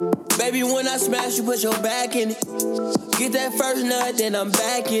Baby, when I smash, you put your back in it. Get that first nut, then I'm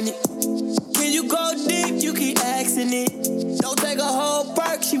back in it. When you go deep, you keep asking it. Don't take a whole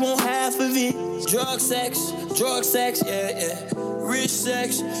perk, she want half of it. Drug sex, yeah. Rich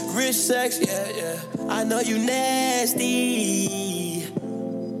sex, yeah. I know you nasty.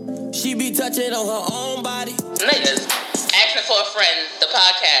 She be touching on her own body. Niggas, Asking for a Friend, the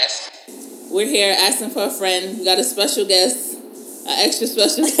podcast. We're here asking for a friend. We got a special guest, an extra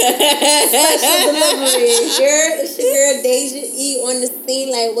special guest. Special delivery. It's your girl DeasiaE on the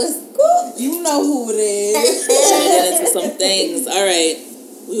scene. Like, what's good? You know who it is. We're gonna get into some things. All right,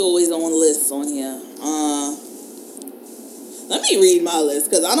 we always on lists on here. Let me read my list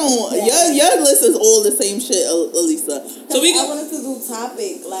because I don't. Your list is all the same shit, Elisa. So I wanted to do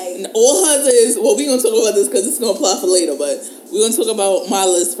topic like all hers is. Well, we gonna talk about this because it's gonna apply for later, but we're gonna talk about my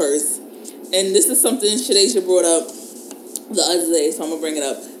list first. And this is something Shadasia brought up the other day, so I'm gonna bring it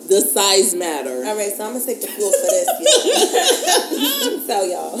up. Does size matter? All right, so I'm gonna take the floor for this. Y'all. Tell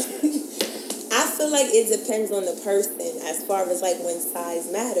y'all. I feel like it depends on the person as far as like when size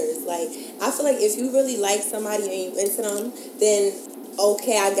matters. Like, I feel like if you really like somebody and you into them, then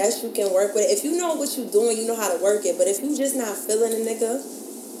okay, I guess you can work with it. If you know what you're doing, you know how to work it. But if you just not feeling a nigga,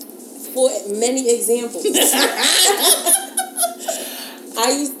 for many examples.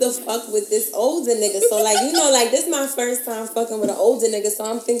 I used to fuck with this older nigga. So, like, you know, like, this is my first time fucking with an older nigga. So,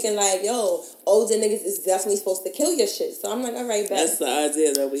 I'm thinking, like, yo, older niggas is definitely supposed to kill your shit. So, I'm like, all right, That's the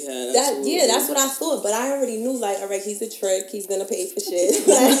idea that we had. Yeah, that's what I thought. But I already knew, like, all right, he's a trick. He's going to pay for shit.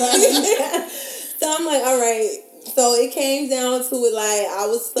 So, I'm like, all right. So, it came down to it, like, I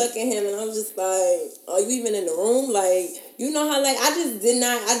was fucking him. And I was just like, are you even in the room? Like, you know how, like, that shit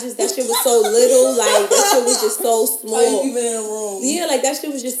was so little. Like, that shit was just so small. are you even in the room? Yeah, like, that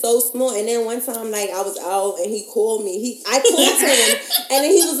shit was just so small. And then one time, like, I was out and he called me. I called him and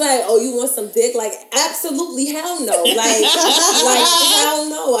then he was like, oh, you want some dick? Like, absolutely hell no. Like hell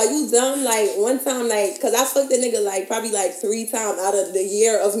no. Are you dumb? Like, one time, like, because I fucked a nigga, like, probably, like, 3 times out of the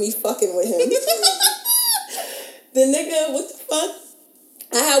year of me fucking with him. The nigga, what the fuck?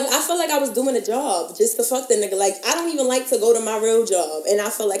 I felt like I was doing a job just to fuck the nigga. Like, I don't even like to go to my real job. And I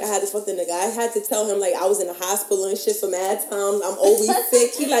felt like I had to fuck the nigga. I had to tell him, like, I was in the hospital and shit for mad times. I'm always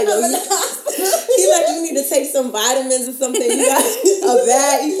sick. He like, yo, you need to take some vitamins or something. You got a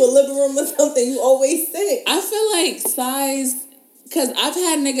bad equilibrium or something. You always sick. I feel like size, because I've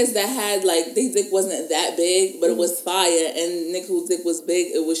had niggas that had, like, their dick wasn't that big, but it was fire. And nigga whose dick was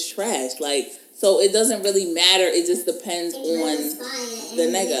big, it was trash. Like, so it doesn't really matter. It just depends on the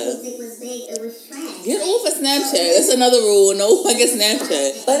nigga. It was big. It was trash. Get off of Snapchat. That's another rule. No one gets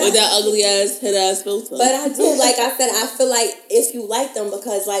Snapchat with that ugly ass hit ass filter. But I do, like I said, I feel like if you like them,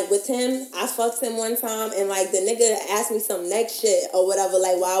 because like with him, I fucked him one time and like the nigga asked me some next shit or whatever.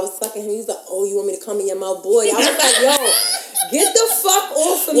 Like while I was fucking him, he was like, "Oh, you want me to come in your mouth, boy?" I was like, "Yo, get the fuck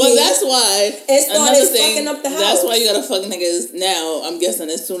off of me." Well, that's why. And started fucking up the house. That's why you gotta fuck niggas now. I'm guessing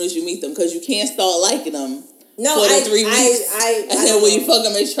as soon as you meet them, because you can't start liking them. No, for the 3 weeks. I then when you fuck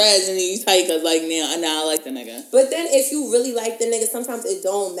him, it's trash and he's tight because like now I like the nigga. But then if you really like the nigga, sometimes it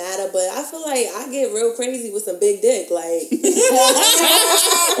don't matter. But I feel like I get real crazy with some big dick. Like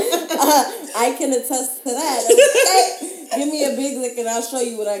I can attest to that. Okay? Give me a big lick and I'll show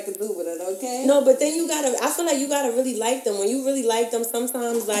you what I can do with it, okay? No, but then I feel like you gotta really like them. When you really like them,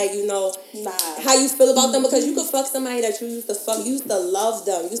 sometimes like, you know, how you feel about them, because you could fuck somebody that you used to fuck, you used to love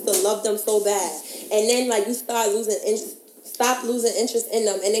them so bad. And then like you stop losing interest in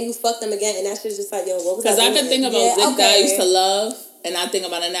them, and then you fuck them again, and that shit's just like, yo, what was that? Because I can think about dick that I used to love, and I think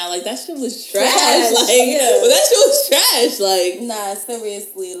about it now, like, that shit was trash. Like, but that shit was trash. Like, nah,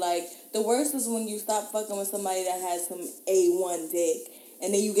 seriously, like, the worst is when you stop fucking with somebody that has some A1 dick,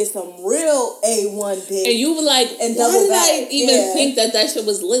 and then you get some real A1 dick. And you were like, and why did I even think that shit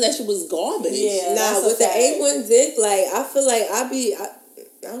was lit? That shit was garbage. Yeah, nah, with the A1 dick, like, I feel like I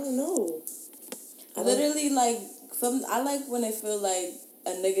don't know. Literally, like, I like when I feel like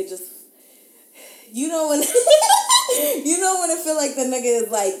a nigga just, you know when I feel like the nigga is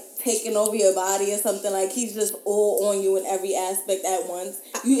like taking over your body or something, like he's just all on you in every aspect at once.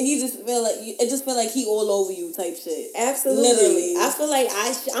 He just feel like it just feel like he all over you type shit. Absolutely. Literally. I feel like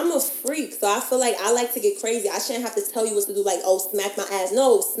I'm a freak, so I feel like I like to get crazy. I shouldn't have to tell you what to do. Like, oh, smack my ass.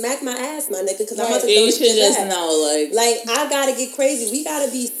 No, smack my ass, my nigga, because I'm about to do you should just back. know, like I gotta get crazy. We gotta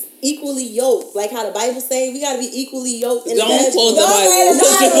be equally yoked, like how the Bible say. We gotta be equally yoked. Don't quote the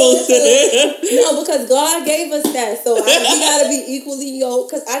Bible. No, because God gave us that, so we gotta be equally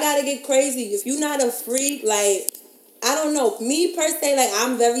yoked. Because I gotta get crazy. If you're not a freak, like, I don't know. Me per se, like,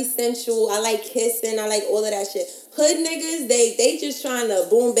 I'm very sensual. I like kissing. I like all of that shit. Hood niggas, they just trying to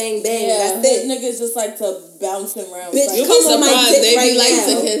boom bang bang. Yeah, that's it. niggas just like to bounce around. Bitch, like, come on my dick they right be liking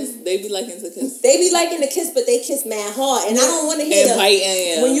now. to kiss. They be liking to kiss. They be liking to kiss, but they kiss mad hard, and I don't want to hear and biting.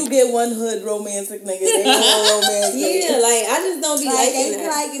 Yeah. When you get one hood romantic nigga, they all romantic. Yeah, like I just don't be liking that.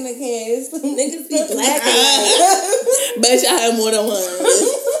 Liking the kiss. Niggas be blacking like. Bet I have more than one.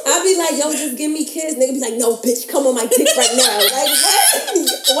 I be like, yo, just give me kiss. Nigga be like, no, bitch, come on my dick right now. Like, what?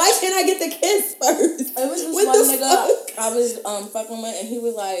 Why can't I get the kiss first? It was this What one the nigga fuck? I was fucking with, and he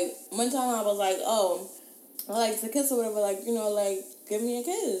was like, one time I was like, oh, I like to kiss or whatever, like, you know, like, give me a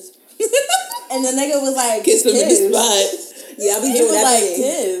kiss. And the nigga was like, kiss him in the spot. Yeah, I be he doing was that like, thing.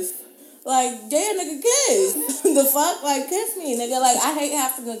 kiss. Like, yeah, nigga, kiss. The fuck? Like, kiss me, nigga. Like, I hate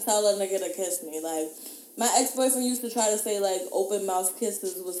having to tell a nigga to kiss me. Like, my ex-boyfriend used to try to say, like, open mouth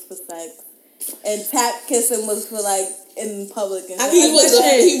kisses was for sex. And tap kissing was for, like, in public and shit. He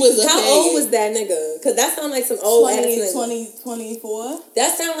was a How faggot. old was that nigga? Because that sound like some old ass nigga. 24.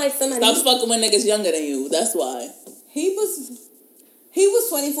 That sound like somebody. Stop fucking with niggas younger than you. That's why. He was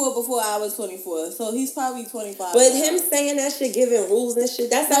 24 before I was 24, so he's probably 25. But now. him saying that shit, giving rules and shit,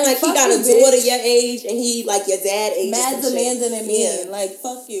 that sound like he Like, got a fuck you, daughter bitch. your age and he like your dad age. Mad demanding and mean. Yeah. Like,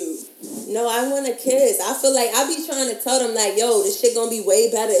 fuck you. No, I want to kiss. I feel like I be trying to tell them like, yo, this shit gonna be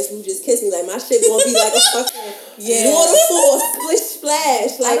way better if you just kiss me. Like my shit gonna be like a fucking waterfall, splish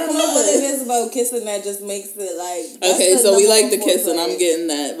splash. Like, I don't know what it is about kissing that just makes it like. Okay, so we like the kissing. I'm getting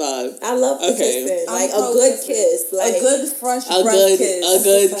that vibe. I love the kissing. Like a good kiss. Like a good fresh a breath good kiss. a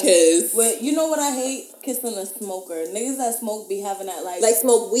good kiss. But you know what I hate? Kissing a smoker. Niggas that smoke be having that like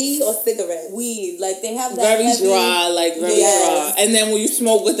smoke weed or cigarettes. Weed. Like they have that very heavy, dry, like very dry. And then when you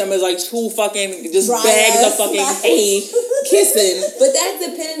smoke with them, it's like two fucking just dry bags of ass fucking smack. hay kissing. But that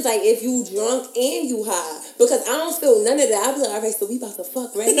depends, like if you drunk and you high, because I don't feel none of that. I be like, all right, so we about to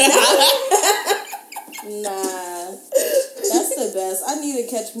fuck right now. Nah, that's the best. I need to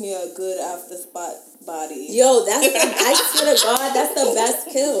catch me a good after spot body. Yo, I swear to God, that's the best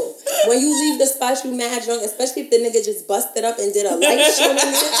kill. When you leave the spot, you mad drunk, especially if the nigga just busted up and did a light show in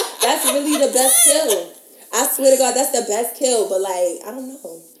it. That's really the best kill. I swear to God, that's the best kill. But like, I don't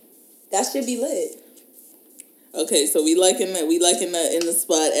know, that should be lit. Okay, so we liking that. We liking that in the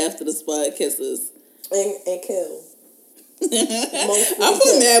spot after the spot kisses and kill. I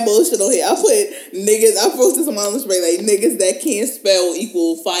put mad bullshit on here. I put niggas. I posted some on the spray like niggas that can't spell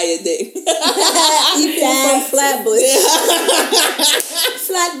equal fire dick. From Flatbush.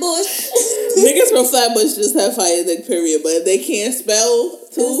 Flatbush. Niggas from Flatbush just have fire dick. Period. But if they can't spell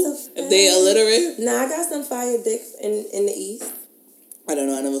too, if they illiterate. Nah, I got some fire dicks in the East. I don't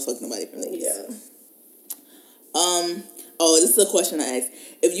know. I never fucked nobody from the East. Yeah. Oh, this is a question I asked.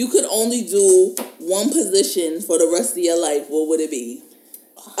 If you could only do one position for the rest of your life, what would it be?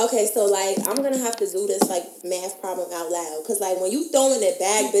 Okay, so like I'm gonna have to do this like math problem out loud, cause like when you throwing it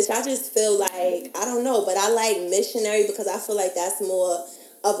back, bitch, I just feel like I don't know, but I like missionary because I feel like that's more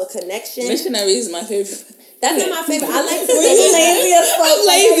of a connection. Missionary is my favorite. That's not my favorite. I like to You're lazy as fuck. I'm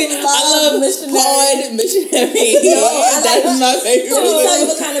lazy. I love missionary. missionary. That's my favorite. Let me tell you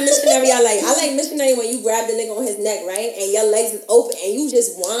what kind of missionary I like. I like missionary when you grab the nigga on his neck, right? And your legs is open and you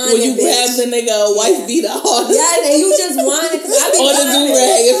just whining. When you grab the nigga wife beater hard. Yeah, and you just whining. Or the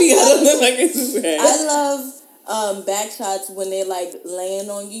do-rag if he got a look like a do-rag. I love back shots when they like laying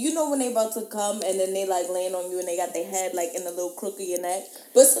on you. You know when they about to come and then they like laying on you and they got their head like in the little crook of your neck.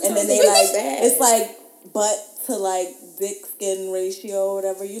 But and then they like it's like butt to like dick skin ratio or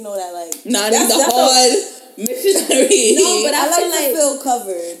whatever. You know that like I need the hard missionary. No, but I like feel like to feel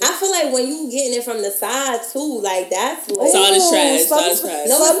covered. I feel like when you getting it from the side too, like that's lit. Side is trash. Side is trash.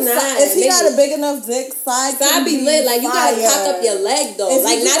 No, it's not. If he got a big enough dick, side be lit. Like you gotta cock up your leg though. If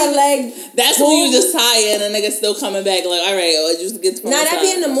like you not got even leg. That's when you just tired and the nigga still coming back. Like, all right, or just get from Nah, the that side.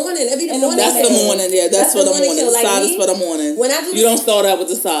 be in the morning. That be the morning. That's the morning. Yeah, that's for the morning. Kill. Like Side is for the morning. When I do, you don't start out with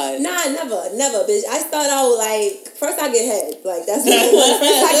the side. Nah, never, bitch. I start out like first I get head. Like that's what I want.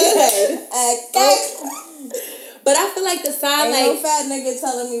 First I get head. But I feel like the side, Ain't like no fat nigga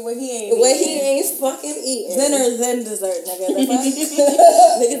telling me what he ain't fucking eating. Dinner then dessert, nigga.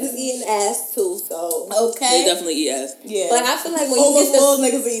 Niggas is eating ass too, so They definitely eat ass. Yeah, but I feel like when almost you get all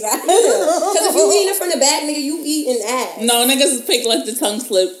niggas eat ass. Because if you eating it from the back, nigga, you eating ass. No, niggas is fake like the tongue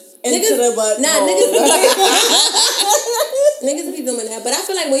slip into the butt. Nah, niggas be doing that. But I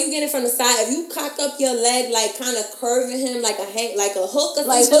feel like when you get it from the side, if you cock up your leg, like kind of curving him like a hook or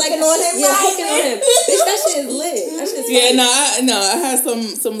like something, hooking on him, yeah, hooking on him. Bitch, that shit is lit. That shit's I had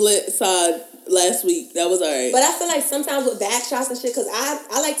some lit side last week. That was alright. But I feel like sometimes with back shots and shit, because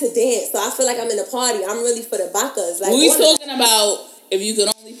I like to dance, so I feel like I'm in a party. I'm really for the bacas. Like we talking about if you could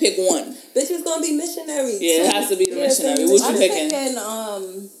only pick one. Bitch is gonna be missionary. Yeah, it has to be the missionary. What you picking?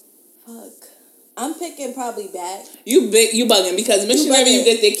 I'm picking probably back. You bugging because missionary you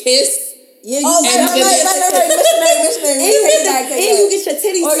get the kiss. Yeah, right. Missionary. And you get your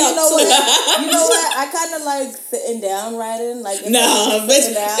titties or sucked. You know what? I kind of like sitting down riding. Like,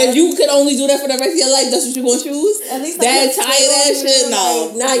 bitch. If you could only do that for the rest of your life, that's what you gonna choose. At least that tight ass shit.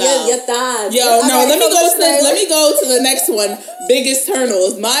 No, your thighs. Yo, no. Let me go to the next one. Biggest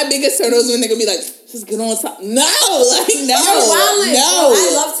turtles. My biggest turtles when they gonna be like, just get on top. No, like no.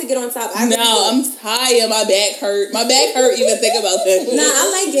 I love to get on top. I'm tired. My back hurt. My back hurt even think about that. Nah, I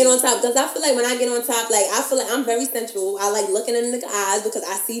like getting on top because I feel like when I get on top, like I feel like I'm very sensual. I like looking in the nigga eyes because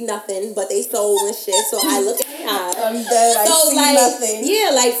I see nothing but they soul and shit. So I look in the eyes. I'm dead. I see nothing.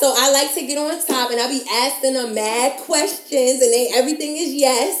 Yeah, like so I like to get on top and I be asking them mad questions and everything is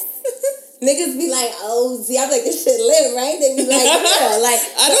yes. Niggas be like, oh, see, I'm like, this shit lit, right? They be like, yeah, like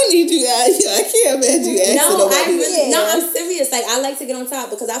I don't need you. I can't imagine you asking I'm serious. Like, I like to get on top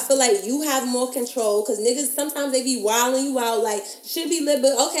because I feel like you have more control. Because niggas sometimes they be wilding you out. Like, should be lit,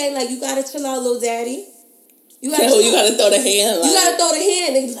 but okay, like you gotta chill out, little daddy. You gotta throw the hand. Like, you gotta throw the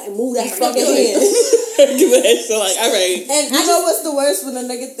hand. They be like, move that fucking hand. Give it that shit. Like, all right. And you know what's the worst when a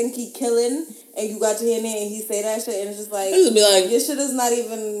nigga think he killing? And you got your hand in and he say that shit and it's just like, be like, your shit is not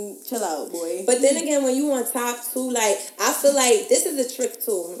even chill out, boy. But then again, when you on top too, like, I feel like this is a trick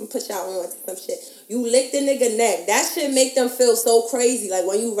too. I'm gonna put y'all on to some shit. You lick the nigga neck. That shit make them feel so crazy. Like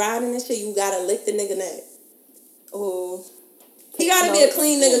when you riding and shit, you gotta lick the nigga neck. Oh. He gotta be a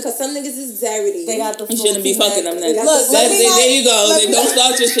clean nigga because some niggas is dirty. They got the you shouldn't be fucking them then. Look, there you go. Don't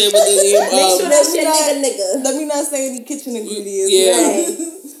start your shit with the make sure that shit nigga. Let me not say any kitchen ingredients. Yeah. Right.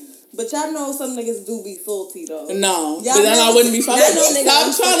 But y'all know some niggas do be salty though. No, but then I wouldn't be fucking.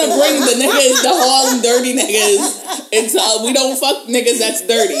 Stop trying to bring the niggas, the Harlem dirty niggas into. We don't fuck niggas that's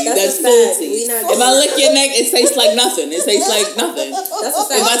dirty. That's salty. If I lick your neck, it tastes like nothing. It tastes like nothing. That's a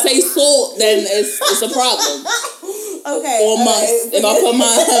fact. If I taste salt, then it's a problem. Okay. Or must. If I put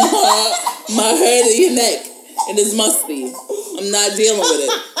my head in your neck and it's musty, I'm not dealing with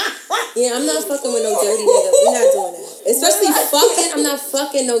it. Yeah, I'm not fucking with no dirty nigga. We're not doing that. Especially fucking, I'm not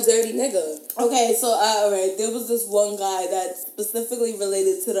fucking no dirty nigga. Okay, so alright, there was this one guy that specifically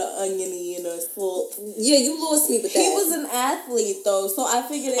related to the oniony and the salt. Yeah, you lost me with that. He was an athlete though, so I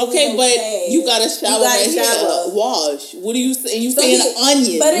figured it okay, was but you gotta shower wash. What are you saying? You saying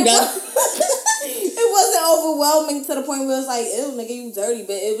onion? But it wasn't overwhelming to the point where it was like, ew, nigga, you dirty.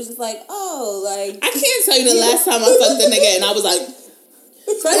 But it was just like, oh, like I can't tell you the last time I fucked a nigga and I was like,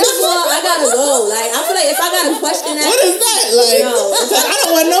 first of all, I gotta go. Like, I feel like if I gotta question that, what is that? Like, no, I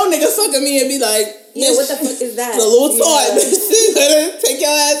don't want no nigga fucking me and be like, yeah, what the fuck is that? It's a little tart, bitch. Take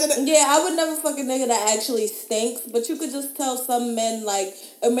your ass in it. Yeah, I would never fuck a nigga that actually stinks, but you could just tell some men, like,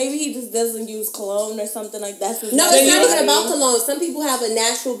 or maybe he just doesn't use cologne or something like that. No, it's not even about cologne. Some people have a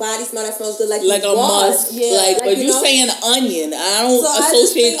natural body smell that smells good, like a musk. Yeah. Like, but you saying onion. I don't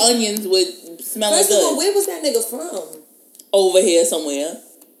associate onions with smelling good. First of all, where was that nigga from? Over here somewhere.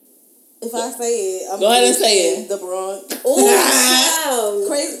 If I say it, I'm go ahead and say it. The Bronx. Oh, wow.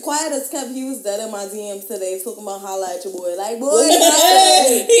 Crazy, quiet as kept. He was dead in my DMs today, talking about holla at your boy. Like, boy, he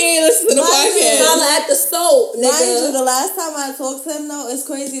ain't listen to the podcast. Holla at the soap, nigga. Mind you, the last time I talked to him, though, it's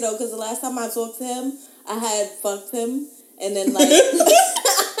crazy though, because the last time I talked to him, I had fucked him, and then like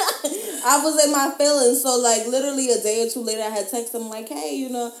I was in my feelings. So like literally a day or two later, I had texted him like, hey, you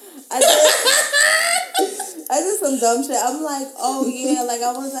know, I did some dumb shit. I'm like, oh yeah, like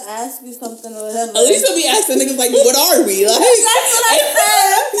I wanted to ask you something or whatever. At least I'll be asking niggas like, what are we? Like, that's what I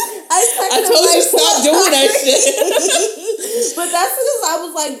said. I told you stop doing that shit. But that's because I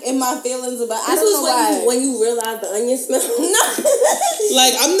was like in my feelings about. I don't know why. When you realize the onion smell. No.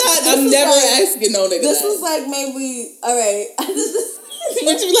 Like I'm never asking no nigga. This was like maybe all right.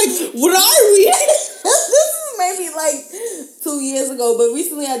 But you like, what are we? This is maybe like 2 years ago, but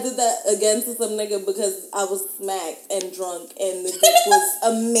recently I did that again to some nigga because I was smacked and drunk and the dick was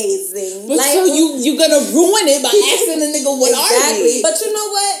amazing. But like, so you gonna ruin it by asking a nigga what are we? But you know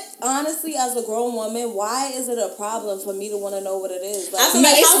what? Honestly, as a grown woman, why is it a problem for me to want to know what it is? Like, I feel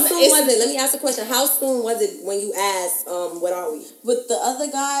like how soon was it? Let me ask a question. How soon was it when you asked, what are we? With the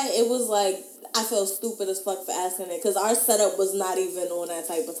other guy, it was like, I felt stupid as fuck for asking it because our setup was not even on that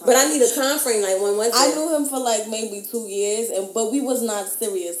type of time. But I need a time frame. Like when was it? I knew him for like maybe 2 years, but we was not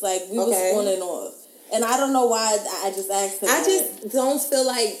serious. Like we was on and off. And I don't know why I just asked him. I just don't feel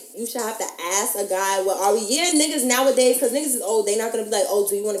like you should have to ask a guy, what are we? Yeah, niggas nowadays, because niggas is old, they not going to be like, oh,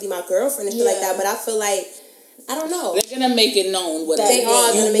 do you want to be my girlfriend and shit like that. But I feel like I don't know. They're gonna make it known what They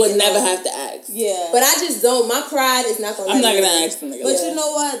are. You would never have to ask. Yeah, but I just don't. My pride is not gonna. I'm not gonna ask them. But you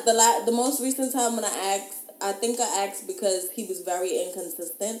know what? The most recent time when I asked because he was very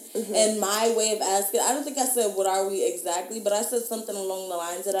inconsistent. And my way of asking, I don't think I said what are we exactly, but I said something along the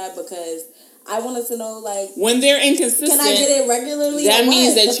lines of that because I wanted to know, like, when they're inconsistent, can I get it regularly? That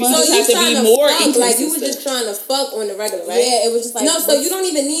means that you just have to be more inconsistent. Like, you were just trying to fuck on the regular, right? Yeah, it was just like... No, so you don't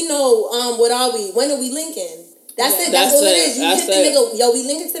even need no, what are we? When are we linking? That's it. That's all it is. You hit the nigga, yo, we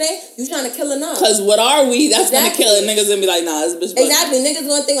linking today? You trying to kill enough. Because what are we? That's gonna kill it. Niggas gonna be like, nah, this bitch... Exactly. Niggas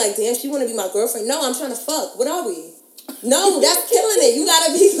gonna think like, damn, she wanna be my girlfriend. No, I'm trying to fuck. What are we? No, that's killing it. You gotta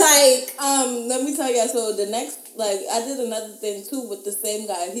be like... let me tell you, so the next... Like, I did another thing, too, with the same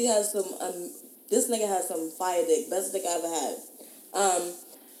guy. He has some... This nigga has some fire dick. Best dick I ever had.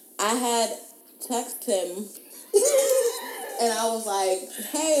 I had texted him, and I was like,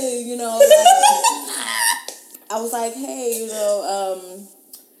 hey, you know, I was like, hey, you know,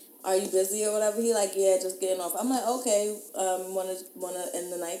 are you busy or whatever? He like, yeah, just getting off. I'm like, okay, wanna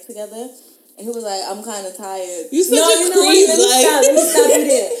end the night together? And he was like, I'm kind of tired. You such a creep. Let me stop you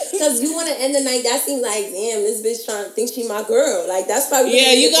there. Because you want to end the night, that seems like, damn, this bitch trying to think she my girl. Like, that's probably...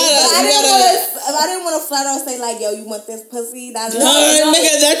 Yeah, you gotta... I didn't want to flat out say, like, yo, you want this pussy? No,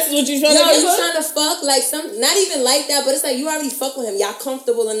 nigga, that's what you trying to do. Yo, you trying to fuck? Like, not even like that, but it's like, you already fuck with him. Y'all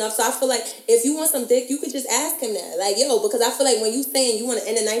comfortable enough. So I feel like, if you want some dick, you could just ask him that. Like, yo, because I feel like when you saying you want to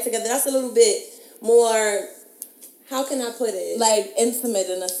end the night together, that's a little bit more... How can I put it? Like, intimate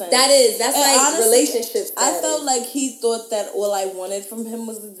in a sense. That's like honestly, relationships. I felt like he thought that all I wanted from him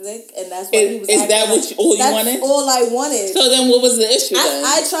was a dick, and that's why he was Is that like, all you wanted? That's all I wanted. So then what was the issue then?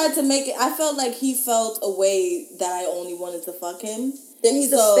 I tried to make it, I felt like he felt a way that I only wanted to fuck him. Then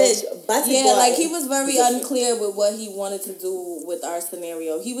he's a fish. Yeah, like, he was very unclear with what he wanted to do with our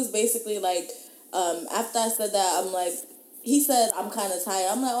scenario. He was basically like, after I said that, I'm like, he said, I'm kind of tired.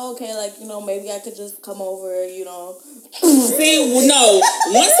 I'm like, oh, okay, like, you know, maybe I could just come over, you know. See, no.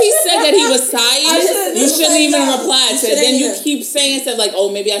 Once he said that he was tired, you shouldn't even reply to it. Then you keep saying stuff like, oh,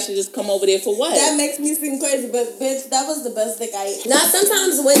 maybe I should just come over there for what? That makes me seem crazy, but bitch, that was the best dick I ate. Now,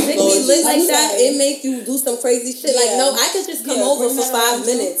 sometimes when dick be lit like that, it make you do some crazy shit. Like, no, I could just come over for 5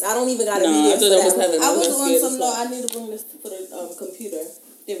 minutes. I don't even gotta be there for that. I was on some, I need to bring this to the computer.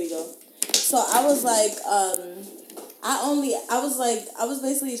 There we go. So I was like, I was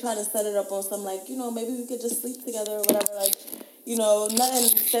basically trying to set it up on some, like, you know, maybe we could just sleep together or whatever, like, you know,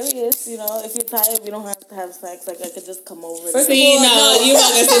 nothing serious, you know, if you're tired, we don't have to have sex, like, I could just come over. You bugging.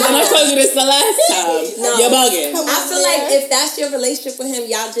 When I told you this the last time, you're bugging. I feel like if that's your relationship with him,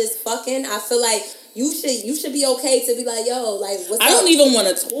 y'all just fucking, I feel like you should be okay to be like, yo, like, what's up? I don't even want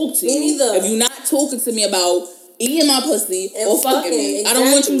to talk to you. Me neither. If you're not talking to me about eating my pussy or fucking me. Exactly. I don't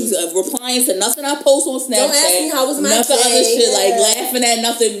want you replying to nothing I post on Snapchat. Don't ask me how was my nothing day. Other shit, like laughing at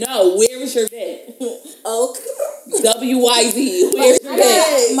nothing. No, where is your dick? Okay. WYZ. Where's your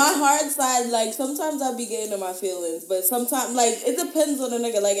dick? My hard side, like, sometimes I'll be getting in my feelings, but sometimes, like, it depends on the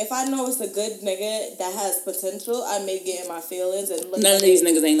nigga. Like, if I know it's a good nigga that has potential, I may get in my feelings and look. None of these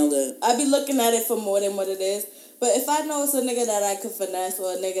niggas ain't no good. I be looking at it for more than what it is. But if I know it's a nigga that I could finesse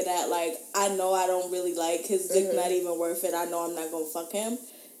or a nigga that, like, I know I don't really like, his dick not even worth it, I know I'm not gonna fuck him,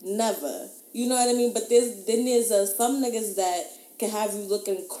 never. You know what I mean? But there's some niggas that can have you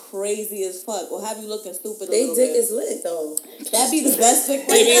looking crazy as fuck or have you looking stupid a little bit. They dick is lit, though. That'd be the best dick.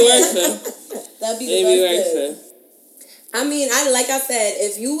 They be worth it. That'd be the best dick. I mean, like I said,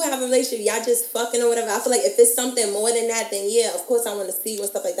 if you have a relationship, y'all just fucking or whatever, I feel like if it's something more than that, then yeah, of course I want to see you and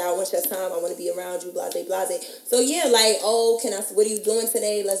stuff like that. I want your time. I want to be around you, blase, blase. So yeah, like, oh, what are you doing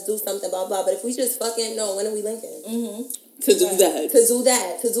today? Let's do something, blah, blah. But if we just fucking, no, when are we linking? Mm-hmm. To do that.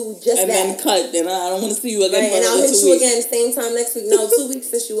 To do just and that. And then cut. Then I don't want to see you again. Right, and I'll hit you again same time next week. No, 2 weeks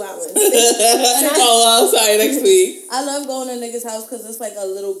since you out. I'm sorry, next week. I love going to niggas' house because it's like a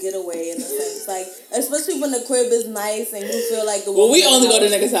little getaway in a sense. Like, especially when the crib is nice and you feel like the Well, we only go to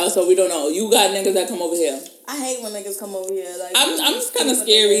niggas' house, so we don't know. You got niggas that come over here. I hate when niggas come over here. Like, I'm just kind of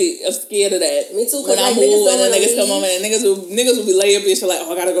scared of that. Me too. When I move and then niggas come over and niggas will be laying up and shit like,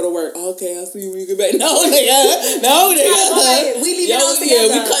 oh, I gotta go to work. Oh, okay, I'll see you when you get back. No, nigga. We leaving all together.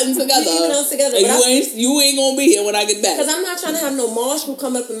 Yeah, we cutting together. We leaving all together. And you ain't gonna be here when I get back. Because I'm not trying to have no Marshall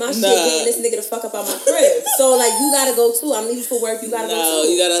come up in my shit getting this nigga to fuck up out my crib. So, like, you gotta go too. I'm leaving for work. You gotta go too. No,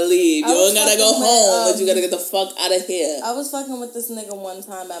 you gotta leave. You don't gotta go home, but you gotta get the fuck out of here. I was fucking with this nigga one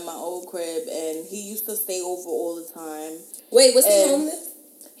time at my old crib, and he used to stay over all the time. Wait, what's he homeless?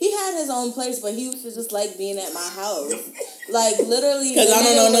 He had his own place, but he used to just like being at my house. Like, literally. Because I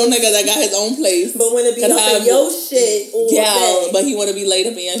don't know no nigga that got his own place. But when it be up in your shit all day. But he want to be laid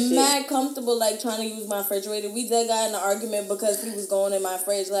up in your shit. Mad comfortable, like, trying to use my refrigerator. We did got in an argument because he was going in my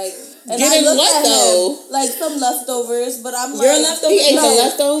fridge, like... And Getting I looked what, at though? him, like, some leftovers, but I'm like... Your leftovers? He ate the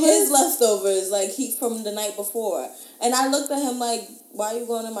leftovers? His leftovers, like, he from the night before. And I looked at him like... Why are you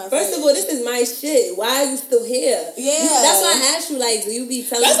going in my First of all, this is my shit. Why are you still here? Yeah. That's why I asked you, like, do you be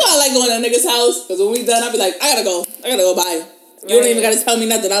telling... That's why I like going to a nigga's house. Because when we done, I be like, I gotta go. Bye. You don't even gotta tell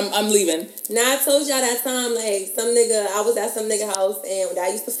me nothing. I'm leaving. Now, I told y'all that time, like, I was at some nigga house, and that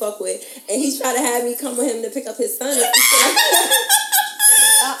I used to fuck with, and he tried to have me come with him to pick up his son. So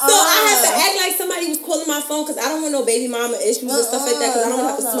I had to act like somebody was calling my phone, because I don't want no baby mama issues and stuff like that, because I don't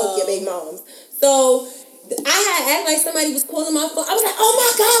want to have to smoke your baby moms. So... I had act like somebody was calling my phone. I was like, oh my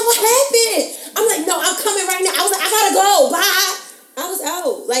God, what happened? I'm like, no, I'm coming right now. I was like, I gotta go. Bye. I was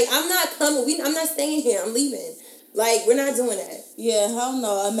out. Like, I'm not coming. I'm not staying here. I'm leaving. Like, we're not doing that. Yeah, hell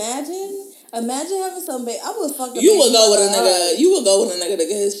no. Imagine having some baby. I would fuck. You would go with a nigga. You would go with a nigga to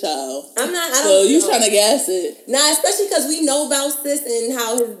get his child. I don't. So you trying to gas it? Nah, especially because we know about sis and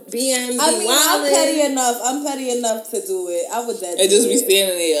how his BM. I'm petty enough to do it. I would dead. And just be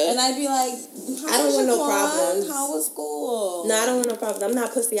standing there. And I'd be like, I don't want no problems. How was school? No, I don't want no problems. I'm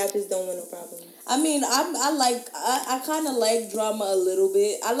not pussy. I just don't want no problems. I mean, I kind of like drama a little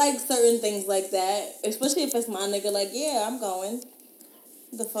bit. I like certain things like that, especially if it's my nigga. Like, yeah, I'm going.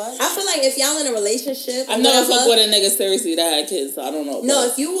 The fuck? I feel like if y'all in a relationship, I've never fucked with a nigga seriously that had kids, so I don't know. No,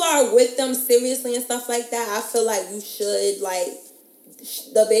 if you are with them seriously and stuff like that, I feel like you should, like,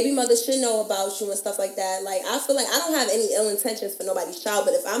 the baby mother should know about you and stuff like that. Like, I feel like I don't have any ill intentions for nobody's child,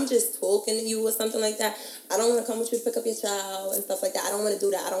 but if I'm just talking to you or something like that, I don't want to come with you to pick up your child and stuff like that. I don't want to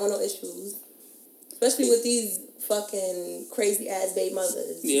do that. I don't want no issues. Especially with these fucking crazy ass baby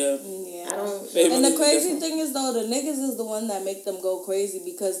mothers. Yeah. I don't. And the crazy thing is though, the niggas is the one that make them go crazy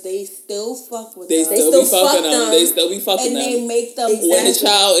because they still fuck with them. They still be fucking them. They still be fucking them. And they make them when the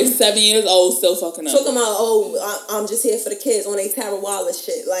child is 7 years old, still fucking them. Talking about, I'm just here for the kids on they Tara Wallace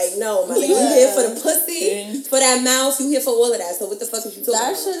shit. Like, no, my nigga, you here for the pussy, for that mouth, you here for all of that. So what the fuck is you talking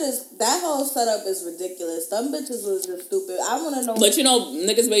about? That whole setup is ridiculous. Them bitches was just stupid. I want to know. But you know,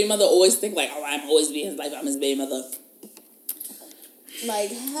 niggas' baby mother always think like, oh, I'm always be in his life. I'm his baby mother. Like,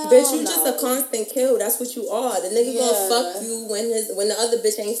 hell bitch, you no. just a constant kill. That's what you are. The nigga gonna fuck you when the other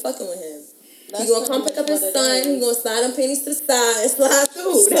bitch ain't fucking with him. He gonna come pick up his son. He gonna slide them pennies to the side and slide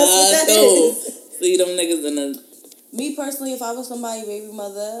through. That's what that is. See them niggas in the... Me personally, if I was somebody's baby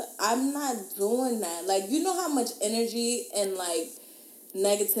mother, I'm not doing that. Like, you know how much energy and like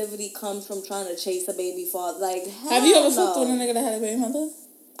negativity comes from trying to chase a baby father. Like, have you ever fucked with a nigga that had a baby mother?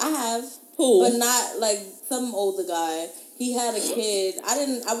 I have. Who? But not like some older guy. He had a kid.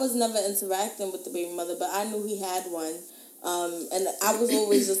 I was never interacting with the baby mother, but I knew he had one. And I was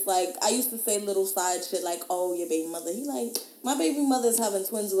always just like, I used to say little side shit like, oh, your baby mother. He like, my baby mother's having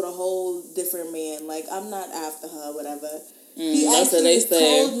twins with a whole different man. Like, I'm not after her, whatever. He actually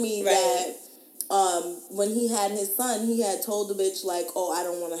told me that when he had his son, he had told the bitch like, oh, I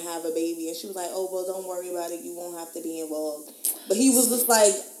don't want to have a baby. And she was like, oh, well, don't worry about it. You won't have to be involved. But he was just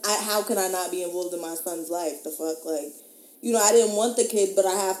like, how can I not be involved in my son's life? The fuck? Like, you know, I didn't want the kid, but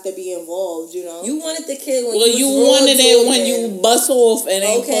I have to be involved, you know? You wanted the kid when you wanted it when you bust off and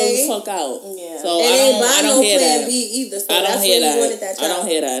ain't pulled the fuck out. Yeah. So I don't hear plan that. B either. So I don't that's hear when that. You wanted that child. I don't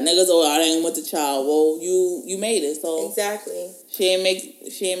hear that. Niggas, I didn't want the child. Well, you made it, so exactly. She ain't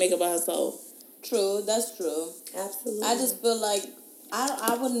make it by herself. True, that's true. Absolutely. I just feel like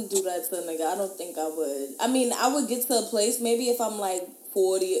I wouldn't do that to a nigga. I don't think I would. I mean, I would get to a place, maybe if I'm like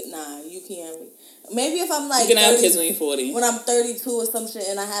 40. Nah, you can't. Maybe if I'm like you can 30, have kids when you're 40. When I'm 32 or some shit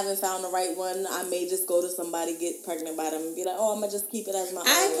and I haven't found the right one, I may just go to somebody, get pregnant by them and be like, oh, I'm going to just keep it as my own.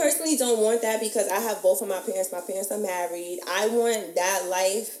 I personally don't want that because I have both of my parents. My parents are married. I want that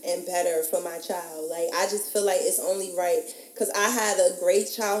life and better for my child. Like, I just feel like it's only right because I had a great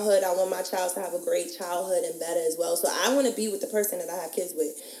childhood. I want my child to have a great childhood and better as well. So I want to be with the person that I have kids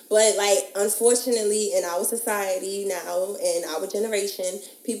with. But, like, unfortunately, in our society now, in our generation,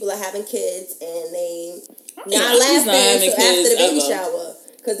 people are having kids and they not laughing until after the baby shower.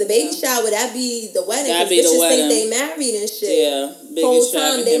 Because the baby shower, that be the wedding. Because bitches think they married and shit. Yeah. Whole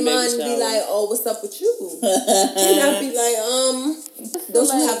time, they mind be like, oh, what's up with you? And I be like, don't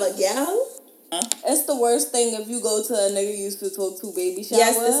you have a gal? Huh? It's the worst thing if you go to a nigga you used to talk to baby shower.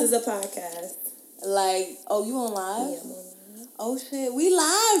 Yes, this is a podcast. Like, oh, you on live? Yeah, I'm on live. Oh, shit. We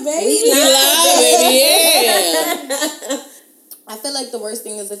live, baby. We live, baby. Yeah. I feel like the worst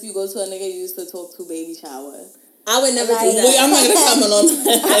thing is if you go to a nigga you used to talk to baby shower. I would never do that. Wait, I'm not gonna comment on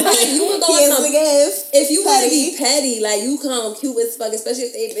that. I feel like you would go on some, if you want to be petty, like you come cute as fuck,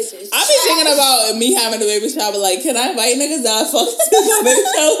 especially if they bitches. I be thinking about me having a baby shower. Like, can I invite niggas that I fuck to my baby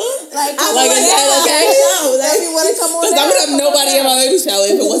shower? Like, is that okay? Like, you want to come on? Because I would have nobody in my baby shower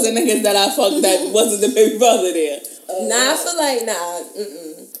if it wasn't niggas that I fucked that wasn't the baby father there. Nah, I feel like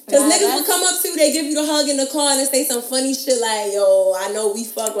Because niggas would come up to you, they give you the hug in the car and they say some funny shit like, yo, I know we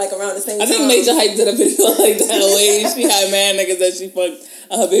fucked like around the same time. I think Major Hype did a video like that way. She had mad niggas that she fucked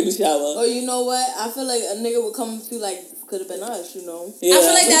at her baby shower. Or you know what? I feel like a nigga would come to you like, this could have been us, you know? Yeah. I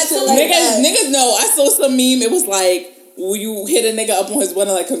feel like that too. Niggas know. I saw some meme. It was like, when you hit a nigga up on his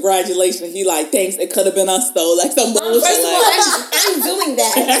wedding, like, congratulations. He like, thanks, it could have been us though. Like some bullshit. First of all, I'm doing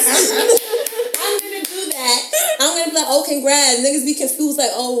that. I'm gonna do that. I'm gonna be like, oh, congrats. Niggas be confused,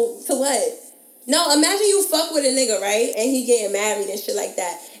 like, oh, to what? No, imagine you fuck with a nigga, right? And he getting married and shit like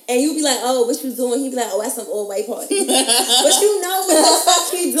that. And you be like, oh, what you doing? He be like, oh, that's some old white party. But you know what the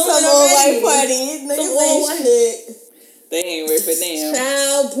fuck he doing some old white party. Niggas ain't shit. They ain't worth a damn.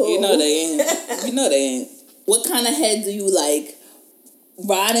 Child boo. You know they ain't. You know they ain't. What kind of head do you like?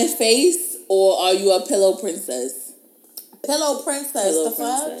 Riding face, or are you a pillow princess? Pillow princess, the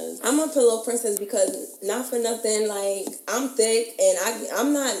fuck? I'm a pillow princess because not for nothing, like I'm thick and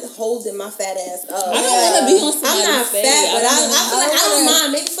I'm not holding my fat ass up. I don't want to be on somebody's I'm not face. fat, but I don't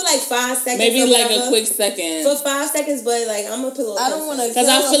mind. Maybe for like 5 seconds. Maybe like a quick second. For 5 seconds, but like I'm a pillow princess. I don't want to. Because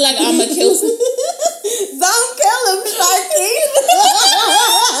I feel like I'm a kill. Don't kill him, Sharky.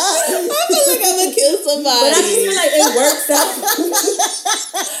 I feel like I'm gonna kill somebody. But I just feel like it works out.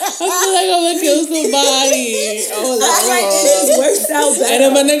 I feel like I'm gonna kill somebody. Oh, it just works out better. And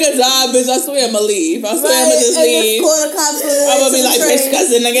if a nigga die, bitch, I swear I'ma leave. I swear I'ma just leave. I'ma be like, bitch, cause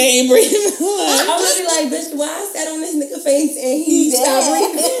the nigga ain't breathing. I'm gonna be like, bitch, why I sat on this nigga face and he stopped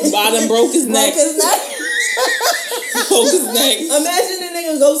breathing? Bottom broke his neck. Broke his neck. Imagine the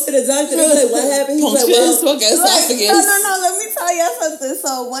nigga goes to the doctor and he's like, what happened? He's like, well, no, let me tell you something.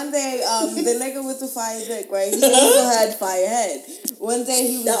 So one day, the nigga with the fire dick, right? He also had fire head. One day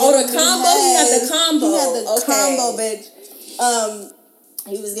he was the combo? He had the combo. He had the combo, bitch.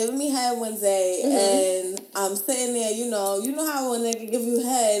 He was giving me head one day, and I'm sitting there, you know how when they can give you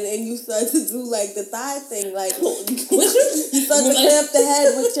head and you start to do like the thigh thing, like you start to clamp the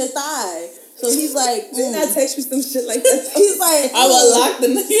head with your thigh. So he's like, didn't I text you some shit like that? He's like, I will lock the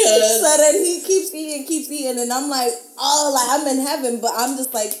nigga. So then he keeps eating, and I'm like, oh, like I'm in heaven, but I'm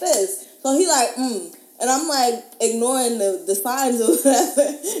just like this. So he like, and I'm like ignoring the signs or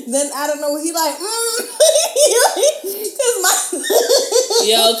whatever. Then I don't know, he like,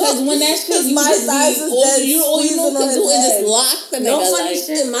 cause when that shit, you my thighs is dead, all you know to do is just lock the nigga. No funny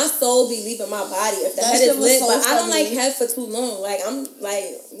shit, my soul be leaving my body if the head is lit, but I don't like head for too long. Like I'm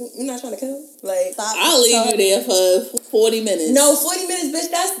like, you're not trying to kill? Like I'll leave you there for 40 minutes. No, 40 minutes, bitch,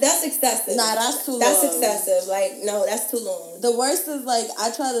 that's excessive. Nah, that's too long. That's excessive. Like, no, that's too long. The worst is like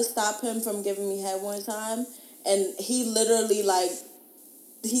I try to stop him from giving me head one time, and he literally like,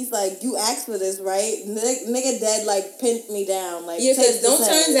 he's like, you asked for this, right? Nigga dead, like, pinned me down. Like, yeah, because don't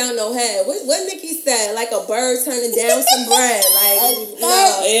turn down no head. What Nikki said? Like a bird turning down some bread. Like,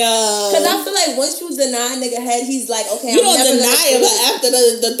 no. Yeah. Because I feel like once you deny a nigga head, he's like, okay, you don't deny it, but after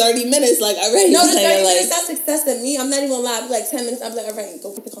the 30 minutes, like, already. No, the 30 minutes, that's excessive. Me, I'm not even gonna lie. I'll be like 10 minutes, I'm like, all right,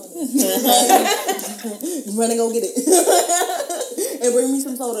 go get the condom. Run and go get it. And bring me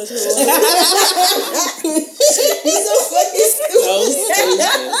some soda, sure. He's so fucking stupid.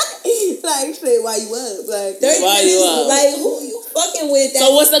 Like, shit, why you up? Like, 30 why minutes, you up? like, who you fucking with?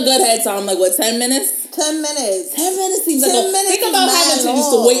 So what's a good head time? Like, what, 10 minutes? 10 minutes. 10 minutes seems 10 like minutes. Think about how much you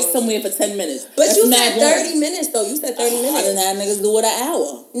used to wait somewhere for 10 minutes. But That's you mad said 30 long. minutes, though. You said 30 minutes. I done had niggas do it an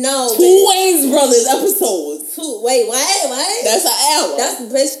hour. No. 2 Wayne's Brothers episodes. Wait, what? That's an hour. That's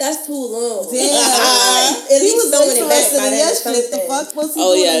too long. Damn. He was throwing it back by that shit. The fuck? What's he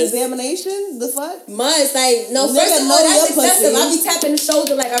doing? Examination? The fuck? Months. Like, no, first of all, that's excessive. I be tapping the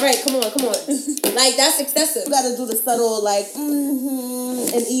shoulder like, all right, come on. Like, that's excessive. You gotta do the subtle, like,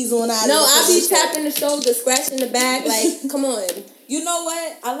 and ease on out. No, I be tapping the shoulder, scratching the back, like, come on. You know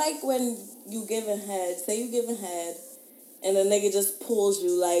what? I like when you giving head. Say you giving head, and the nigga just pulls you,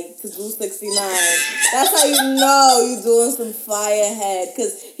 like, to do 69. That's how you know you doing some fire head.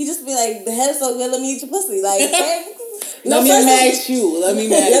 Because he just be like, the head's so good, let me eat your pussy. Like, Let me match you. Like,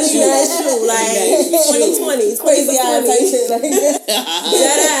 2020. Crazy eye type shit. Like, that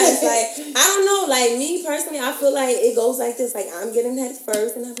ass. Like, I don't know. Like, me personally, I feel like it goes like this. Like, I'm getting head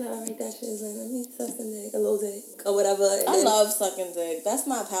first, and I'm like, all right, that shit is like, let me suck the dick a little bit. or whatever. I love sucking dick. That's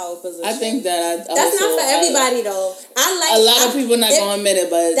my power position. I think that that's not for everybody though. A lot of people not gonna admit it,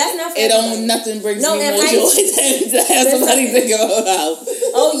 but that's not for everybody. Nothing brings me more joy than to have somebody think about how.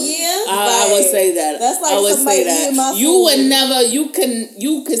 Oh yeah, I would say that. That's like I would say that. You food. would never. You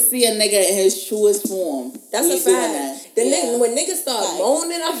could see a nigga in his truest form. That's a fact. Nigga, when niggas start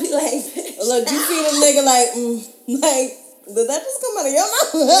moaning, I'll be like, look, you see the nigga like. Did that just come out of your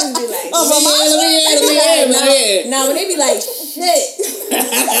mouth? Be like, now when they be like, shit,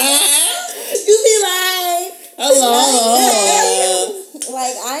 you be like, hello.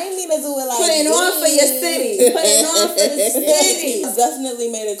 Like, I ain't mean to do it like putting on for your city. Putting on for the city. Definitely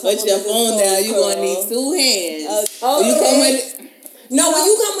made a couple. Put your phone down. You gonna need 2 hands. You come with. No, when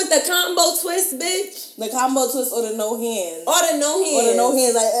you come with the combo twist, bitch. The combo twist or the no hands. Or the no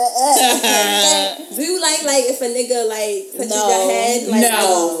hands. Like, Do you like if a nigga, like, touches your head? Like,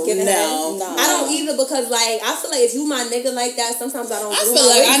 No. I don't either because, like, I feel like if you my nigga like that, sometimes I don't I feel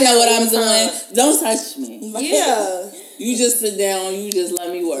like I know what I'm doing. Don't touch me. Yeah. You just sit down. You just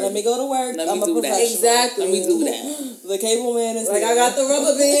let me work. Let me go to work. I'm a do professional. That. Exactly. Let me do that. The cable man is like, I got the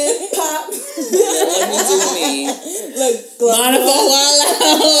rubber band. Pop. Let me do me. Look,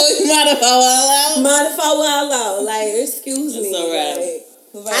 Modify while out. Like, excuse me. It's all right.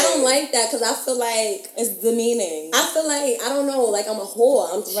 Right. I don't like that because I feel like it's demeaning. I feel like I don't know, like I'm a whore.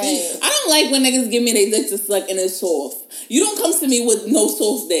 I'm cheap. Right. I don't like when niggas give me their dick to suck and it's soft. You don't come to me with no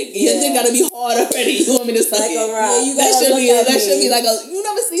soft dick. Your dick gotta be hard already. You want me to suck like it? That should be like a. You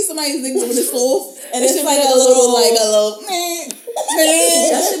never see somebody's dick when it's soft, and it's like a little.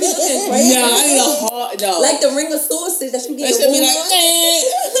 That should be looking crazy. No, I need a hard. No, like the ring of sausage that you get. That should be like.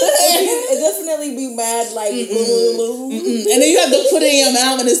 It definitely be mad like. And then you have to put it in your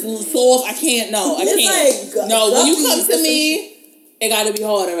mouth and it's soft. I can't. No, I can't. Like, no, when you come to me, it gotta be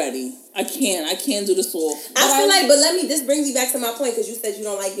hard already. I can't do the soft. I feel like, but this brings me back to my point because you said you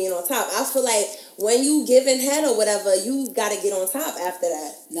don't like being on top. I feel like when you giving head or whatever, you gotta get on top after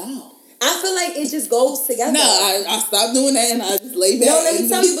that. No. I feel like it just goes together. No, I stopped doing that and I just lay back. No, let me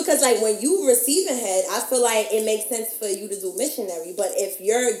tell you, because like when you receiving head, I feel like it makes sense for you to do missionary. But if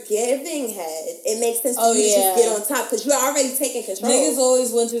you're giving head, it makes sense for you to just get on top because you're already taking control. Niggas always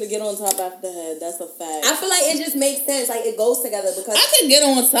want you to get on top after head. That's a fact. I feel like it just makes sense. Like it goes together because I can get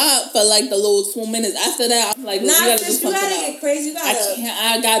on top for like the little 2 minutes. After that, I'm like, nah, you gotta do sis, something you gotta else. get crazy. You gotta. I can't.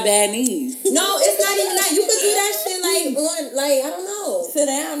 I got bad knees. No, it's not even that. You could do that shit like on, like I don't know. Sit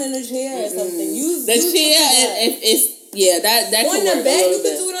down in a chair or something. The chair, if it's that on the bed, you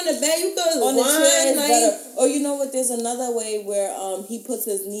could do it on the bed. You could on the chair is like, better. Or you know what? There's another way where he puts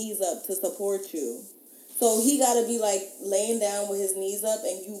his knees up to support you. So he gotta be like laying down with his knees up,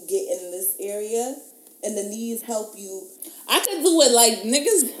 and you get in this area, and the knees help you. I could do it like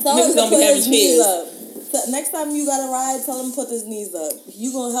niggas. Tell niggas don't be having chairs. So next time you gotta ride, tell him put his knees up.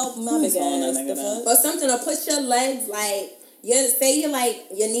 You gonna help him out again. Or something, or put your legs like. Say you're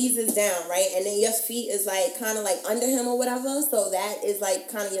like your knees is down, right, and then your feet is like kind of like under him or whatever. So that is like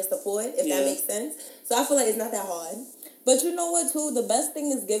kind of your support, if that makes sense. So I feel like it's not that hard. But you know what, too? The best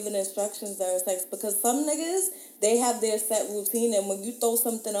thing is giving instructions during sex because some niggas, they have their set routine, and when you throw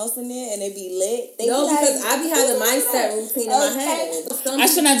something else in there and it be lit, because I be having my set routine in my head. I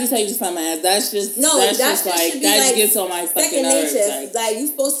shouldn't have to tell you to slap my ass. That's just like that gets on my fucking nerves. Like you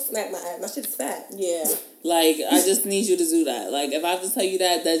supposed to smack my ass. My shit is fat. Yeah. Like I just need you to do that. Like if I have to tell you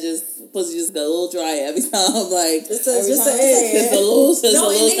that just pussy just got a little dry every time. Like just a little. No,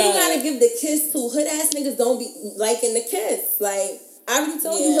 and then you gotta give the kiss to hood ass niggas. Don't be liking the kiss. Like I already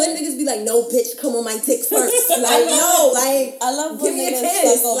told you, hood niggas be like, no bitch, come on my dick first. Like no, like I love give me a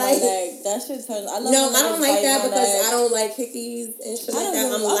kiss. On my neck. That shit turns. I don't like that because I don't like hickeys and shit like that.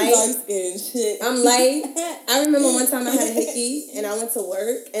 I'm light. I'm light. I remember one time I had a hickey and I went to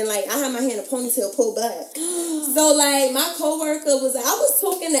work and like I had my hair in a ponytail pulled back. So like my coworker was I was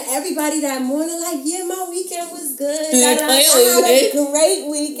talking to everybody that morning like, yeah, my weekend was good. I had a great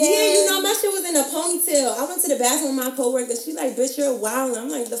weekend. Yeah, my shit was in a ponytail. I went to the bathroom with my coworker. She like, bitch, you're wild. I'm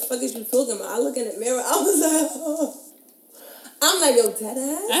like, the fuck is you talking about? I look in the mirror. I was like, oh. I'm like, yo, dead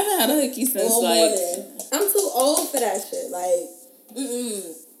ass. I haven't had a hickey since I'm too old for that shit. Like,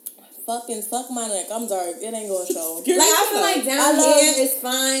 fucking suck my neck. I'm dark. It ain't gonna show. Like I feel like down here is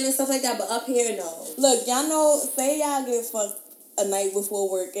fine and stuff like that, but up here no. Look, y'all know. Say y'all get fucked a night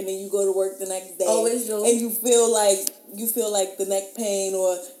before work, and then you go to work the next day. Always do. And you feel like you feel like the neck pain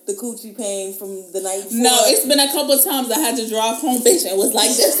or the coochie pain from the night before? No, it's been a couple of times I had to drive home, bitch, and it was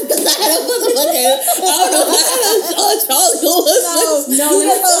like this because I had a motherfucking, I don't know, I had a Charlie horse. No, you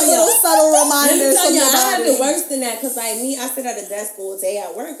get those little subtle reminders from your I have body. it worse than that because like me, I sit at a desk all day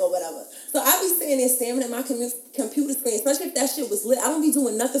at work or whatever. So I be sitting there staring at my computer screen, especially if that shit was lit. I don't be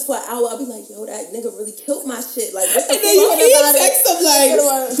doing nothing for an hour. I'll be like, yo, that nigga really killed my shit. Like, what the And then you hear text him like,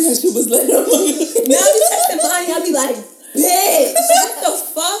 that shit was lit. Now you texting Bonnie, I'll be like, bitch, what the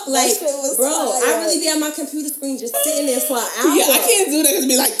fuck? Like, bro, I really be at my computer screen just sitting there for an hour. Yeah, I can't do that because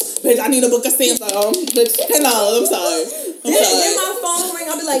be like, bitch, I need a book of stamps. Like, bitch, no, I'm sorry. Then my phone ring,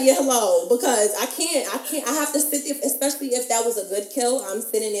 I'll be like, yeah, hello. Because I can't, I have to sit there, especially if that was a good kill, I'm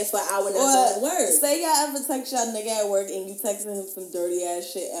sitting there for an hour not doing words. Say y'all ever text y'all nigga at work and you texting him some dirty ass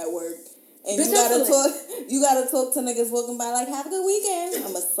shit at work. And Bitch, you gotta talk to niggas walking by like, have a good weekend.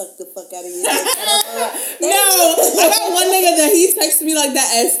 I'ma suck the fuck out of you. No, I got one nigga that he texted me like that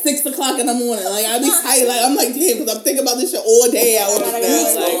at 6 o'clock in the morning. Like, I be tight. Like, I'm like, damn, because I'm thinking about this shit all day.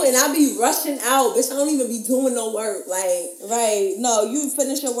 And I be rushing out. Bitch, I don't even be doing no work. Like, right. No, you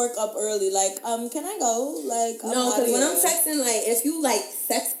finish your work up early. Like, can I go? Like, no, because when I'm texting, like, if you like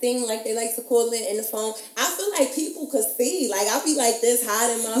sexting, like they like to call it in the phone, I feel like people could see. Like, I'll be like this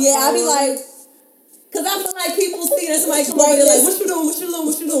hiding my phone. Yeah, I be like, because I feel like people see that somebody come over there like, what you doing? What you doing?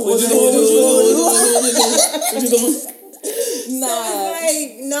 What you doing? What you doing? Nah.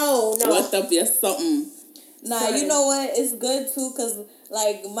 Like, no. What's up? Yes, something. Nah, you know what? It's good too, cause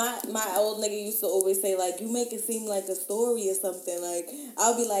like my old nigga used to always say like, you make it seem like a story or something. Like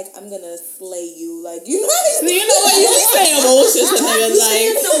I'll be like, I'm gonna slay you. Like you know what you be saying bullshit to niggas like.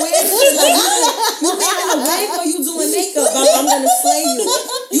 You saying some weird shit like you making a wig or you doing makeup? I'm gonna slay you.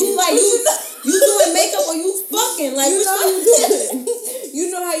 You like you doing makeup or you fucking like which one you doing? You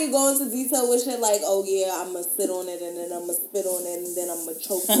know how you go into detail with shit like, oh yeah, I'm gonna sit on it and then I'm gonna spit on it and then I'm gonna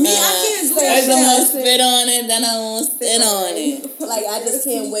choke it. Me, I can't do that. I'm gonna spit on it, then I'm gonna spit on it. Like I just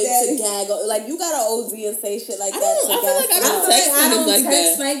can't wait to gag. Like you gotta OD and say shit like that. I feel like I don't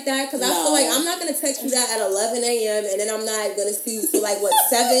text like that because I feel like I'm not gonna text you that at 11 a.m. and then I'm not gonna see you till like what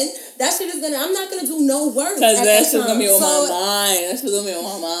 7. That shit is I'm not gonna do no work because that shit's gonna be on my mind. That shit's gonna be on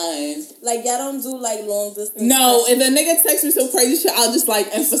my mind. Like y'all don't do like long distance. No, if a nigga texts me some crazy shit, I'll just like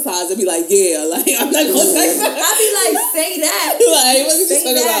emphasize and be like, yeah, like I'm not gonna text her. I'll be like, say that. Like what you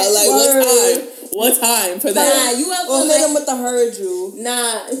talking about? Like what time for that? Nah, you ever or hit him with the heard you.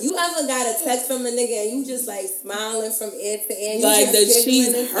 Nah, you ever got a text from a nigga and you just like smiling from ear to ear? Like the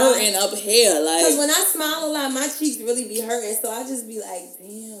cheeks hurting up here, like. Because when I smile a lot, my cheeks really be hurting. So I just be like,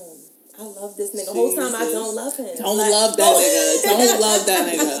 damn. I love this nigga. The whole time I don't love him. Don't love that nigga. Don't love that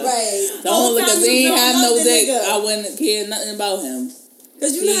nigga. Right. Don't look at he ain't have no dick. I wouldn't care nothing about him.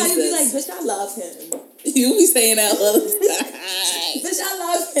 Because you know how you be like, bitch, I love him. You be saying that all the time. Bitch, I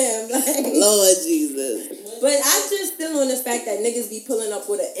love him. Like, Lord Jesus. But I just still on the fact that niggas be pulling up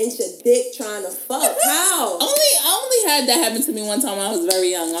with an inch of dick trying to fuck. How? I only had that happen to me one time when I was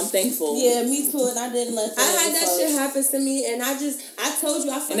very young. I'm thankful. Yeah, me too. And I didn't let that I had that shit happen to me, and I told you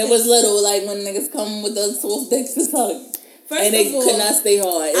I fucking. And it was little, like when niggas come with those soft dicks to suck. First and they of all, could not stay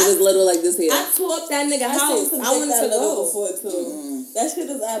hard. It was little like this here. I tore up that nigga house. I wanted to go before too. That shit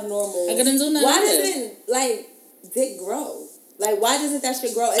is abnormal. I couldn't do nothing. Why doesn't like dick grow? Like, why doesn't that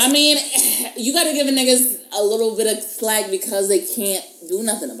shit grow? I mean, you gotta give a niggas a little bit of slack because they can't do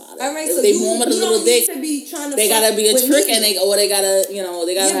nothing about it. All right, if so they want with a little dick, they gotta be a trick and they gotta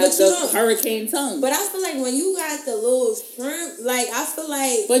have the hurricane tongue. But I feel like when you got the little shrimp, like I feel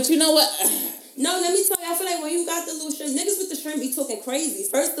like. But you know what? No, let me tell you. I feel like when you got the little shrimp, niggas with the shrimp be talking crazy.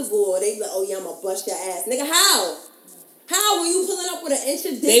 First of all, they be like, "Oh yeah, I'm gonna bust your ass, nigga." How? How when you pulling up with an inch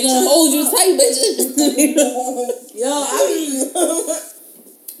of dick? They gonna hold you tight, bitches. Yo, I mean,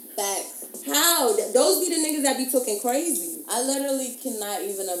 facts. How? Those be the niggas that be talking crazy. I literally cannot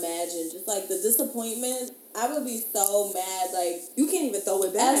even imagine. Just like the disappointment, I would be so mad. Like you can't even throw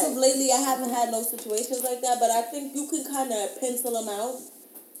it back. As of lately, I haven't had no situations like that, but I think you can kind of pencil them out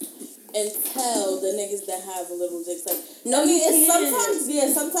and tell the niggas that have a little dicks. Like, no, I mean,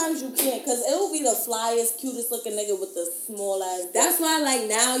 it's sometimes you can't, because it will be the flyest, cutest looking nigga with the small ass. That's why, like,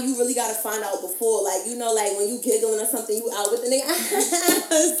 now you really gotta find out before, like, you know, like when you giggling or something, you out with the nigga,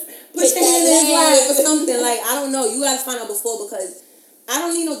 put your hand in his lap or something. Like, I don't know. You gotta find out before because I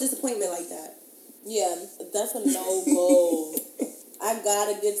don't need no disappointment like that. Yeah, that's a no-go. I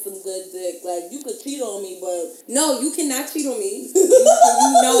gotta get some good dick. Like, you could cheat on me, but... No, you cannot cheat on me.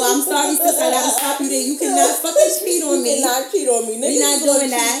 No, I'm sorry, sis. I gotta stop you there. You cannot fucking cheat on me. You cannot cheat on me. We're not doing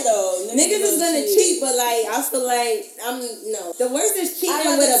that. Niggas is gonna cheat, but, like, I feel like... no. The worst is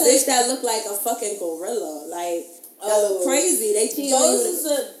cheating with a bitch that look like a fucking gorilla. Like... look crazy. They cheat on you.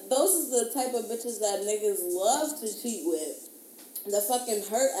 Those is the type of bitches that niggas love to cheat with. The fucking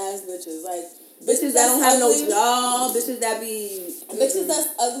hurt ass bitches. Like, bitches that don't have no job, bitches that be... Bitches that's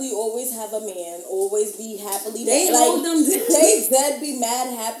ugly always have a man, always be happily... They hold them... They dead be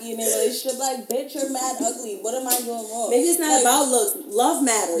mad happy in their relationship. Like, bitch, you're mad ugly. What am I doing wrong? Maybe it's not about looks. Love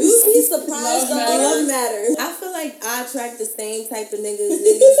matters. You be surprised. Love matters. I feel like I attract the same type of niggas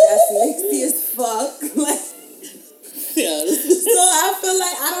that's mixy as fuck. Like... Yeah. So I feel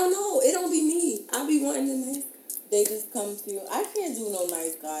like, I don't know. It don't be me. I be wanting the nice. They just come to you. I can't do no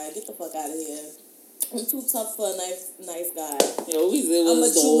nice guy. Get the fuck out of here. I'm too tough for a nice guy. Yo, I'm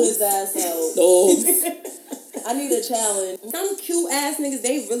gonna chew his ass out. Dogs. I need a challenge. Some cute ass niggas,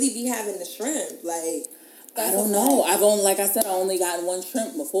 they really be having the shrimp. Like, I don't know. I've only, like I said, I only gotten one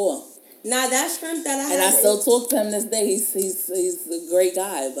shrimp before. Nah, that shrimp that I had. And I still talk to him this day. He's a great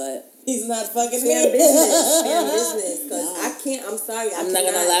guy, but he's not fucking fair business. Because I can't. I'm sorry. I'm not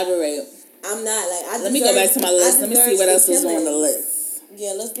gonna elaborate. I'm not like. Let me go back to my list. Let me see what else is on the list.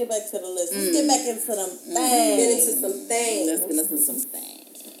 Yeah, let's get back to the list. Let's get back into them things. Get into some things. Let's get into some things.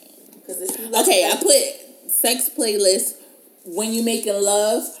 Okay, I put sex playlist when you making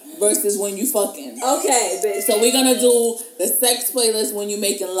love versus when you fucking. Okay, bitch. So we're gonna do the sex playlist when you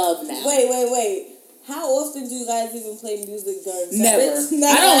making love now. Wait. How often do you guys even play music during sex? Never.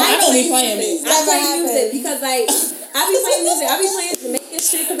 I don't be playing music. I play music because like I be playing music. I be playing Jamaican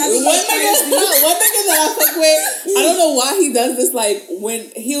shit because I be one nigga that I fuck with. I don't know why he does this. Like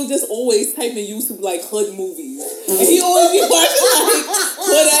when he'll just always type in YouTube like hood movies, and he always be watching like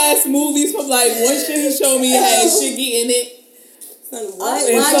hood ass movies from like one shit he showed me had Shiggy in it.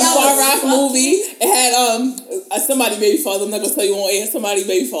 In some Far Rock movie, it had somebody baby father. I'm not gonna tell you on air. Somebody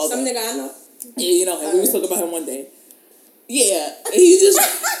baby father. Some nigga I know. Yeah, you know him. We was talking about him one day. Yeah, he just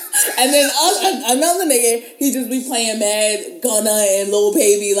and then another nigga, he just be playing mad Gunna and Lil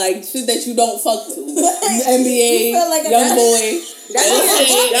Baby like shit that you don't fuck to. NBA, like Young Boy, A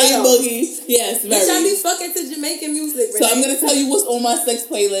Boogie. Yes, very. Bitch, I be fucking to Jamaican music. So I'm gonna tell you what's on my sex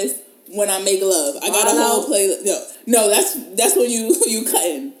playlist when I make love. I got a whole playlist. No, that's when you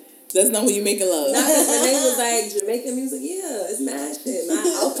cutting. That's not when you making love. Nah, Renee was like, Jamaican music, yeah, it's mad shit.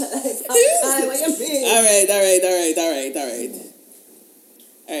 I'll cut like a bitch. All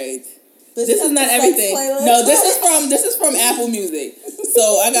right. This is not everything. No, this is from Apple Music.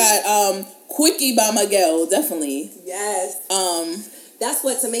 So I got Quickie by Miguel, definitely. Yes. That's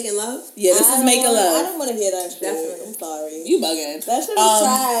what, to making love? Yeah, this is making love. I don't want to hear that shit. Definitely. I'm sorry. You bugging. That shit is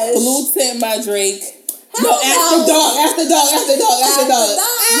trash. Blue Tint by Drake. After dark. After dark.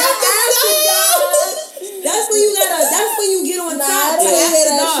 That's when you get on top.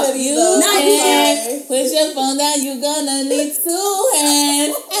 After dark. You put your phone down, you're gonna need two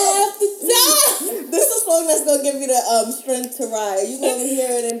hands. After dark. This is a song that's gonna give you the strength to ride. You gonna hear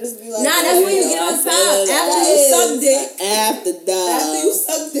it and just be like, nah, that's when you get on top. After you suck dick. After dark. After you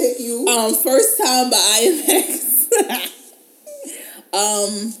suck dick, you. First Time by IMX.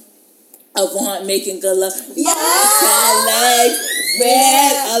 Avant making good love. Yeah. Legs,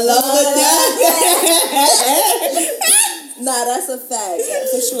 red, alone. Nah, that's a fact,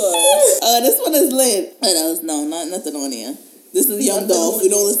 for sure. This one is lit. What else? No, nothing on here. This is Young Dolph. We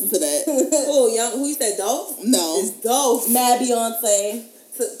don't listen to that. Who you said Dolph? No. It's Dolph. Mad Beyonce.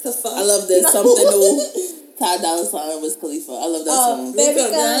 To fuck. I love this. Something new. Ty Dolla $ign with Khalifa. I love that song. Baby,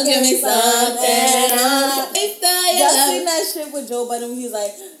 come give me something. Y'all Y'all seen that shit with Joe Budden? He's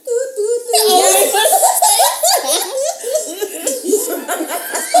like,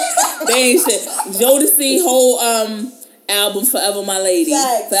 They ain't shit. Jodeci whole album Forever My Lady.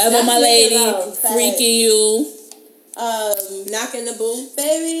 Facts. Forever My Lady. Freaking You. Knocking the boo.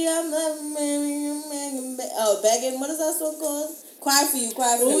 Baby, I'm begging. What is that song called? Cry for you.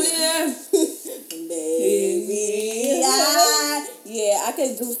 Oh yeah. Baby, I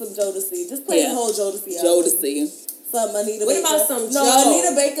can do some Jodeci. Just play the whole Jodeci album. Jodeci. Some Anita What Baker. about some No, Joe?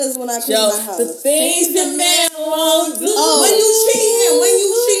 Anita Baker's when I clean my house. The things the man won't do. When you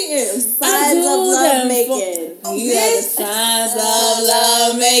cheating. Signs of love making. You got the signs of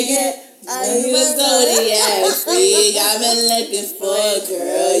love making. You a zodiac freak. I've been looking for a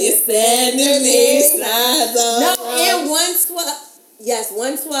girl. You're sending me signs of love. And 112. Yes,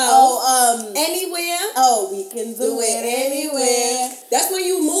 112. Anywhere. Oh, we can do it anywhere. That's when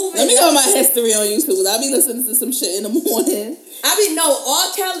you moving. Let me go on my history on YouTube. I'll be listening to some shit in the morning. R.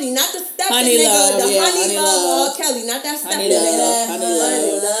 Kelly, not the stepping Honey nigga. Love, The yeah, Honey Honey Love, Love. R. Kelly, not that stepping Honey nigga.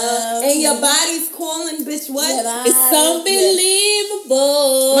 Love. And your body's calling, bitch, what? It's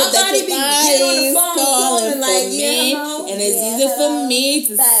unbelievable. My body be getting on the phone calling like, me, hello. and it's easy for me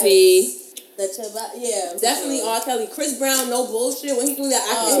to see. Definitely R. Kelly. Chris Brown, no bullshit. When he do that,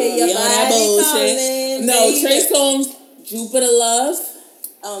 I can hear your that body bullshit. calling. No, Trey Songz, Jupiter Love.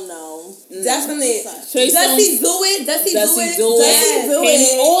 Oh no. Definitely. Trey Does Songz, he do it? Does he do it?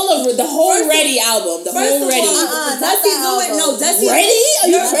 And all of it, the whole Ready album, the whole Ready. Does he do it? No. Does he? Ready?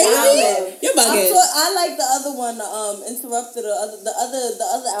 Are you crazy? Wildin'. You're bugging. I like the other one. Interrupted the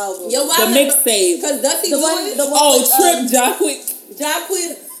other album. Yo, The mixtape. Because does he do it? Trip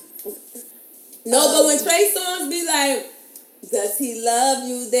Jacquet. No, but when Trey Songz be like, does he love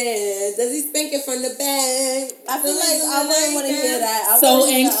you then? Does he spank it from the back? I feel like I wouldn't want to hear that. So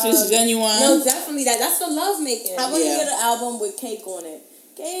Anxious, Genuine. No, definitely that. That's for love making. I want to hear the album with Cake on it.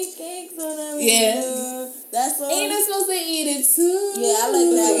 Cakes on it. Yeah. That's all. Ain't I supposed to eat it too? Yeah, I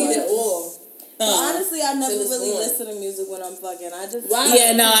like that Eat one. it all. But honestly, I never Till it's really gone. listen to music when I'm fucking. I just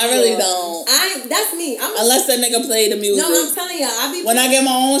Yeah, no, I really don't. That's me. Unless that nigga play the music. No, I'm telling you, when I get my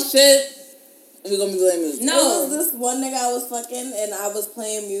own shit, we gonna be playing music. No, it was this one nigga I was fucking and I was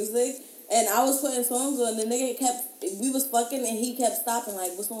playing music and I was putting songs on. The nigga we was fucking and he kept stopping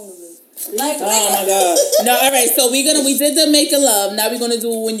like, what song is this? Like, oh my god. No, all right. So we did the making love. Now we're gonna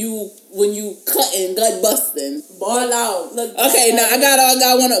do when you cutting, gut busting. Ball out. Look, okay, now I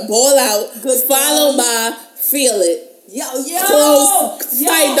got one to ball out. Good. Followed by feel it. Yo, close,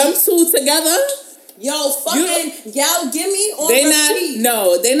 tight. Them two together. Yo, fucking Gal Gimme on repeat.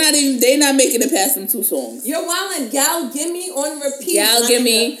 They not making it past them two songs. You're wildin'. Gal Gimme on repeat. Gal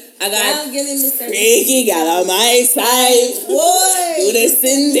Gimme. I got Gal Gimme, Mr. Freaky got on my side. Boy. Do this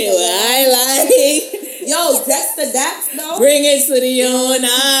and do what I like. Yo, Dexter Dax though. Bring it to the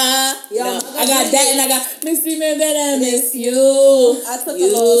owner. Yo, no, I got that and I got Missy Me Better Miss You. I took a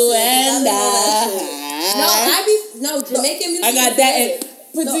little and Jamaican music. I got that and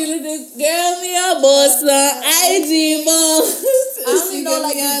pretty little girl me a boss on IG boss. I only know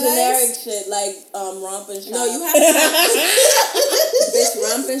like generic shit like romp and shop. No, you have to have bitch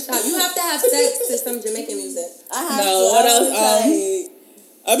romp and shop. You have to have sex to some Jamaican music. I have to. What else?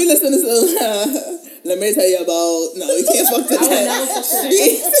 I be listening to let me tell you about. No, you can't fuck the I would never fuck that.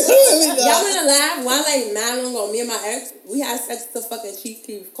 Y'all wanna laugh? One like mad long ago, me and my ex, we had sex to fucking Chief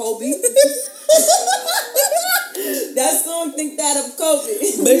Keef Kobe. That song think that of Kobe.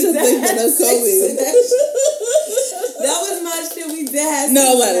 Bitches think that of Kobe. That was my shit. We did have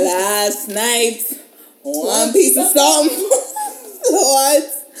no, but last night one piece of something. What?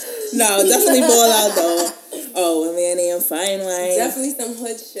 No, definitely ball out though. Oh, I mean, I'm fine wine. Definitely some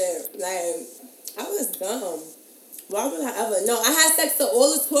hood shit. Like, I was dumb. Why would I ever? No, I had sex to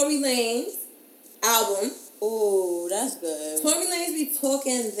all the Tory Lanez album. Oh, that's good. Tory Lanez be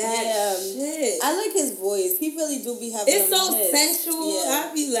talking that shit. I like his voice. He really do be having. It's so sensual. Yeah.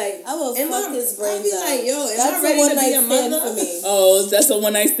 I be like, I will fuck his brains out. I be like, yo, that's I ready to be a mother for me? Oh, that's a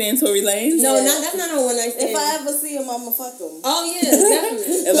one night stand, Tory Lanez? No, that's not a one night stand. If I ever see him, I'ma fuck him. Oh yeah,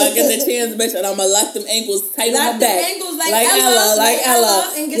 definitely. If I get the chance, bitch, and I'ma lock them ankles tight on my back. Ankles like Ella.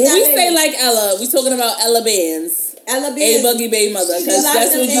 When we say like Ella, we talking about Ella Bands. A Boogie Bay mother, because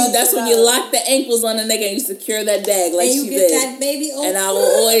that's when you lock the ankles on a nigga and you secure that bag like and she get did. That baby over. And I will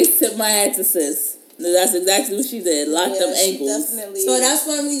always tip my hat to sis. That's exactly what she did. Lock them ankles. So that's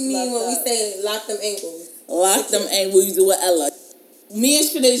what we mean when we say lock them ankles. Lock them ankles. You do with Ella. Me and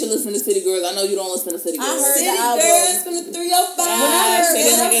Shadasia listen to City Girls. I know you don't listen to City Girls. I heard City Girls from the 305. When I heard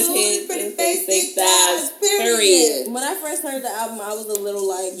it, pretty face, thick thighs, period. When I first heard the album, I was a little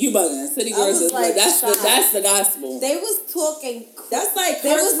like, you bugging. City Girls is like, that's the gospel. They was talking. That's like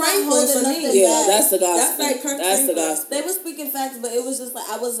they was not holding nothing. Yeah, that's the gospel. That's like that's the gospel. They were speaking facts, but it was just like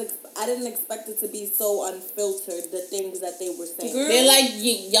I didn't expect it to be so unfiltered. The things that they were saying. Girl. They're like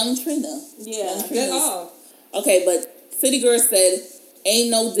young Trina. Yeah, they are. Okay, but City Girls said,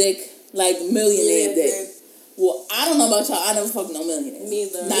 ain't no dick like millionaire dick. Well, I don't know about y'all. I never fucked no millionaire.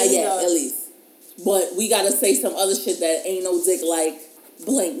 Neither. Not yet, at least. But we gotta say some other shit that ain't no dick like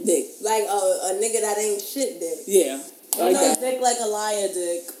blank dick. Like a nigga that ain't shit dick. Yeah. Like that. Dick like a liar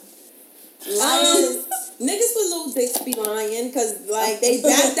dick. Niggas with little dicks be lying because like they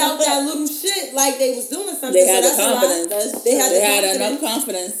backed out that little shit like they was doing something. They had the confidence. They had enough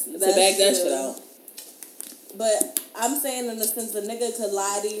confidence to back that shit out. But I'm saying in the sense the nigga could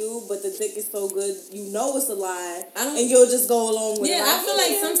lie to you, but the dick is so good, you know it's a lie, and you'll just go along with it. Yeah, I feel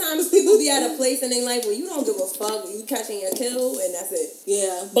like sometimes people be at a place and they like, well, you don't give a fuck, you catching your kill, and that's it.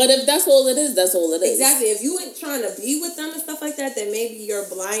 Yeah. But if that's all it is, that's all it is. Exactly. If you ain't trying to be with them and stuff like that, then maybe you're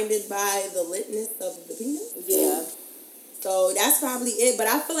blinded by the litness of the penis. Yeah. So that's probably it.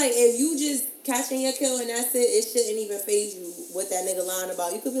 But I feel like if you just catching your kill and that's it, it shouldn't even faze you what that nigga lying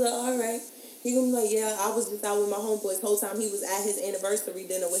about. You could be like, all right. He gonna be like, yeah, I was just out with my homeboys. Whole time he was at his anniversary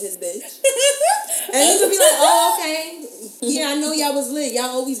dinner with his bitch. And he gonna be like, oh, okay. Yeah, I know y'all was lit.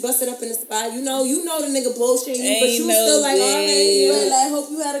 Y'all always busted up in the spot. You know the nigga bullshit you, but you still like, all right. Yeah. Like, hope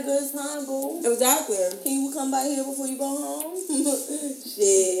you had a good time, boo. Exactly. Can you come by here before you go home?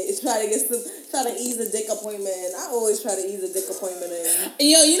 Shit. Try to ease a dick appointment. I always try to ease a dick appointment in.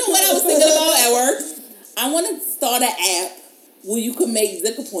 Yo, you know what I was thinking about at work? I want to start an app where you could make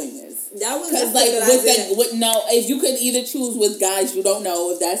dick appointments. That was because like if you could either choose with guys you don't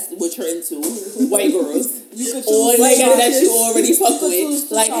know if that's what you're into, white girls, you could choose or niggas that you already fuck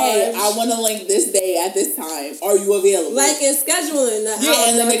with. Like, hey, I want to link this day at this time. Are you available? Like in scheduling.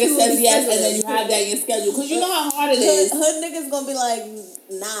 And the nigga says yes, and then you have that in your schedule because you know how hard it is. Hood niggas gonna be like,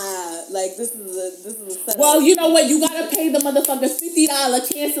 nah, like this is a setup. Well, you know what? You gotta pay the motherfucker $50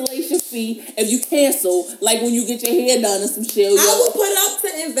 cancellation fee if you cancel. Like when you get your hair done or some shit. I would put up to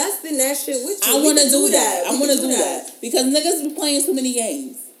invest in that shit with you. I want to do that. I want to do that because niggas be playing too many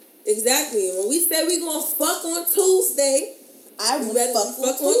games. Exactly. When we say we gonna fuck on Tuesday, I would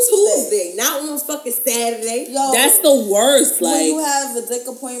fuck on Tuesday, not on fucking Saturday. Yo, that's the worst. Like when you have a dick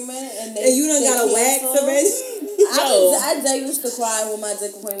appointment and you done got a wax already. I used to cry when my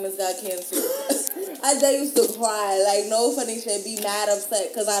dick appointments got canceled. I used to cry, like no funny shit, be mad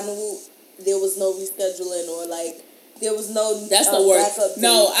upset because I knew there was no rescheduling or like there was no. That's the worst.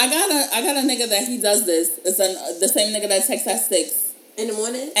 No, I got a nigga that he does this. It's the same nigga that texts at 6 in the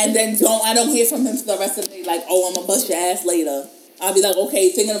morning, and then I don't hear from him for the rest of the day. Like, oh, I'm gonna bust your ass later. I'll be like, okay,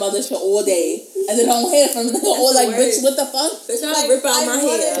 thinking about this shit all day, and then I don't hear from him. Or like, bitch, what the fuck? Bitch, I would rip out my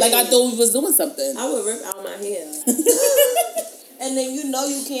hair. Like I thought we was doing something. I would rip out my hair. And then you know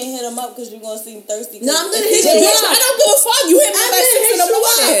you can't hit him up because you're gonna seem thirsty. No, I'm gonna hit you up. I don't give a fuck. You hit me like 6 in the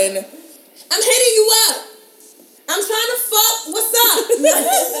morning. I'm hitting you up. I'm trying to fuck. What's up?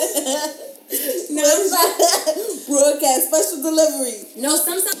 No, broadcast special delivery. No,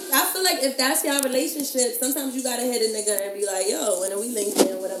 sometimes I feel like if that's your relationship, sometimes you gotta hit a nigga and be like, yo, when are we linked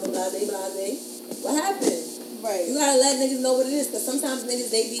in? Whatever, blase. What happened? Right. You gotta let niggas know what it is, because sometimes niggas,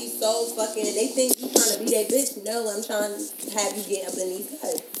 they be so fucking, they think you trying to be that bitch. No, I'm trying to have you get up in these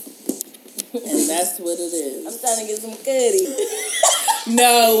guys. And that's what it is. I'm trying to get some goodies.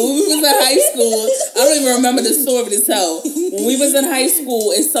 No, when we was in high school, I don't even remember the story to tell. When we was in high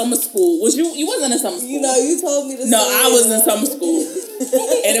school, in summer school, you wasn't in summer school. You know, you told me the story. No, I was in summer school.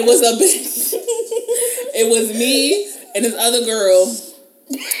 And it was a bitch. It was me and this other girl.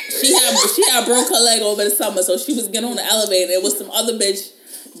 She had broke her leg over the summer, so she was getting on the elevator. It was some other bitch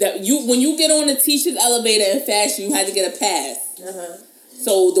that when you get on the teacher's elevator in fashion, you had to get a pass.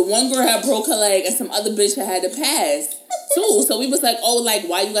 So the one girl had broke her leg and some other bitch had to pass too. So we was like, oh, like,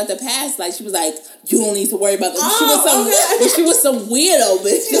 why you got the pass? Like, she was like, you don't need to worry about that. She was some weirdo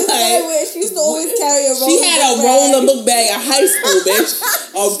bitch. She was like, she used to always carry a roller. She had a roller book bag in high school, bitch.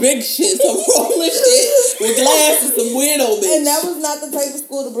 A big shit, some roller shit with glasses, some weirdo bitch. And that was not the type of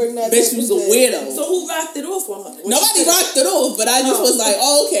school to bring that. Bitch was a weirdo. So who rocked it off on her? Nobody rocked it off, but I just was like,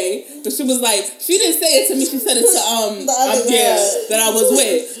 oh, okay. But she was like, she didn't say it to me. She said it to that I was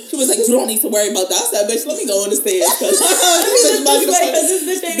with. She was like, you don't need to worry about that. I said, bitch, let me go on the stairs. This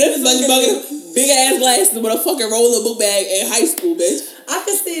bitch big ass glasses with a fucking roller book bag in high school, bitch. I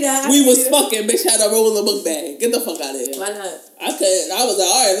could see that. We was fucking, bitch had a roller book bag. Get the fuck out of here. Why not? I couldn't. I was like,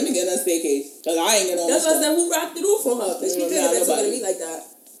 all right, let me get on that staircase. Because I ain't getting on that. That's why I said, who rocked it off on her? But she couldn't have talking to me like that.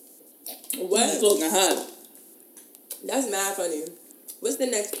 What? I'm talking hot. That's mad funny. What's the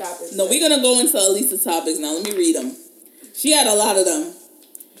next topic? No, we're going to go into Elisa's topics now. Let me read them. She had a lot of them.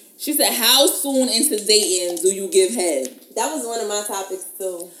 She said, how soon into dating do you give head? That was one of my topics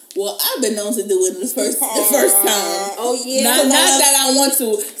too. Well, I've been known to do it the first time. Oh yeah. Not that I want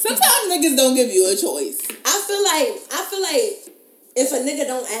to. Sometimes niggas don't give you a choice. I feel like if a nigga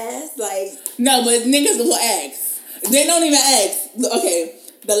don't ask, like no, but niggas will ask. They don't even ask. Okay,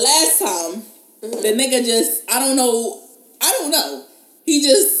 the last time the nigga just I don't know. He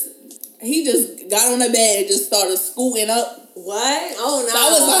just got on the bed and just started scooting up. What? Oh no! So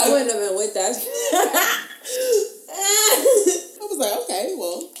I was like, I wouldn't have been with that. I was like, okay,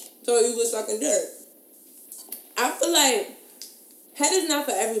 well. So you was sucking dirt. I feel like head is not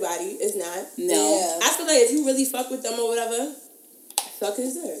for everybody. It's not. No. Yeah. I feel like if you really fuck with them or whatever, suck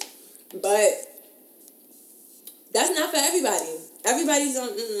his dirt. But that's not for everybody. Everybody's on.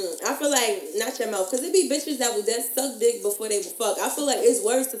 I feel like not your mouth, because it be bitches that will just suck dick before they will fuck. I feel like it's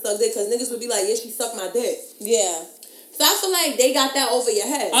worse to suck dick because niggas would be like, yeah, she sucked my dick. Yeah. So I feel like they got that over your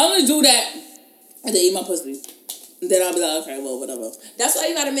head. I only do that and they eat my pussy. Then I'll be like, okay, well, whatever. That's why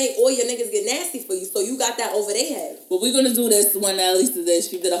you gotta make all your niggas get nasty for you, so you got that over their head. But we're gonna do this when Lisa did.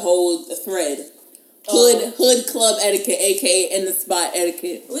 She did a whole thread. Hood club etiquette, aka in the spot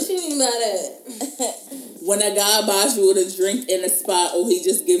etiquette. What you mean by that? When a guy buys you a drink in a spot, or he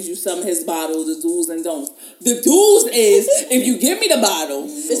just gives you some of his bottle, the do's and don'ts. The do's is, if you give me the bottle,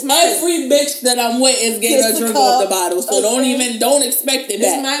 every bitch that I'm with is getting a drink off the bottle. So don't expect it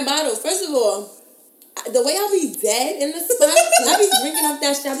back. It's my bottle. First of all, the way I be dead in the spot, I be drinking off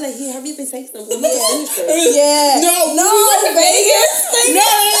that shit. I be like, hurry up and take some. Yeah. No, we went to Vegas. No.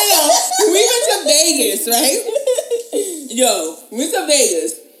 We went to Vegas, right? Yo, we went to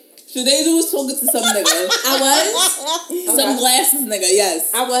Vegas. Today was talking to some nigga. I was? Some glasses nigga,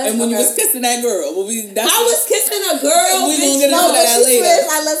 yes. I was? And when you was kissing that girl. I was kissing a girl. We gonna get into that later.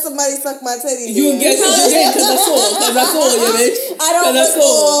 I let somebody suck my titty. You get it because I saw you, bitch. I don't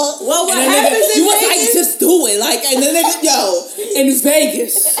recall. Well, what happens in Vegas? You was like, just do it. Like, and the nigga, in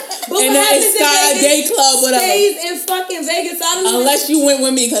Vegas. But and then it's Sky Day Club, whatever. Stays in fucking Vegas. Unless you went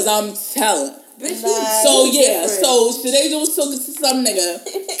with me, because I'm telling. Bitch, so today you was talking to some nigga,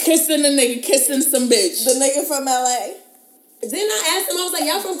 kissing a nigga, kissing some bitch. The nigga from LA. Didn't I ask him? I was like,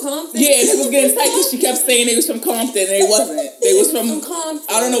 y'all from Compton? Yeah, they was getting tight because she kept saying they was from Compton, and they wasn't. They was from Compton.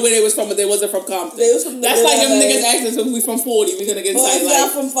 I don't know where they was from, but they wasn't from Compton. They was from That's like them niggas asking if we from 40, we gonna get tight. Y'all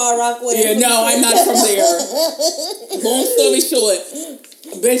from Far Rockaway. Yeah, no, I'm not from there. Long story short,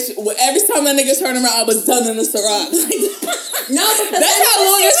 bitch, every time that nigga turned around, I was done in the Ciroc. No, because that's how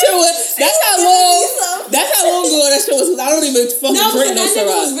long that shit was. That's how long ago that shit was. I don't even fucking drink no Ciroc.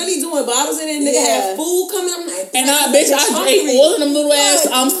 Ciroc. Was really doing bottles and then nigga had food coming. I'm like, and I ate all of them little ass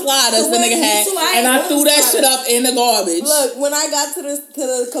sliders the nigga had, and I threw that shit up in the garbage. Look, when I got to the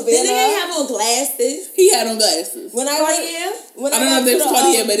cabana, the nigga ain't have on glasses. He had on glasses. When I don't know if they was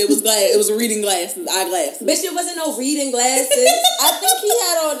Cartier, but it was glass. It was reading glasses, eyeglasses. Bitch, it wasn't no reading glasses. I think he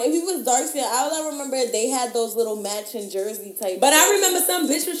had on. If he was dark skin, all I remember they had those little matching jersey type. But I remember some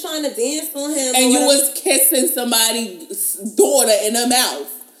bitch was trying to dance on him, and you was kissing somebody's daughter in her mouth.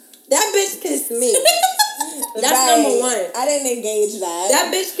 That bitch kissed me. That's number one. I didn't engage that.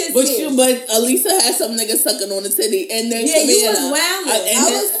 That bitch kissed me. But Elisa had some nigga sucking on the titty, and then you was wilding. I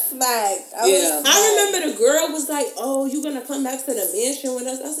was smacked. I remember the girl was like, "Oh, you gonna come back to the mansion with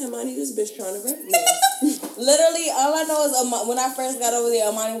us?" I said, "Money, this bitch trying to rape me." Literally, all I know is when I first got over there,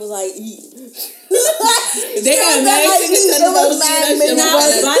 Amani was like, "Eat." They had mad niggas that was mad.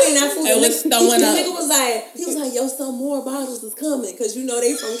 It was throwing up. The nigga was like, "Yo, some more bottles is coming," because you know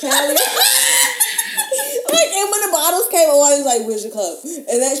they from Cali. And when the bottles came, Amani was like, "Where's your cup?"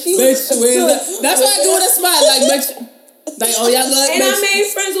 And then she bitch, that's why I do in a spot, like, bitch. Like, oh, y'all good? And bitch. I made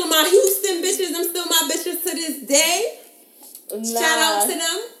friends with my Houston bitches. I'm still my bitches to this day. Shout out to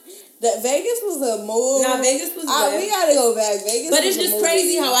them. That Vegas was a move. Nah, Vegas was good. We gotta go back. Vegas but it's just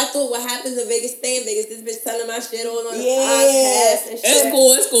crazy how I thought what happens in Vegas stay in Vegas. This bitch telling my shit on the podcast and shit. It's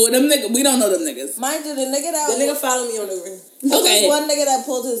cool. Them niggas, we don't know them niggas. Mind you, the nigga follow me on the ring. Okay. One nigga that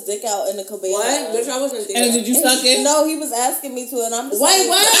pulled his dick out in the cabana. What? Bitch, I wasn't there. And did you suck it? No, he was asking me to, and I'm just wait,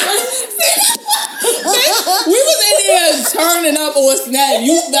 what? We was in here turning up on Snap.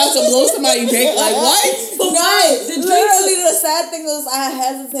 You about to blow somebody's dick? Like what? Literally, the sad thing was I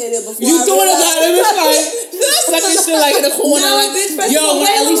hesitated before. You thought about it. It's like sucking shit like in the corner. No, like, bitch, yo,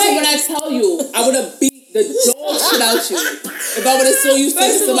 Alicia, when I tell you, I would have beat the dog shit out you if I would have saw you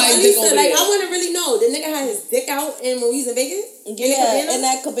sucking somebody's dick over there. I want to really know. The nigga had his dick out and when we was in Vegas? Yeah, in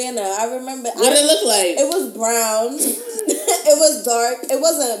that cabana. I remember. What did it look like? It was brown. It was dark. It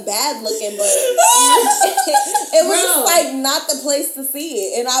wasn't bad looking, but it was just like not the place to see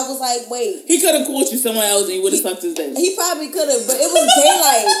it. And I was like, wait. He could have caught you somewhere else and you would have sucked his dick. He probably could have, but it was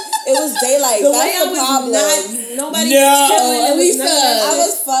daylight. It was daylight. That's the problem. Nobody Elisa. I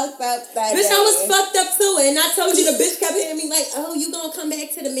was fucked up that bitch, day. I was fucked up too. And I told you the bitch kept hitting me like, oh, you gonna come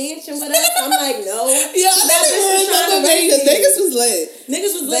back to the mansion with us? I'm like, no. Yeah, that bitch was trying to rape me. Niggas was lit.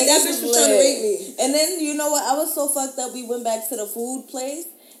 Niggas was lit. That bitch was trying to rape me. And then, you know what? I was so fucked up. We went back to the food place.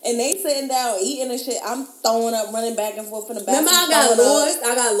 And they sitting down eating and shit. I'm throwing up, running back and forth in the bathroom. Remember, I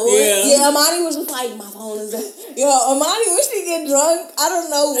got lost. Yeah, Amani was just like, my phone is up. Yo, Amani, when she get drunk, I don't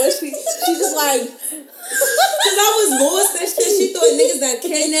know what she just like. Because I was lost and shit. She thought niggas done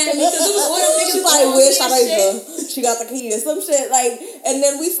kidnapped me. Because it was all them niggas. She's like, where's Sharifa? She got the key or some shit. Like, and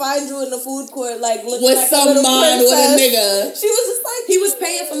then we find you in the food court, like, looking with like some a little man princess. with a nigga. She was just like, he was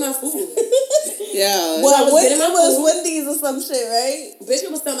paying for my food. Yeah. Well, it was Wendy's or some shit, right? Bitch, it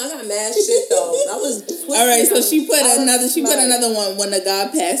was something. I got mad shit though. I was all right, so she put another one when the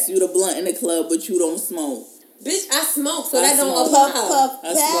guy passed you the blunt in the club, but you don't smoke. Bitch, I smoke, so I that don't smoke. apply.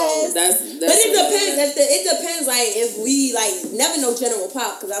 That's But it depends. It depends. Like if we never know general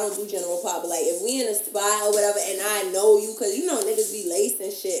pop because I don't do general pop. But like if we in a spot or whatever, and I know you because niggas be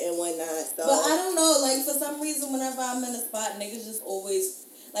lacing shit and whatnot. So. But I don't know. Like for some reason, whenever I'm in a spot, niggas just always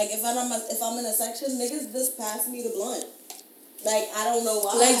like if I'm in a section, niggas just pass me the blunt. Like I don't know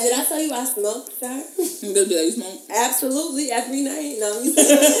why. Like did I tell you I smoke, sir? You smoke? Absolutely every night. No, you.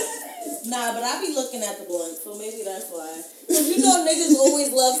 Nah, but I be looking at the blunt, so maybe that's why. Cause niggas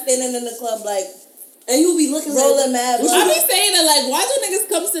always love standing in the club like, and you be looking rolling mad. I be saying that like, why do niggas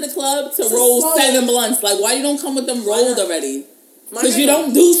come to the club to roll smoke 7 blunts? Like, why you don't come with them rolled already? Because you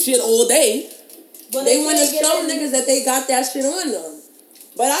don't do shit all day. But they want to show niggas that they got that shit on them.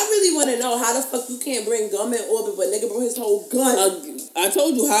 But I really want to know how the fuck you can't bring gum in orbit, but nigga bring his whole gun. I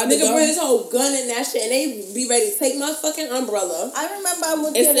told you how nigga bring his whole gun in that shit, and they be ready to take my fucking umbrella. I remember I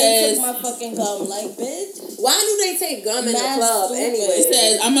went there and they took my fucking gum. Like, bitch. Why do they take gum in the club anyway? It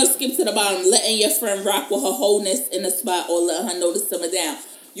says, I'm going to skip to the bottom. Letting your friend rock with her wholeness in the spot or let her know to simmer down.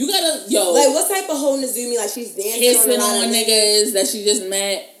 You gotta, Like, what type of wholeness do you mean? Like, she's dancing on niggas that she just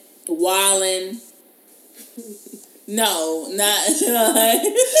met, wilding. No, not. No, I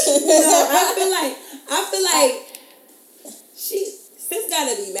feel like sis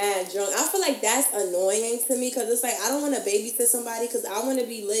gotta be mad drunk. I feel like that's annoying to me because it's like I don't want to babysit somebody because I want to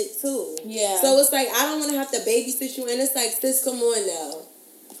be lit too. Yeah. So it's like I don't want to have to babysit you, and it's like sis, come on now.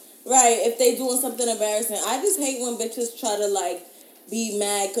 Right. If they doing something embarrassing, I just hate when bitches try to like be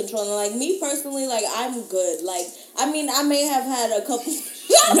mad controlling. Like me personally, like I'm good. Like I mean, I may have had a couple.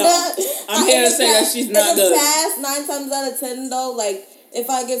 No, I'm here to say that she's not good. In the past, 9 times out of 10 though, like if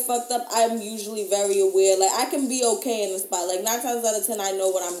I get fucked up, I'm usually very aware. Like I can be okay in the spot. Like 9 times out of 10, I know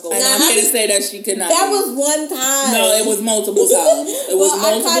what I'm going. And I'm here to say that she could not. That was one time. No, it was multiple times. It was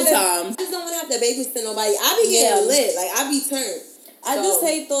multiple times. I just don't want to have to babysit nobody. I be getting lit. Like I be turned. I just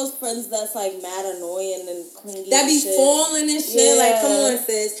hate those friends that's like mad annoying and clingy. That be shit. falling and shit. Yeah. Like, come on,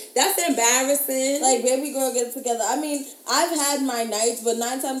 sis. That's embarrassing. Like, baby girl, get it together. I mean, I've had my nights, but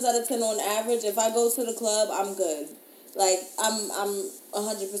 9 times out of 10 on average, if I go to the club, I'm good. Like, I'm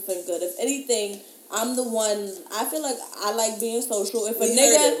 100% good. If anything, I'm the one. I feel like I like being social. If a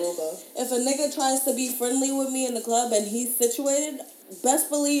nigga tries to be friendly with me in the club and he's situated, best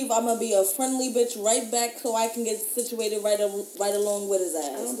believe I'm gonna be a friendly bitch right back so I can get situated right along with his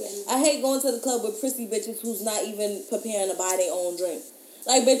ass. I hate going to the club with prissy bitches who's not even preparing to buy their own drink.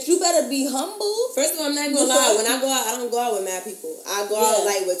 Like, bitch, you better be humble. First of all, I'm not gonna lie. When I go out, I don't go out with mad people. I go out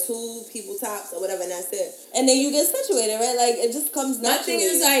like with 2 people tops or whatever, and that's it. And then you get situated, right? Like, it just comes naturally. My thing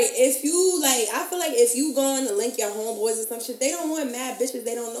is like, if you I feel like if you going to link your homeboys or some shit, they don't want mad bitches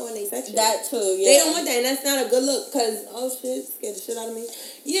they don't know in their section. That too, yeah. They don't want that, and that's not a good look. Cause scared the shit out of me.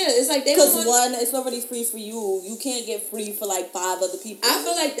 Yeah, it's like they don't want. Because one, it's already free for you. You can't get free for like 5 other people. I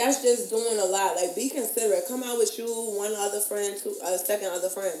feel like that's just doing a lot. Like, be considerate. Come out with you, one other friend, second other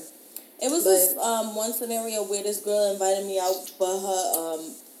friend. It was this one scenario where this girl invited me out for her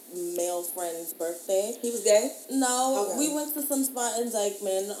male friend's birthday. He was gay? No, okay. We went to some spot in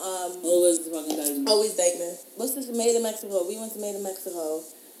Dykeman. Always fucking Dykeman. Always Dykeman. What's this? Made in Mexico. We went to Made in Mexico.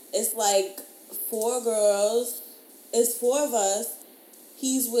 It's like 4 girls. It's 4 of us.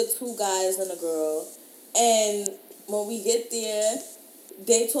 He's with 2 guys and a girl. And when we get there,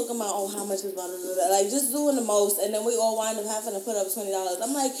 they talking about, how much is blah, blah, blah, like, just doing the most, and then we all wind up having to put up $20.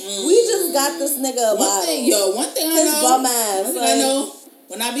 I'm like, we just got this nigga a bottle. One thing I know,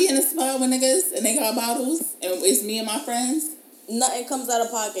 when I be in a spot with niggas, and they got bottles, and it's me and my friends, nothing comes out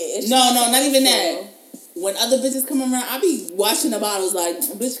of pocket. No, not even that. When other bitches come around, I be watching the bottles like,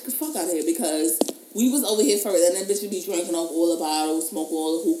 bitch, fuck out of here, because we was over here first, and then bitch would be drinking off all the bottles, smoke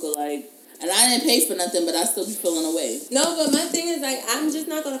all the hookah, like. And I didn't pay for nothing, but I still be feeling away. No, but my thing is, like, I'm just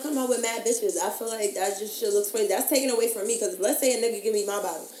not going to come out with mad bitches. I feel like that just shit looks crazy. That's taken away from me, because let's say a nigga give me my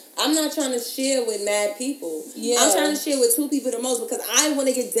bottle. I'm not trying to share with mad people. Yeah. I'm trying to share with 2 people the most, because I want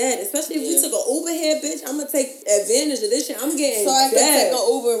to get dead. Especially if we took an Uber here, bitch. I'm going to take advantage of this shit. I'm getting dead. So I can take an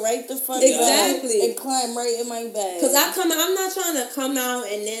Uber right the front exactly. and climb right in my bag. Because I'm not trying to come out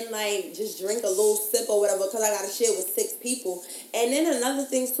and then, like, just drink a little sip or whatever, because I got to share with 6 people. And then another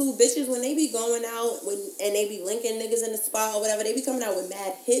thing, too, bitches, when they be going out and they be linking niggas in the spot or whatever, they be coming out with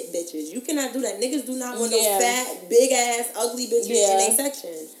mad hit bitches. You cannot do that. Niggas do not want no fat, big-ass, ugly bitches in their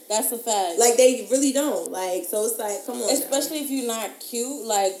section. That's a fact. Like, they really don't. Like, so it's like, come on. Especially if you're not cute,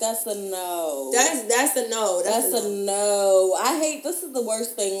 like, that's a no. That's a no. That's a no. I hate, this is the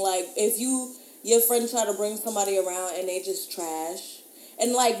worst thing. Like, if your friend try to bring somebody around and they just trash.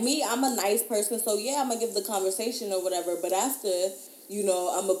 And, like, me, I'm a nice person, so, yeah, I'm going to give the conversation or whatever. But after, I'm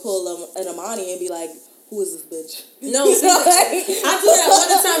going to pull an Amani and be like, who is this bitch? No, see, I do that all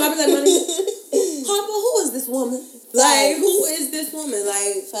the time. I be like, money, Papa, who is this woman? Like, who is this woman?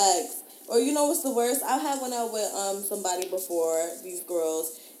 Like, facts. Or you know what's the worst? I had went out with somebody before, these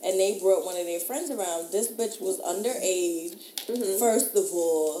girls, and they brought one of their friends around. This bitch was underage. Mm-hmm. First of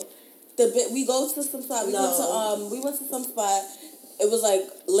all, we go to some spot. We went to some spot. It was like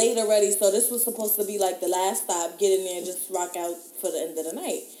late already, so this was supposed to be like the last stop. Get in there and just rock out for the end of the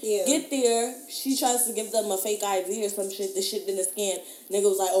night. Yeah. Get there, she tries to give them a fake ID or some shit. The shit didn't scan. Nigga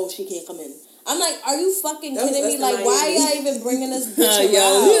was like, oh, she can't come in. I'm like, are you fucking kidding me? Like, why are y'all even bringing this bitch around?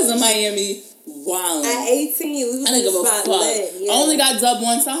 Yo, we was in Miami. Wow. At 18, we was in the spot lit. Yeah. I only got dubbed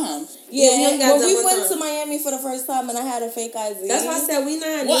one time. Yeah, when we went to Miami for the first time and I had a fake ID. That's why I said we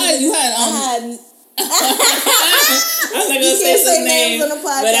not. What? You had, I'm not gonna say his name, but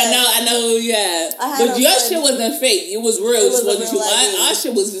I know who you had. But your shit wasn't fake. It was real. It wasn't you. Our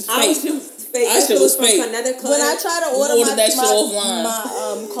shit was just fake. Our shit was fake. When I tried to order that shit offline, my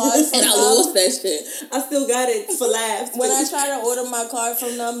card from and I lost that shit. I still got it for laughs. When I tried to order my card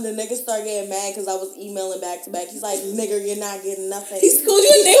from them, the nigga started getting mad because I was emailing back to back. He's like, "Nigga, you're not getting nothing." He schooled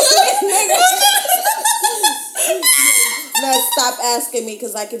you, nigga. Man, stop asking me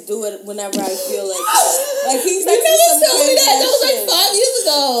because I could do it whenever I feel like it. Like, he's like, you never told me that. That was like 5 years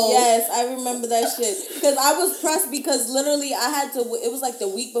ago. Yes, I remember that shit. Because I was pressed because literally I had to, it was like the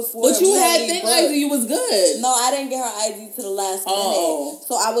week before. But you had thing like you was good. No, I didn't get her ID to the last minute.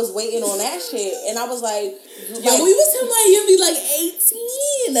 So I was waiting on that shit. And I was like, yo, we was in Miami like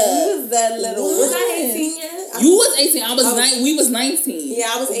 18. You was that little. Was I 18 yet? You was 18. I was 9. We was 19.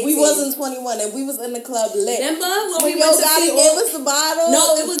 Yeah, I was 18. We wasn't 21 and we was in the club lit. Remember when we went to Gotti gave us the bottle?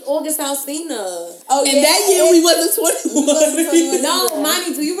 No, it was August Alsina. Oh, and that year we wasn't 21. No,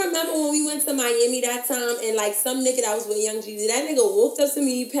 Monty, do you remember when we went to Miami that time and like some nigga that was with Young Jeezy, that nigga walked up to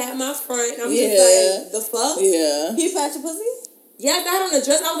me, pat my front, I'm just like, the fuck? Yeah. He pat your pussy? Yeah, I had on a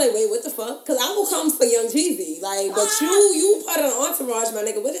dress. I was like, wait, what the fuck? Because I will come for Young Jeezy. Like, but you part of the entourage, my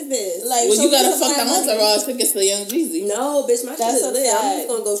nigga. What is this? Like, well, so you gotta fuck the entourage to get to Young Jeezy. No, bitch, my shit is lit. I'm just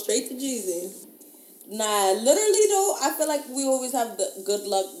gonna go straight to Jeezy. Nah, literally though, I feel like we always have the good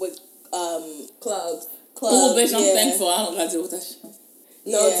luck with clubs. Oh, bitch, I'm thankful I don't gotta deal with that shit.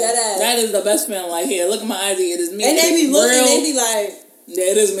 No, dead ass. That is the best feeling. Like, here, look at my ID. It is me. And they be looking, they be like, yeah,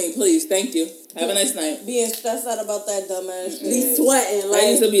 it is me. Please, thank you. Have a nice night. Being stressed out about that dumbass shit. Be sweating. Like, I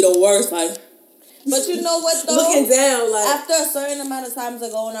used to be the worst. Like, but you know what though? Looking down, like, after a certain amount of times of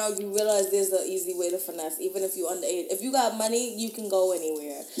going out, you realize there's an easy way to finesse. Even if you underage, if you got money, you can go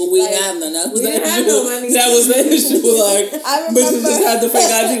anywhere. But we didn't have none. That was the issue. No money. That was the issue. Like, I remember, bitches just had the fake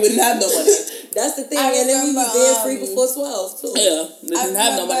ID. We didn't have no money. That's the thing. And then we was there free before 12 too. Yeah, they didn't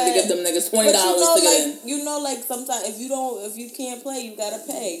have no money to give them niggas $20 to get in. You know, like sometimes if you can't play, you gotta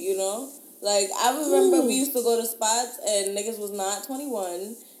pay. You know, like I remember we used to go to spots and niggas was not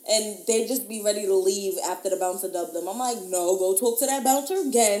 21. And they just be ready to leave after the bouncer dubbed them. I'm like, no, go talk to that bouncer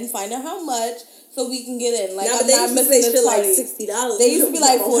again, find out how much, so we can get in. Like, I'm not missing this like $60. They used to be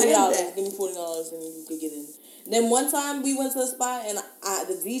like $40. Give me $40 and you could get in. Then one time we went to a spot and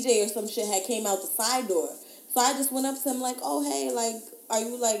the DJ or some shit had came out the side door. So I just went up to him like, oh, hey, like, are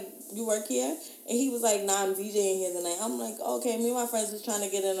you like, you work here? And he was like, nah, I'm DJing here tonight. I'm like, okay, me and my friends was trying to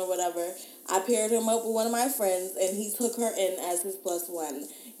get in or whatever. I paired him up with one of my friends and he took her in as his +1.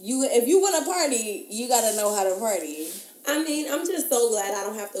 If you want to party, you gotta know how to party. I mean, I'm just so glad I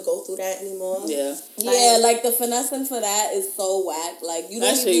don't have to go through that anymore. Yeah. Like the finessing for that is so whack. Like you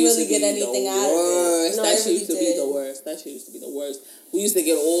don't even really get anything out of it. No, that shit used to be the worst. That shit used to be the worst. We used to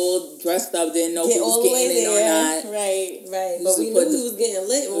get all dressed up, didn't know if we was getting in or not. Right. But we knew we was getting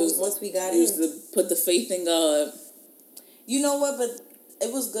lit once we got in. We used to put the faith in God. You know what? But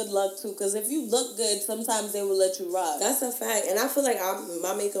it was good luck too, because if you look good, sometimes they will let you rock. That's a fact, and I feel like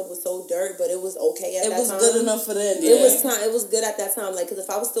my makeup was so dirt, but it was okay at that time. It was good enough for them. Yeah. It was good at that time. Like, because if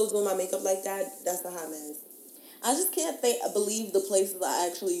I was still doing my makeup like that, that's a hot mess. I just can't believe the places I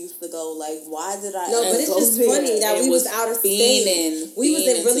actually used to go. Like, why did I? No, but it's just funny that we was out of state. We was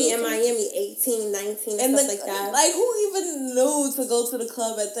really in Miami, 18, 19, and stuff like that. Like, who even knew to go to the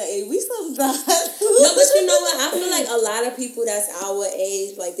club at the age? We sometimes. No, but you know what? I feel like a lot of people that's our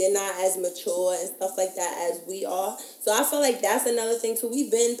age, like they're not as mature and stuff like that as we are. So I feel like that's another thing too. We've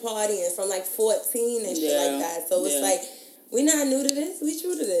been partying from like 14 and shit like that. So it's like, we not new to this. We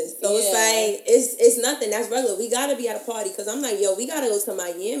true to this. So it's like, it's nothing. That's regular. We got to be at a party. Because I'm like, yo, we got to go to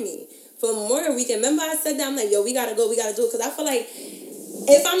Miami for Memorial Weekend. Remember I said that? I'm like, yo, we got to go. We got to do it. Because I feel like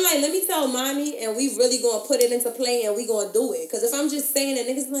If I'm like, let me tell mommy, and we really gonna put it into play, and we gonna do it. Because if I'm just saying it,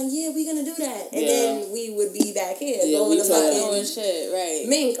 niggas like, yeah, we gonna do that, and then we would be back here going to fucking shit, right?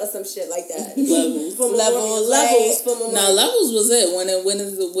 Mink or some shit like that. Levels for Now Levels was it when it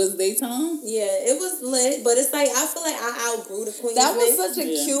was daytime. Yeah, it was lit, but it's like I feel like I outgrew the Queen's That was Mix. such a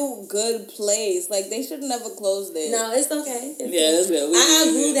cute, good place. Like they should never closed it. No, it's okay. That's good. I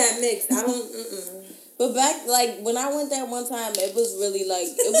outgrew that mix. I don't. But back, like, when I went there one time, it was really, like,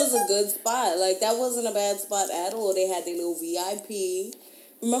 it was a good spot. Like, that wasn't a bad spot at all. They had their little VIP.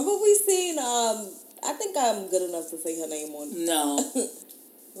 Remember we seen, I think I'm good enough to say her name on. No.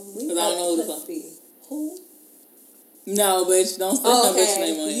 Because I don't know who the fuck. Who? No, bitch. Don't say her bitch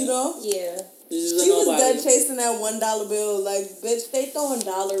name on you know? Yeah. She was dead chasing that $1 bill. Like, bitch, they throwing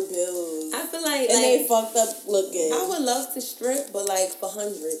dollar bills. I feel like... And they fucked up looking. I would love to strip, but, like, for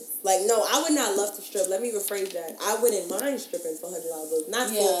hundreds. Like, no, I would not love to strip. Let me rephrase that. I wouldn't mind stripping for $100 bills. Not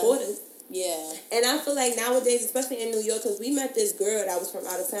for quarters. Yeah. And I feel like nowadays, especially in New York, because we met this girl that was from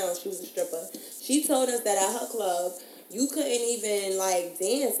out of town. She was a stripper. She told us that at her club... You couldn't even, like,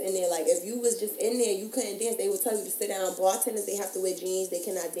 dance in there. Like, if you was just in there, you couldn't dance. They would tell you to sit down. Bartenders, they have to wear jeans. They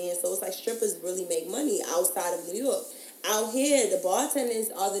cannot dance. So, it's like strippers really make money outside of New York. Out here, the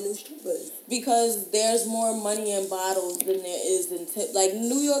bartenders are the new strippers. Because there's more money in bottles than there is in tip. Like,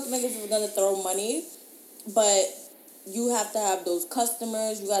 New York niggas is going to throw money, but... You have to have those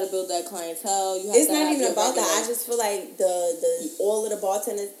customers. You got to build that clientele. It's not even about that. I just feel like the all of the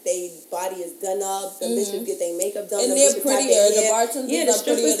bartenders, they body is done up. The bitches get their makeup done, and they're prettier. The bartenders, the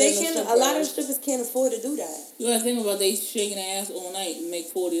strippers, they can't. A lot of strippers can't afford to do that. You gotta think about they shaking their ass all night and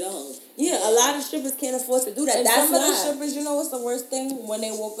make $40. Yeah, a lot of strippers can't afford to do that. And that's some of why. the strippers, you know what's the worst thing? When they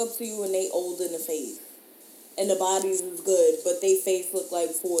walk up to you and they old in the face. And the bodies is good, but they face look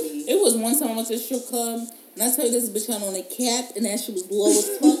like 40. It was one time I went to a strip club. And I tell you, this bitch had on a cap, and that shit was low as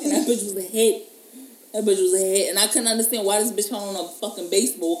fuck, and that bitch was a hit. That bitch was a hit, and I couldn't understand why this bitch had on a fucking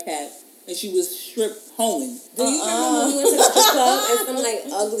baseball cap, and she was strip hoeing. Do you remember when we went to the strip club, and some, like,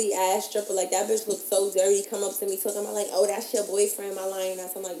 ugly ass stripper, like, that bitch looked so dirty, come up to me, talking about, like, oh, that's your boyfriend, my lying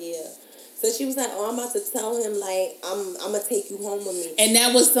ass. I'm like, yeah. So she was like, oh, I'm about to tell him, like, I'm going to take you home with me. And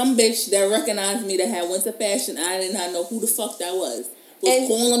that was some bitch that recognized me that had went to fashion. I did not know who the fuck that was.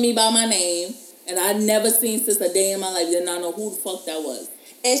 Calling me by my name. And I never seen since a day in my life. Did not know who the fuck that was.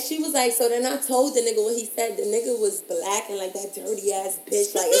 And she was like, so then I told the nigga what he said. The nigga was black and like that dirty ass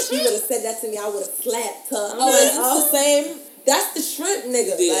bitch. Like, if she would have said that to me, I would have slapped her. Is this the same? That's the shrimp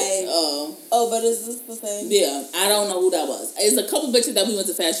nigga. Yeah. Like, but is this the same? Yeah, I don't know who that was. It's a couple bitches that we went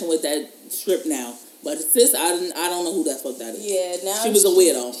to fashion with that strip now. But sis, I don't know who that fuck that is. Yeah, now she was a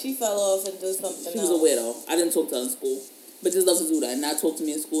weirdo. She fell off and did something. She was a weirdo. I didn't talk to her in school. But just love to do that and not talk to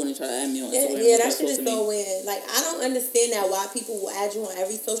me in school and try to add me on Instagram. Yeah, that shit is so weird. Like, I don't understand that why people will add you on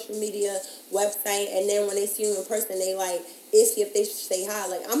every social media website, and then when they see you in person, they like iffy if they say hi.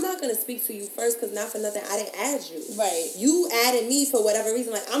 Like, I'm not gonna speak to you first because not for nothing, I didn't add you. Right. You added me for whatever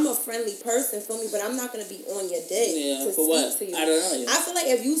reason. Like, I'm a friendly person, feel me, but I'm not gonna be on your dick. Yeah, to for speak what? To you. I don't know. I feel like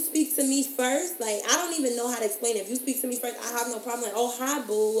if you speak to me first, like, I don't even know how to explain it. If you speak to me first, I have no problem. Like, oh, hi,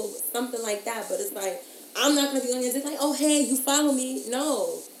 boo, or something like that. But it's like, I'm not going to be on your dick like, oh, hey, you follow me.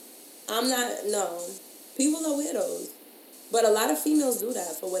 No. I'm not, no. People are weirdos. But a lot of females do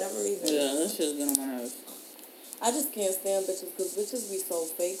that for whatever reason. Yeah, that shit's getting on my nerves. I just can't stand bitches because bitches be so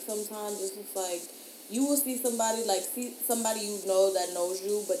fake sometimes. It's just like, you will see somebody you know that knows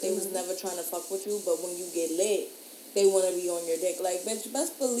you, but they was never trying to fuck with you. But when you get lit, they want to be on your dick. Like, bitch,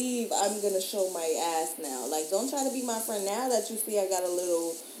 best believe I'm going to show my ass now. Like, don't try to be my friend now that you see I got a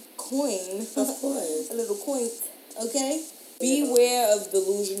little coin. Of course. A little coin. Okay? Beware of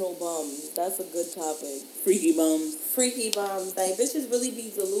delusional bums. That's a good topic. Freaky bums. Freaky bums. Like, bitches really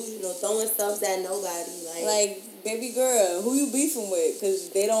be delusional, throwing subs at nobody. Like, baby girl, who you beefing with? Because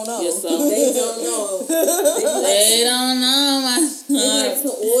they don't know. Yes, they don't know. They don't know, my son. They like to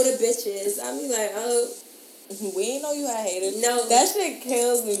all the bitches. I be like, oh. We ain't know you had haters. No. That shit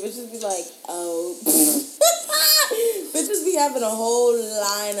kills me. Bitches be like, oh. Bitches be having a whole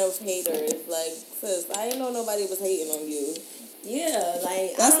line of haters. Like, sis, I didn't know nobody was hating on you. Yeah,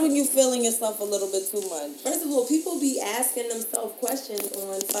 like... That's when you feeling yourself a little bit too much. First of all, people be asking themselves questions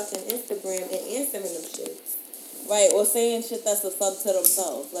on fucking Instagram and answering them shits. Right, or saying shit that's a sub to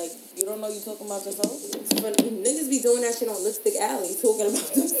themselves. Like, you don't know you talking about yourself? But niggas be doing that shit on Lipstick Alley, talking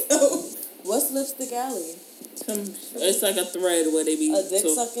about themselves. What's Lipstick Alley? It's like a thread where they be a dick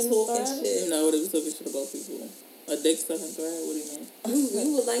sucking thread. Shit. No, they be talking shit about people. A dick sucking thread. What do you mean?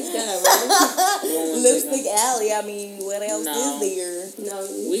 You would like that, right? Lipstick Alley. I mean, what else is there? No,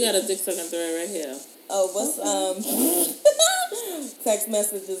 we got a dick sucking thread right here. Oh, what's text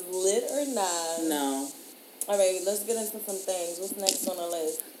messages lit or not? No. All right, let's get into some things. What's next on the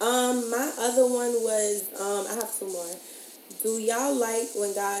list? My other one was, I have two more. Do y'all like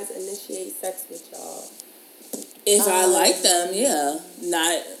when guys initiate sex with y'all? If I like them, yeah.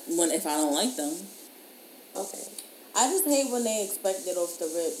 Not if I don't like them. Okay. I just hate when they expect it off the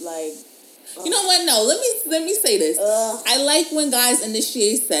rip. Like, you know what? No, let me say this. I like when guys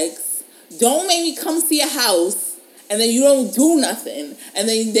initiate sex. Don't make me come to your house and then you don't do nothing and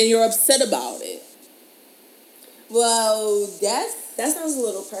then you're upset about it. well, That sounds a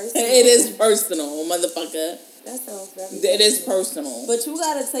little personal. It is personal, motherfucker. That sounds very It is personal. but you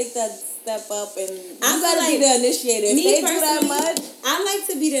gotta take that step up and you I feel gotta be like the initiator. If me they do that personally, much, I like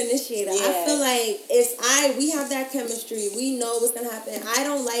to be the initiator. I Yeah. feel like if we have that chemistry, we know what's gonna happen. I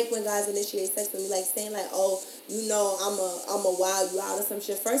don't like when guys initiate sex with me, like saying like, oh, you know, I'm a wild you out or some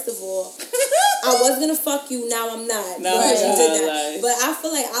shit. First of all, I was gonna fuck you, now I'm not. No, because you did that. like. But I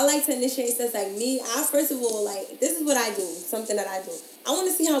feel like I like to initiate sex. Like me, I first of all, like, this is what I do. Something that I do. I want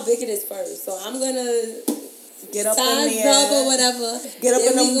to see how big it is first. So I'm gonna get up in size there. up or whatever. Get up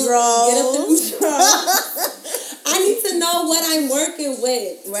in them drawers. Get up in them drawers. I need to know what I'm working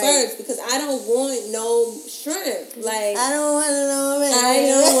with first because I don't want no shrimp. Like I don't want to know, man. I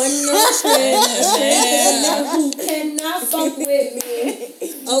don't want no shrimp. Shrimp is a nigga who cannot fuck with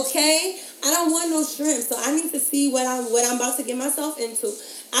me. Okay? I don't want no shrimp. So I need to see what I'm about to get myself into.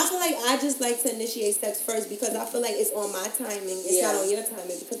 I feel like I just like to initiate sex first because I feel like it's on my timing. It's not on your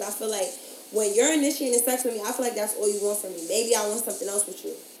timing because I feel like when you're initiating sex with me, I feel like that's all you want from me. Maybe I want something else with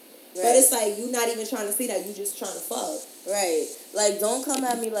you. Right. But it's like you not even trying to see that. You just trying to fuck. Right. Like, don't come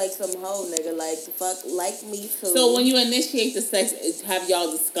at me like some hoe, nigga. Like, fuck, like me too. So when you initiate the sex, have y'all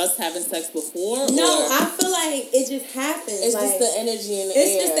discussed having sex before? No, or? I feel like it just happens. It's like, just the energy in the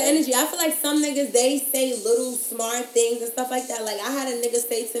It's air. just the energy. I feel like some niggas, they say little smart things and stuff like that. Like, I had a nigga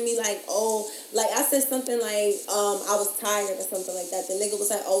say to me, like, oh, like, I said something like, I was tired or something like that. The nigga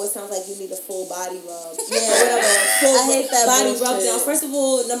was like, oh, it sounds like you need a full body rub. Yeah, whatever. Full I hate that body bullshit. rub down. First of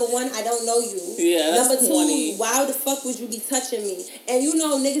all, number one, I don't know you. Yeah, that's Number two, corny. why the fuck would you be touching me? And you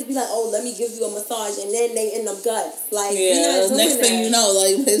know, niggas be like, oh, let me give you a massage, and then they in them guts. Like, we not doing next thing that. you know,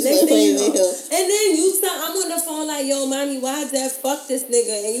 like, it's Next thing you know. crazy. And then I'm on the phone like, yo, mommy, why did that fuck this nigga?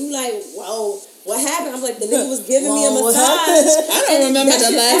 And you like, whoa, what happened? I'm like, the nigga was giving me a massage. I don't remember that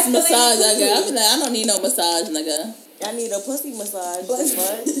the shit last escalated massage I quickly. got. I be like, I don't need no massage, nigga. I need a pussy massage.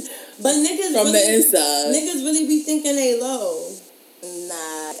 But niggas From really, the inside. niggas really be thinking they low.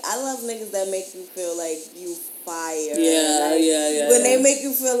 Nah, I love niggas that make you feel like you fire. Yeah, like, yeah. When they make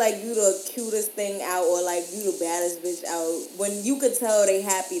you feel like you the cutest thing out or like you the baddest bitch out. When you could tell they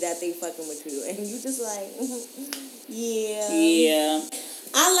happy that they fucking with you. And you just like, yeah. Yeah.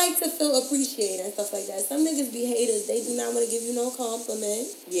 I like to feel appreciated and stuff like that. Some niggas be haters. They do not want to give you no compliment.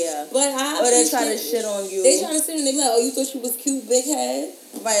 Yeah. But I Or they try to shit on you. They try to sit and they be like, oh, you thought she was cute, big head?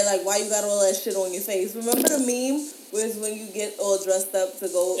 Right, like, why you got all that shit on your face? Remember the meme? Was when you get all dressed up to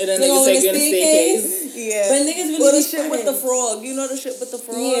go... And then niggas take you in a staircase. Yeah. But niggas really or the be shit with funny. the frog. You know the shit with the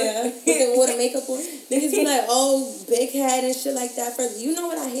frog? Yeah. With the makeup on. Niggas be like, oh, big head and shit like that. First, you know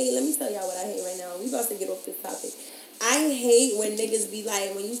what I hate? Let me tell y'all what I hate right now. We about to get off this topic. I hate when niggas be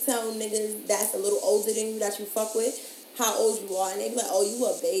like, when you tell niggas that's a little older than you that you fuck with, how old you are, and they be like, oh, you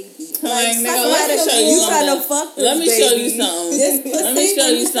a baby. Like, nigga, let me show you trying to something. fuck this Let me show you baby. something. This pussy, Let me show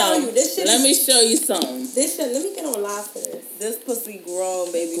you something. This shit Let me show you something. This shit, let me get on live for this. This pussy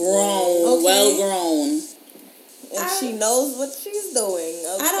grown, baby. Grown, Okay. well grown. And she knows what she's doing.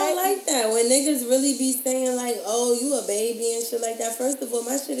 Okay? I don't like that when niggas really be saying like, oh, you a baby and shit like that. First of all,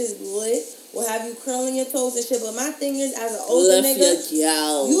 my shit is lit. Will have you curling your toes and shit. But my thing is, as an older Lift nigga, your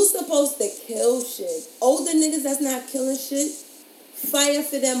gal. you supposed to kill shit. Older niggas that's not killing shit, fire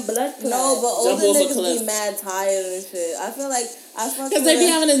for them blood clots. No, but older Jump off a niggas cliff. be mad tired and shit. I feel like Because they be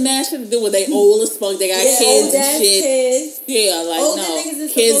having this mad shit to do with they old as fuck. They got kids and shit. Kids. Yeah, like Older no. niggas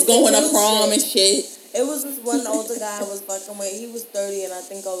is Kids supposed to going to kill prom shit. and shit. It was this one older guy I was fucking with. He was 30 and I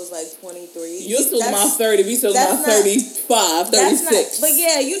think I was like 23. You're talking about 30. We talking about 35, 36. That's not, but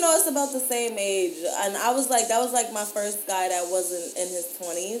yeah, you know it's about the same age. And I was like, that was like my first guy that wasn't in his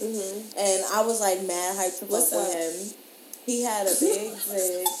 20s. Mm-hmm. And I was like mad hyped to fuck with him. He had a big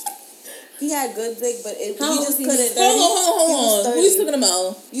dick. He had good dick, but he just couldn't. Hold on. Who you talking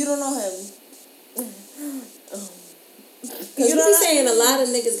about? You don't know him. Because you be saying a lot of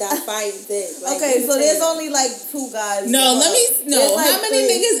niggas got fired dick. Like, okay, so there's only like 2 guys. No, let me know. Like How many 3.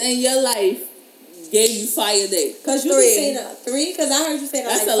 niggas in your life gave you fire dick? Because you 3. be saying 3? Because I heard you say that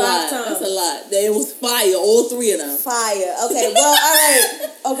That's like a 5 lot. times. That's a lot. It was fire, all 3 of them. Fire. Okay, well, all right.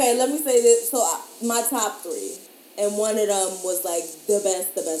 Okay, let me say this. So, my top 3. and one of them was like the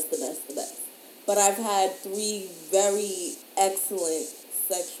best. But I've had 3 very excellent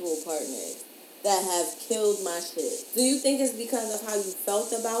sexual partners that have killed my shit. Do you think it's because of how you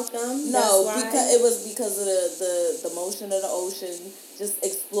felt about them? No, because it was because of the motion of the ocean, just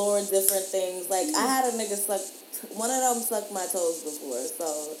exploring different things. Like, I had a nigga one of them sucked my toes before,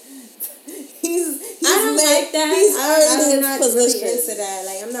 so he's I don't like that. I'm not really into that.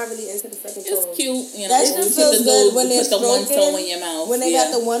 Like, I'm not really into the second toe. It's cute, you know. That shit feels good when they're put the one toe stroking. in your mouth. When they got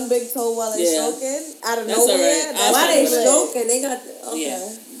the one big toe while they're stroking, out of That's nowhere. all right. Why they Right. stroking? They got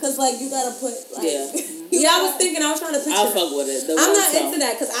Because, like, you gotta put, like... Yeah, I was trying to picture I'll fuck with it. I'm not into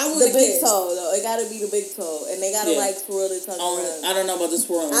that, because I want the big toe, though. It gotta be the big toe. And they gotta, like, swirl it, tuck around. I don't know about the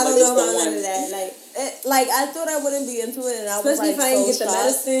swirling. I don't know about none of that. Like, I thought I wouldn't be into it, and I was, especially like, if I didn't get so the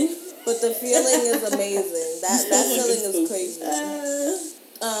shocked. medicine. But the feeling is amazing. That feeling is crazy.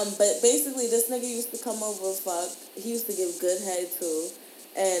 But basically, this nigga used to come over and fuck. He used to give good head, too.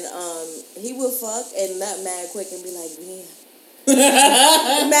 And he would fuck and nut mad quick and be like, damn.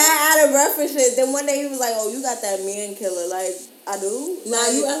 Mad out of breath and shit. Then one day he was like, "Oh, you got that man killer." Like, I do.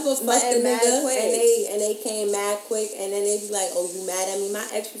 Nah, you ever fuck the mad nigga quick. and they came mad quick and then they be like, "Oh, you mad at me?" My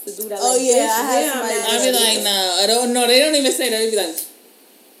ex used to do that. Oh, like, yeah, bitch, I had I'm somebody mad I'd at be you. like, no, I don't know. They don't even say that. They'd be like,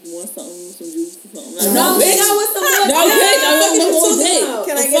 you want something, some juice or something? Like, No, bitch, I want some more. No, bitch, I want some more dick.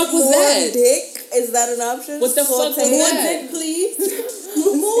 Can I The get fuck was more that? dick? Is that an option? What the fuck was More that? dick, please.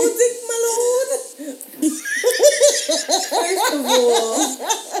 More dick, my lord. First of all,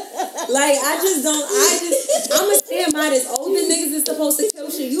 like I'ma stand by this. Older niggas is supposed to kill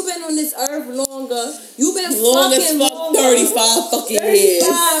shit. You been on this earth longer. You been Long as fucking fuck, longer. 35 fucking years.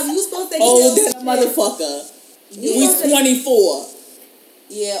 35. You supposed to kill Old than a shit. motherfucker. You We supposed to- 24.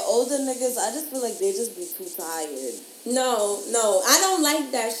 Yeah, older niggas, I just feel like they just be too tired. No, I don't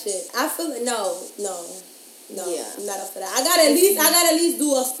like that shit. I feel like no. Yeah. I'm not up for that. I gotta at least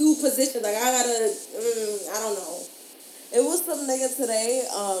do a few positions. Like I don't know. It was some nigga today.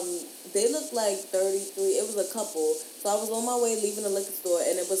 They looked like 33. It was a couple. So I was on my way leaving the liquor store,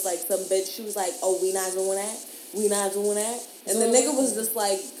 and it was like some bitch. She was like, "Oh, we not doing that. We not doing that." And the nigga was just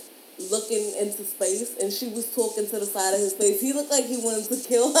like looking into space, and she was talking to the side of his face. He looked like he wanted to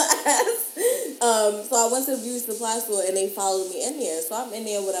kill her ass. So I went to the beauty supply store, and they followed me in there. So I'm in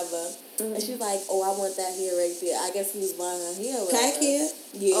there, whatever. And she's like, "Oh, I want that hair right there." I guess he was buying her hair. Pack hair?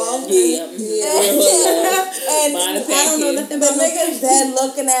 Yeah. Oh, Yeah. And Buying a I don't know packet. nothing the about no nigga's dead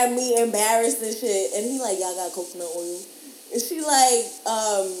looking at me embarrassed and shit. And he like, "Y'all got coconut oil?" And she like,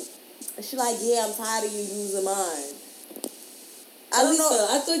 "Yeah, I'm tired of you using mine." I don't know.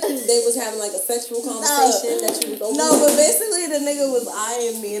 I thought they was having like a sexual conversation that you was over. No, but basically the nigga was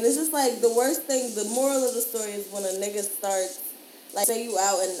eyeing me, and it's just like the worst thing. The moral of the story is when a nigga starts, like, say you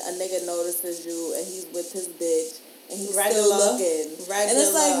out and a nigga notices you and he's with his bitch and he's still looking. And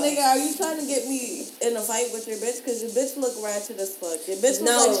it's like, nigga, are you trying to get me in a fight with your bitch? Because your bitch look ratchet as fuck. Your bitch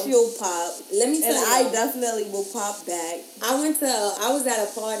look like she'll pop. Let me tell you. And I definitely will pop back. I was at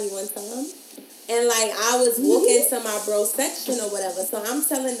a party one time. And, like, I was walking to my bro section or whatever. So I'm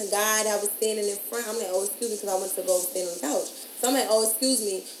telling the guy that was standing in front, I'm like, "Oh, excuse me," because I went to go stand on the couch. So I'm like, "Oh, excuse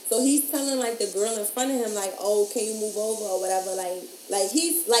me." So he's telling, like, the girl in front of him, like, "Oh, can you move over," or whatever. Like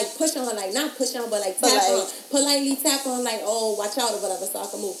he's, like, pushing her, like, not pushing her, but, like, politely tap on, like, "Oh, watch out," or whatever, so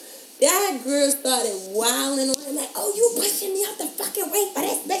I can move. That girl started wilding on him, like, "Oh, you pushing me out the fucking way for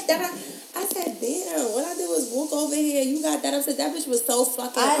this bitch." I said, "Damn, what I did was walk over here. You got that." I said, "That bitch was so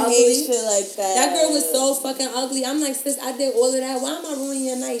fucking ugly. I hate shit like that. That girl was so fucking ugly." I'm like, "Sis, I did all of that. Why am I ruining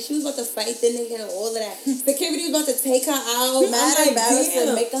your night?" She was about to fight the nigga and all of that. Security was about to take her out. Mad I'm like, embarrassing,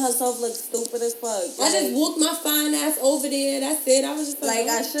 damn. making herself look stupid as fuck. I just walked my fine ass over there. That's it. I was just like,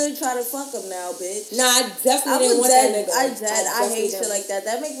 I should try to fuck him now, bitch. Nah, I definitely didn't want that nigga. I hate shit like that.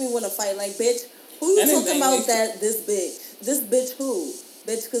 That make me want to fight. Like, bitch, who you talking about? This bitch? This bitch who?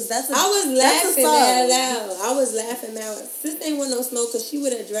 Bitch, because I was laughing out loud. I was laughing out. Sis ain't want no smoke because she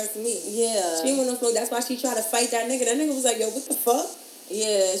would address me. Yeah. She didn't want no smoke. That's why she tried to fight that nigga. That nigga was like, "Yo, what the fuck?"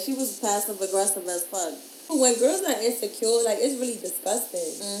 Yeah, she was passive aggressive as fuck. When girls are insecure, like, it's really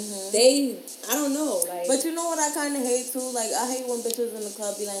disgusting. I don't know, like. But you know what I kind of hate too? Like, I hate when bitches in the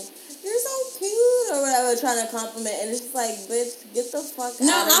club be like, "You're so cute," or whatever, trying to compliment, and it's just like, bitch, get the fuck out of here.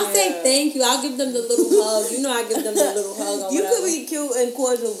 No, I'll say thank you. I'll give them the little hug. You know, I give them the little hug or You whatever. could be cute and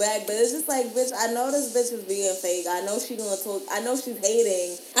cordial back, but it's just like, bitch, I know this bitch is being fake. I know she gonna talk. I know she's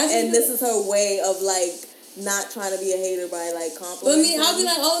hating, and this is her way of, like, not trying to be a hater by, like, complimenting. But me, I'll be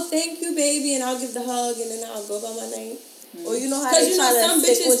like, "Oh, thank you, baby," and I'll give the hug, and then I'll go by my name. Or you know how Because they you know try some to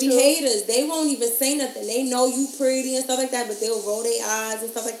stick bitches with be you? haters. They won't even say nothing. They know you pretty and stuff like that, but they'll roll their eyes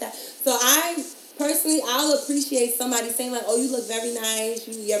and stuff like that. So I personally, I'll appreciate somebody saying like, "Oh, you look very nice.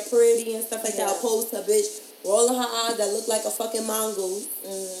 You're pretty and stuff like that." Opposed to a bitch rolling her eyes that look like a fucking mongoose.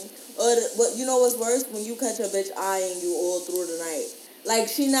 But you know what's worse? When you catch a bitch eyeing you all through the night. Like,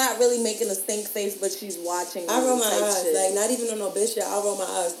 she not really making a stink face, but she's watching you. I roll my eyes. Shit. Like, not even on no bitch shit. I roll my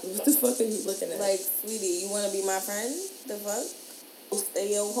eyes. What the fuck are you looking at? Like, sweetie, you want to be my friend? The fuck?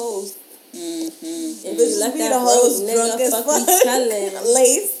 Stay your host. If you Bitches let be that the host broke drunk nigga as fuck fuck. we tellin'.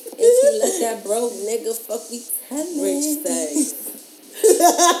 Lace. If you let that broke nigga fuck we tellin'. Rich sex.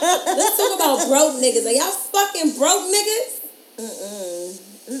 Let's talk about broke niggas. Are y'all fucking broke niggas?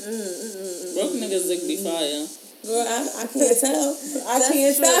 Broke niggas dick be fire. Girl, I can't tell. I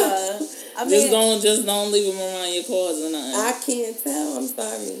can't tell. I mean, just don't leave them around your cars or nothing. I can't tell. I'm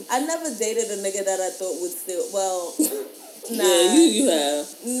sorry. I never dated a nigga that I thought would still. Well, nah. Yeah, you have.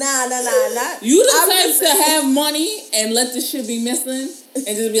 Nah. Not You the type to have money and let the shit be missing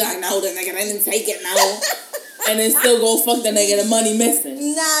and just be like, no, the nigga didn't take it, no. And then still go fuck the nigga, the money missing.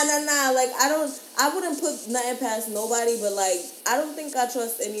 Nah. Like, I wouldn't put nothing past nobody, but like, I don't think I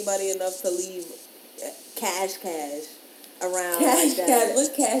trust anybody enough to leave cash around. Cash.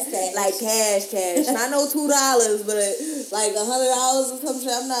 What's cash? Like cash. Not no $2, but like $100 or some shit.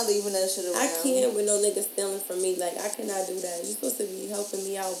 I'm not leaving that shit around. I can't with no nigga stealing from me. Like, I cannot do that. You're supposed to be helping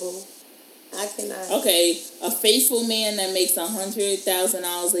me out, boo. I cannot. Okay, a faithful man that makes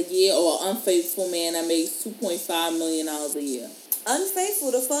 $100,000 a year or an unfaithful man that makes $2.5 million a year?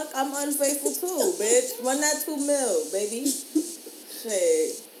 Unfaithful, the fuck? I'm unfaithful too, bitch. Run that $2 million, baby.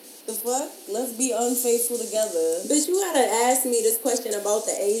 Shit. The fuck? Let's be unfaithful together. Bitch, you gotta ask me this question about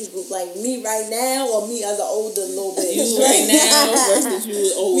the age group. Like, me right now or me as an older little bitch? You right now versus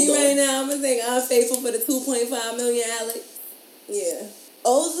you older. Me right now, I'm gonna say unfaithful for the 2.5 million, Alex. Yeah.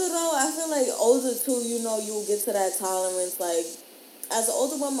 Older though, I feel like older too, you know, you'll get to that tolerance. Like, as an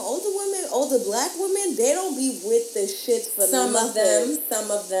older women, older black women, they don't be with the shit for some nothing. Some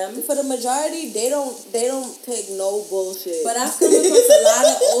of them. For the majority, they don't take no bullshit. But I've come across a lot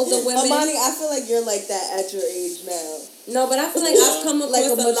of older women. Amani, I feel like you're like that at your age now. No, but I feel like I've come across like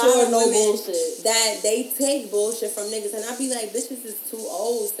a lot mature, of no women bullshit. that they take bullshit from niggas, and I be like, bitches is too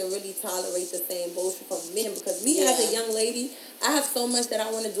old to really tolerate the same bullshit from men. Because me as a young lady, I have so much that I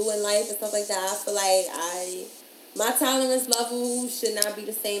want to do in life and stuff like that. I feel like my tolerance level should not be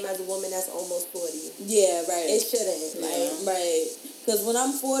the same as a woman that's almost 40. Yeah, right. It shouldn't. Right. Because when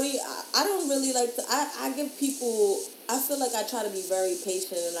I'm 40, I don't really like to... I give people... I feel like I try to be very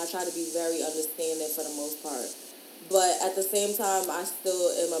patient and I try to be very understanding for the most part. But at the same time, I still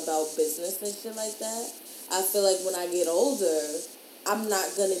am about business and shit like that. I feel like when I get older, I'm not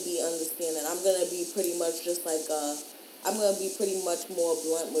going to be understanding. I'm going to be pretty much just like I'm going to be pretty much more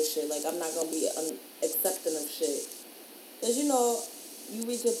blunt with shit. Like, I'm not going to be accepting of shit. Because, you know, you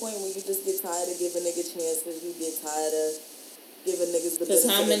reach a point where you just get tired of giving niggas chances. You get tired of giving niggas the benefit of the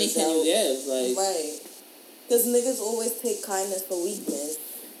doubt. Because how many can you give? Like, right. Because niggas always take kindness for weakness.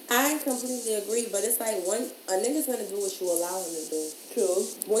 I completely agree, but it's like a nigga's gonna do what you allow him to do. True.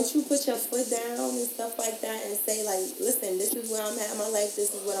 Once you put your foot down and stuff like that and say like, listen, this is where I'm at in my life,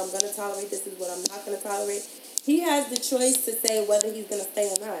 this is what I'm gonna tolerate, this is what I'm not gonna tolerate, he has the choice to say whether he's gonna stay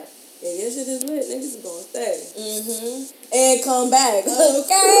or not. If your shit is lit, niggas is gonna stay. And come back.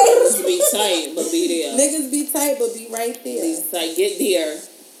 Okay? Niggas be tight, but be there. Niggas be tight, but be right there. Be tight, get there.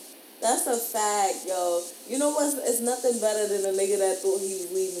 That's a fact, yo. You know what? It's nothing better than a nigga that thought he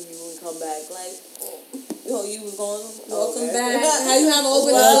was leaving you and come back. Like, yo, you was going... Welcome back. How you have open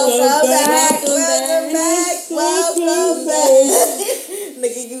Welcome back.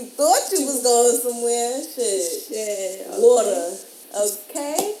 Nigga, you thought you was going somewhere. Shit. Okay. Water.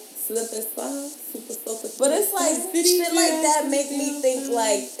 Okay? Slip and slide. Super soaker. But it's like, shit like that make me think,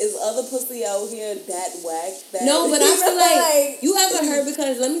 like, is other pussy out here that whack? That No, but I feel like you ever heard,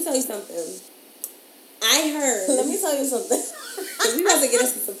 because let me tell you something. I heard. Let me tell you something. Because we about to get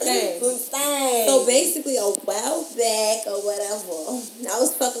into some things. So basically, a while back or whatever, I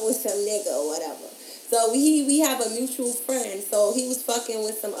was fucking with some nigga or whatever. So we have a mutual friend. So he was fucking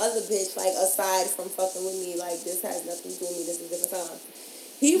with some other bitch, like, aside from fucking with me. Like, this has nothing to do with me. This is a different time.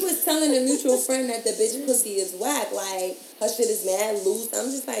 He was telling a mutual friend that the bitch pussy is whack. Like, her shit is mad loose. I'm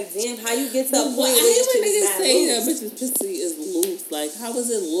just like, damn, how you get to a point where your shit is mad say loose? that bitch's pussy is loose. Like, how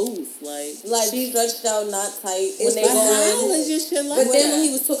is it loose? Like stretched out, not tight. when they go how is your shit like But then that? when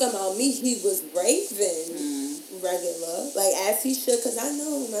he was talking about me, he was raving regular. Like, as he should, because I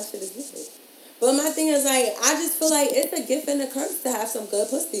know my shit is good. But my thing is, like, I just feel like it's a gift and a curse to have some good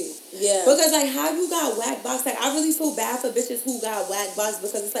pussy. Yeah. Because, like, how you got whack box? Like, I really feel bad for bitches who got whack box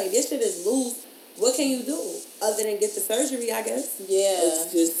because it's like, this shit is loose. What can you do other than get the surgery? I guess. Yeah,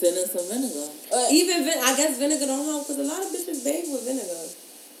 just send in some vinegar. I guess vinegar don't help because a lot of bitches bathe with vinegar.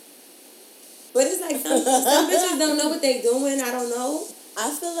 But it's like some bitches don't know what they doing. I don't know. I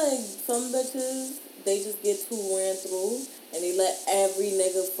feel like some bitches, they just get too ran through and they let every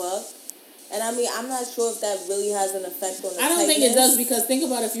nigga fuck. And I mean, I'm not sure if that really has an effect on the I don't think it does, because think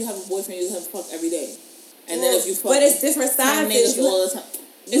about if you have a boyfriend, you have to fuck every day. And then if you fuck... But it's different sizes. All the time.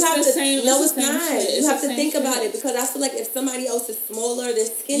 You have the to, same. no, it's not. You have to think about it, because I feel like if somebody else is smaller, they're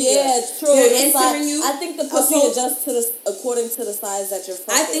skinnier. Yeah, true. They're entering you. I think the pussy adjusts according to the size that you're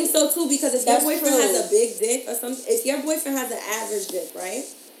fucking. I think so too, because if your boyfriend has a big dick or something, if your boyfriend has an average dick, right?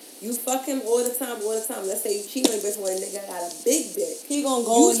 You fuck him all the time. Let's say you cheat on your boyfriend when a nigga got a big dick. He gonna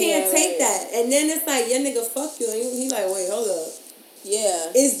go. You can't take that, and then it's like your nigga fuck you, and he like, wait, hold up.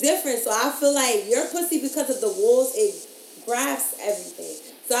 Yeah, it's different. So I feel like your pussy, because of the walls, it grasps everything.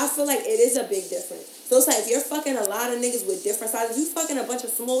 So I feel like it is a big difference. So it's like if you're fucking a lot of niggas with different sizes, you fucking a bunch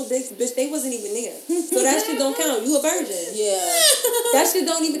of small dicks, bitch, they wasn't even there. So that shit don't count. You a virgin. Yeah. That shit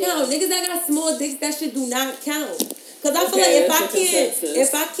don't even count. Niggas that got small dicks, that shit do not count. Because I feel like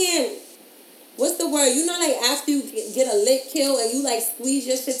if I can't, what's the word? You know, like after you get a lick kill and you like squeeze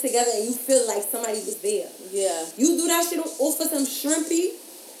your shit together and you feel like somebody was there. Yeah. You do that shit off for some shrimpy.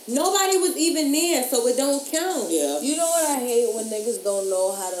 Nobody was even there, so it don't count. Yeah. You know what I hate? When niggas don't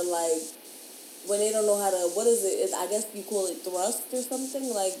know how to, like, when they don't know how to, what is it? I guess you call it thrust or something?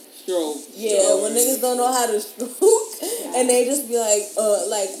 Like, stroke. Yeah, when niggas don't know how to stroke, and they just be like,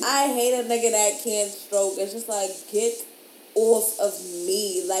 I hate a nigga that can't stroke. It's just like, get off of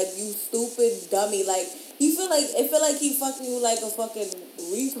me. Like, you stupid dummy. Like, it feel like he fucking you like a fucking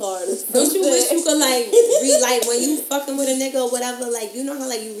retard. Don't you wish you could like when you fucking with a nigga or whatever, like, you know how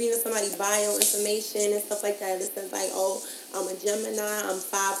like you reading somebody's bio information and stuff like that. It says like, oh, I'm a Gemini, I'm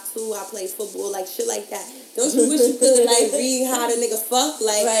 5'2", I play football, like shit like that. Don't you wish you could like read how the nigga fuck,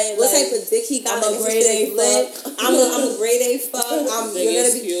 like what type of dick he got? I'm a grade A fuck. I'm a grade A fuck.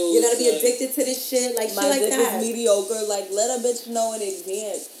 You're gonna be addicted to this shit, like my shit like dick that. is mediocre. Like, let a bitch know in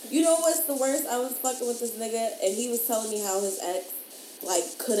advance. You know what's the worst? I was fucking with this nigga and he was telling me how his ex like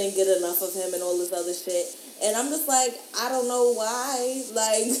couldn't get enough of him and all this other shit. And I'm just like, I don't know why.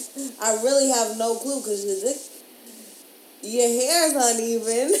 Like, I really have no clue, because your hair's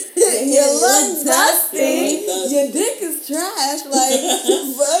uneven, you look dusty, your dick is trash.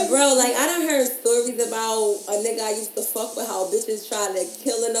 Like, bro, like I done heard stories about a nigga I used to fuck with, how bitches tried to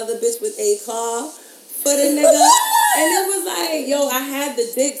kill another bitch with a car for the nigga. And it was like, yo, I had the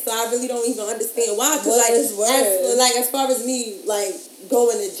dick, so I really don't even understand why. Cause as far as me like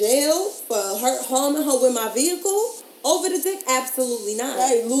going to jail for harming her with my vehicle over the dick, absolutely not.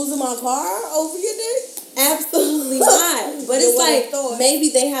 Right, losing my car over your dick? Absolutely not. But it's like maybe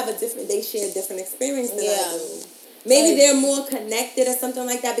they share different experiences than I do. Maybe they're more connected or something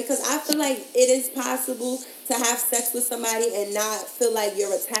like that, because I feel like it is possible to have sex with somebody and not feel like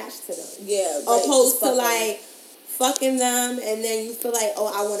you're attached to them. Yeah. Opposed to like fucking them and then you feel like, oh,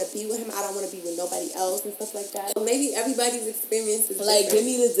 I want to be with him, I don't want to be with nobody else and stuff like that. So maybe everybody's experience is like different. Give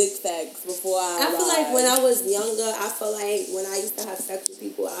me the dick facts before I feel like when I was younger, I feel like when I used to have sex with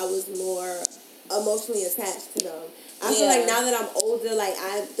people, I was more emotionally attached to them. I feel like now that I'm older, like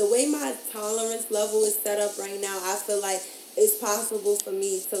the way my tolerance level is set up right now, I feel like it's possible for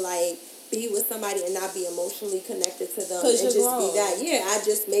me to like be with somebody and not be emotionally connected to them and just grown. Be that. Yeah, I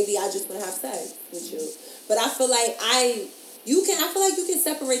just want to have sex with you. But I feel like I feel like you can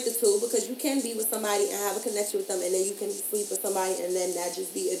separate the two, because you can be with somebody and have a connection with them, and then you can sleep with somebody and then that'd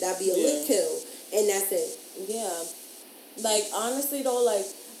be a lick kill, and that's it. Yeah. Like, honestly though, like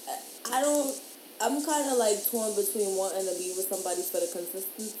I'm kind of like torn between wanting to be with somebody for the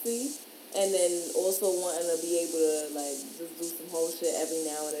consistency and then also wanting to be able to like just do some whole shit every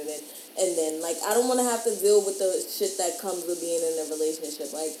now and then. And then like I don't want to have to deal with the shit that comes with being in a relationship.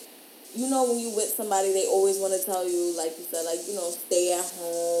 Like, you know, when you with somebody, they always want to tell you, like you said, like, you know, stay at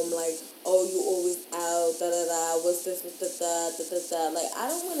home, like, oh, you always out, da-da-da, what's this, what's that, da-da-da. Like,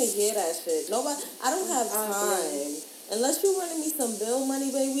 I don't want to hear that shit. Nobody, I don't have time. Unless you're running me some bill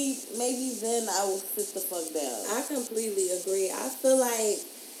money, baby, maybe then I will sit the fuck down. I completely agree. I feel like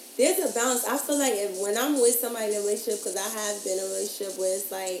there's a balance. I feel like when I'm with somebody in a relationship, because I have been in a relationship where it's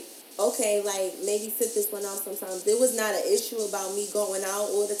like, okay, like, maybe sit this one out sometimes. There was not an issue about me going out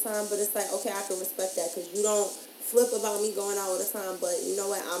all the time, but it's like, okay, I can respect that, because you don't flip about me going out all the time, but you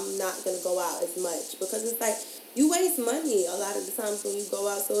know what, I'm not going to go out as much, because it's like, you waste money a lot of the times when you go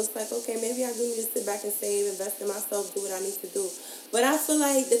out, so it's like, okay, maybe I do need to sit back and save, invest in myself, do what I need to do. But I feel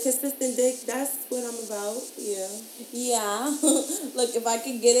like the consistent dick, that's what I'm about, yeah. Yeah. Look, if I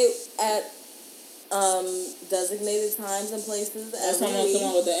could get it at designated times and places. Someone come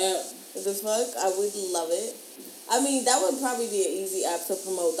out with the app. The fuck? I would love it. I mean, that would probably be an easy app to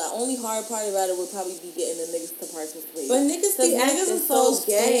promote. The only hard part about it would probably be getting the niggas to participate. But niggas be acting so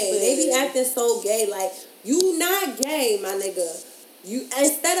gay. They be acting so gay. Like, you not gay, my nigga. You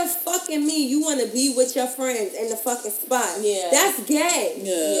instead of fucking me, you want to be with your friends in the fucking spot. Yeah, that's gay.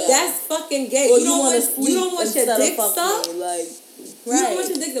 Yeah, that's fucking gay. Or you don't want your dick sucked. Like, you don't want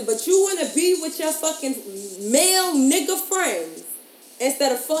your dick sucked, but you want to be with your fucking male nigga friends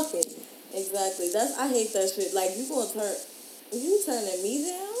instead of fucking. Exactly. I hate that shit. Like, you turning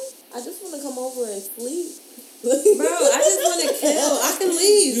me down? I just want to come over and sleep. Bro, I just want to kill. I can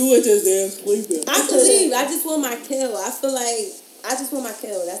leave. You were just there sleeping. I can leave. I just want my kill. I feel like I just want my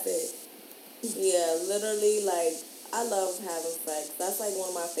kill. That's it. Yeah, literally, like, I love having sex. That's like one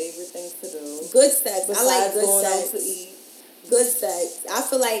of my favorite things to do. Good sex. Besides I like good going sex. out to eat. Good sex. I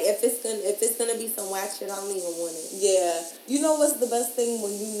feel like if it's gonna be some whack shit, I don't even want it. Yeah. You know what's the best thing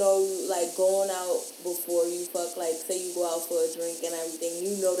when you know, like, going out before you fuck, like, say you go out for a drink and everything,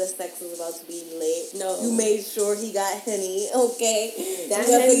 you know the sex is about to be lit. No. You made sure he got Henny, okay? That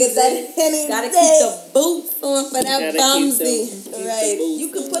you gotta get that Henny. Gotta keep the boots on for that bumsy. Right.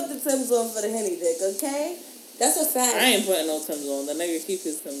 You can put the Timbs on for the Henny dick, okay? That's a fact. I ain't putting no Timbs on. The nigga keep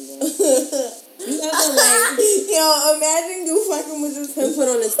his Timbs on. You ever like... Yo, imagine you fucking with the Timbs. You put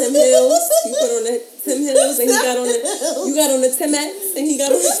on the Tim Hills. You put on the Tim Hills and he got on the... You got on the Timex and he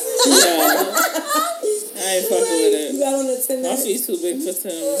got on the... Yeah. I ain't fucking with it. You got on the Timex. My feet's too big for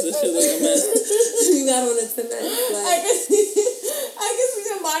Timbs. This shit look a mess. You got on the Timex. Like... I can see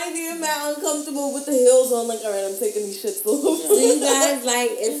your body being mad uncomfortable with the heels on. Like, all right, I'm taking these shits off. You guys,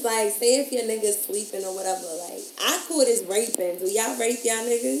 like, it's like, say if your nigga's sleeping or whatever, like, I call this raping. Do y'all rape y'all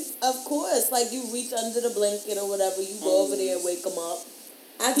niggas? Of course. Like, you reach under the blanket or whatever, you go over there and wake him up.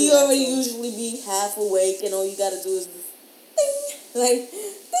 He already usually be half awake, and all you gotta do is just ding, like,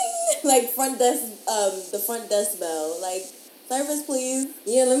 ding, like front desk, the front desk bell. Like, service, please.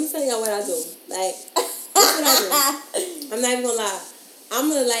 Yeah, let me tell y'all what I do. Like, that's what I do. I'm not even gonna lie. I'm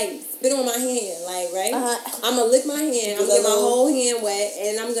gonna, like, spit on my hand, like, right? I'm gonna lick my hand. I'm gonna get my whole hand wet,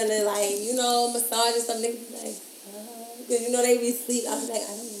 and I'm gonna, like, you know, massage and stuff. Niggas be like, because, you know, they be asleep. I was like,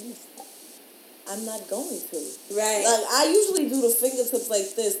 I don't know. I'm not going to. Right. Like, I usually do the fingertips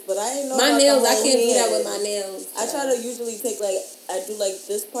like this, but I didn't know my about nails, the I whole can't do hand. that with my nails. I try to usually take, like, I do, like,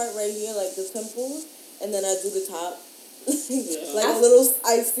 this part right here, like the temple, and then I do the top. Like a little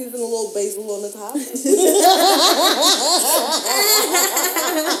ice season, a little basil on the top.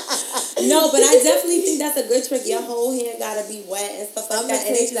 No, but I definitely think that's a good trick. Your whole hand gotta be wet and stuff like that.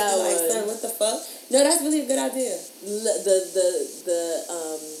 And they just be like, son, what the fuck? No, that's really a good idea.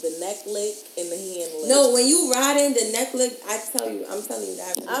 The neck lick and the hand lick. No, when you riding the neck lick, I'm telling you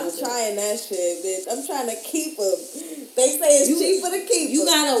that. I'm trying that shit, bitch. I'm trying to keep them. They say it's cheaper to keep You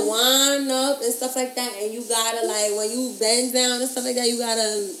them. gotta wind up and stuff like that, and you gotta, like, when you bend down and stuff like that, you gotta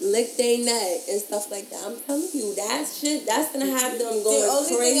lick their neck and stuff like that. I'm telling you, that shit, that's gonna have them going crazy. The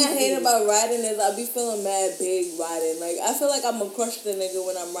only thing I hate about riding is I be feeling mad big riding. Like, I feel like I'm gonna crush the nigga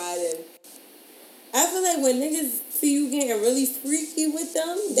when I'm riding. I feel like when niggas see you getting really freaky with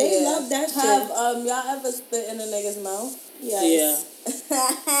them, they love that shit. Y'all ever spit in a nigga's mouth? Yes.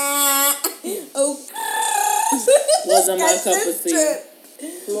 Yeah. Oh. Wasn't my cup of tea.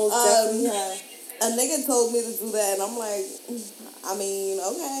 Most definitely have. A nigga told me to do that, and I'm like, I mean,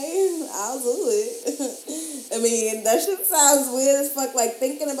 okay, I'll do it. I mean, that shit sounds weird as fuck. Like,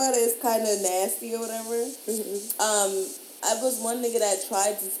 thinking about it is kind of nasty or whatever. Mm-hmm. I was one nigga that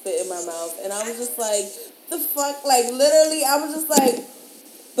tried to spit in my mouth, and I was just like, the fuck? Like, literally, I was just like...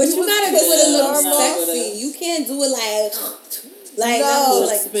 But you gotta do it a little normal. sexy. You can't do it like no,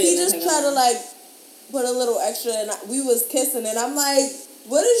 like he just tried to, like, put a little extra, and we was kissing, and I'm like,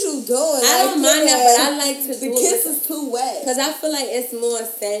 what is you doing? I don't mind that, but I like to the do kiss it. is too wet. Because I feel like it's more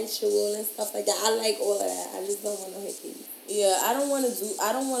sensual and stuff like that. I like all of that. I just don't want no hickeys. Yeah, I don't want to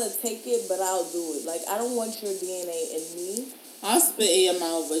take it, but I'll do it. Like, I don't want your DNA in me. I'll spit in your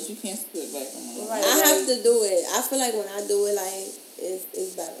mouth, but you can't spit back in my mouth. Right, I have to do it. I feel like when I do it, like,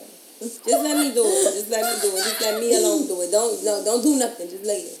 it's better. Just let me do it. Just let me do it. Just let me alone do it. Don't do nothing. Just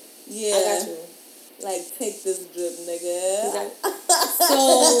lay it. Yeah. I got you. Like, take this drip, nigga. So,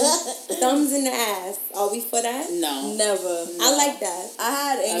 thumbs in the ass. Are we for that? No. Never. I like that. I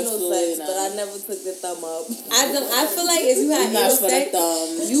had anal Absolutely sex, not. but I never took the thumb up. I feel like if you had anal sex,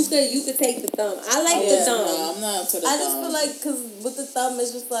 you could take the thumb. I like the thumb. No, I'm not for the thumb. I just feel like, because with the thumb,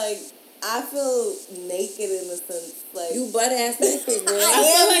 it's just like, I feel naked in a sense. Like you butt ass naked, girl. I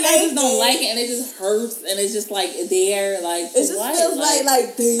feel like I just don't like it, and it just hurts, and it's just like there, like it just what? feels like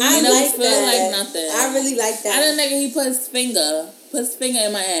I you know, like feel that. like nothing. I really like that. I didn't nigga. He put his finger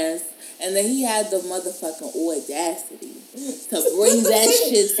in my ass, and then he had the motherfucking audacity to bring that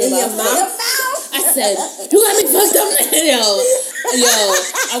shit to my mouth. I said, "You got me fucked up, yo."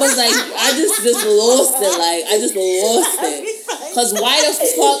 I was like, I just lost it. Like, I just lost it. Cause why the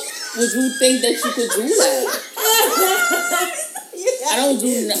fuck would you think that you could do that? I don't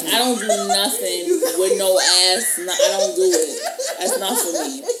do nothing with no ass. I don't do it. That's not for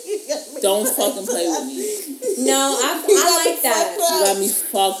me. Don't fucking play with me. No, I like that. You got me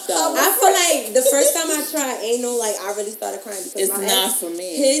fucked up. I feel like the first time I tried anal, like I really started crying because it's not for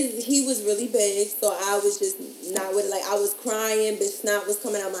me. He was really big, so I was just not with it. Like I was crying, bitch, snot was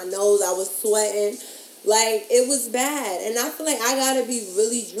coming out my nose. I was sweating. Like, it was bad. And I feel like I gotta be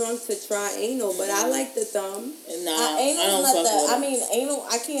really drunk to try anal, but I like the thumb. Nah, anal's not that. I mean, anal,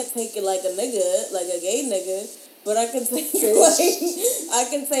 I can't take it like a nigga, like a gay nigga, but I can take I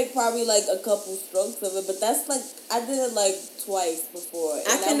can take probably like a couple strokes of it, but that's like, I did it like twice before. And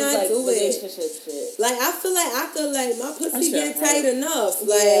I cannot that was, like, do it. relationship shit. Like, I feel like I could, like, my pussy get tight enough.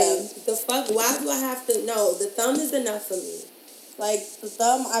 Like, the fuck, why do I have to? No, the thumb is enough for me. Like, the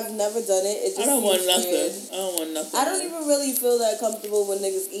thumb, I've never done it. It just I don't want nothing. Weird. I don't want nothing. I don't even really feel that comfortable when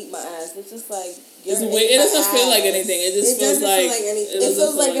niggas eat my ass. It's just like, it's weird. It doesn't feel like anything. It just feels like anything. It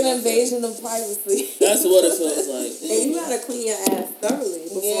feels like an invasion of privacy. That's what it feels like. And you gotta clean your ass thoroughly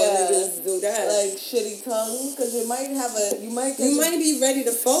before niggas do that. Like shitty tongue, because you might be ready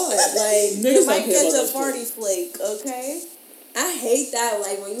to fart. Like you might catch a farty flake. Okay. I hate that.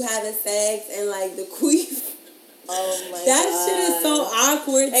 Like when you having sex and like the queef. Oh my god. That shit is so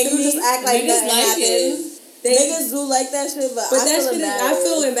awkward. And you just act like niggas nothing happened. Niggas do like that shit, but I that feel shit embarrassed. I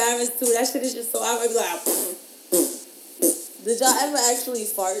feel embarrassed too. That shit is just so awkward. Like, did y'all ever actually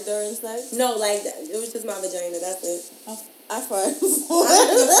fart during sex? No, like it was just my vagina. That's it. I farted before.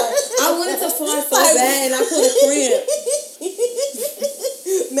 I wanted to fart so bad, and I put a cramp.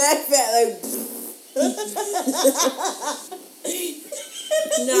 Mad fat, like.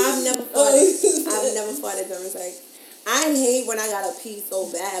 No, I've never farted during sex. I hate when I gotta pee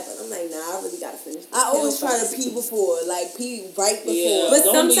so bad, but I'm like, nah, I really gotta finish this. I always try to pee before, like pee right before. Yeah, but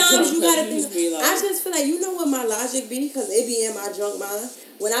sometimes you gotta think. Like, I just feel like, you know what my logic be? Because it be in my drunk mind.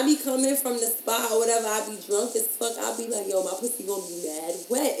 When I be coming from the spa or whatever, I be drunk as fuck. I be like, yo, my pussy gonna be mad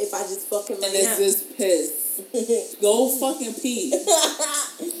wet if I just fucking and it's just piss. Go fucking pee.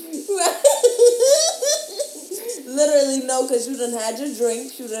 Literally, no, because you done had your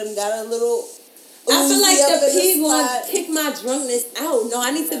drink. You done got a little. I feel like the pee gonna kick my drunkenness out. No,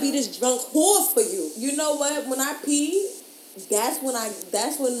 I need to be this drunk whore for you. You know what? When I pee, that's when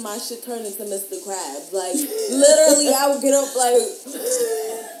my shit turned into Mr. Krabs. Like, literally, I would get up like,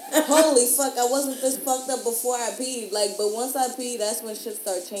 holy fuck, I wasn't this fucked up before I peed. Like, but once I pee, that's when shit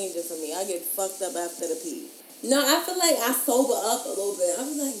start changing for me. I get fucked up after the pee. No, I feel like I sober up a little bit. I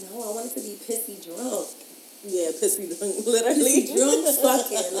was like, no, I wanted to be pissy drunk. Yeah, pissy drunk, literally. Pissy drunk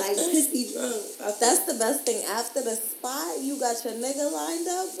fucking, like pissy drunk. That's the best thing. After the spot, you got your nigga lined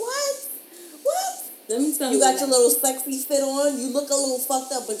up. What? Let me tell you. You got your little sexy fit on. You look a little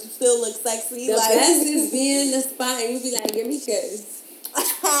fucked up, but you still look sexy. The best is being in the spot and you be like, give me kiss.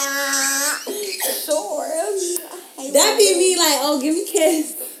 Sure. That be me like, oh, give me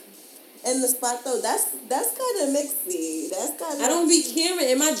kiss. In the spot though, that's kind of mixy. That's kind of. I don't be caring.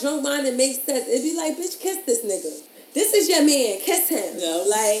 In my drunk mind, it makes sense. It be like, bitch, kiss this nigga. This is your man. Kiss him. Yeah.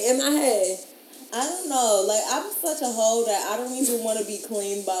 Like in my head. I don't know. Like I'm such a hoe that I don't even want to be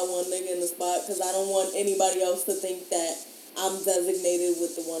cleaned by one nigga in the spot because I don't want anybody else to think that I'm designated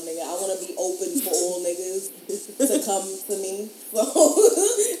with the one nigga. I want to be open for all niggas to come to me. So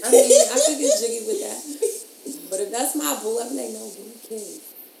I mean, I could get jiggy with that. But if that's my boo, I'm like, no, give me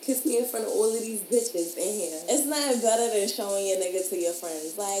kiss. Kiss me in front of all of these bitches in here. It's nothing better than showing your nigga to your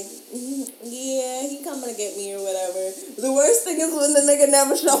friends. Like, yeah, he coming to get me or whatever. The worst thing is when the nigga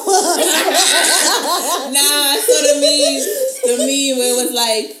never show up. Nah, I saw the meme where it was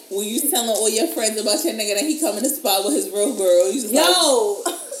like, when you telling all your friends about your nigga that he come in the spot with his real girl. You just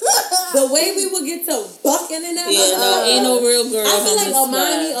the way we would get to bucking and that. Yeah, no, ain't no real girl. I feel like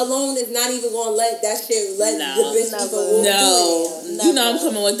Amani alone is not even gonna let that shit the bitch even walk No, you know I'm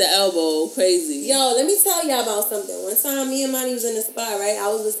coming with the elbow, crazy. Yo, let me tell y'all about something. One time, me and Monty was in the spot, right? I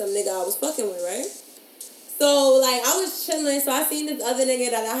was with some nigga I was fucking with, right? So, like, I was chilling, so I seen this other nigga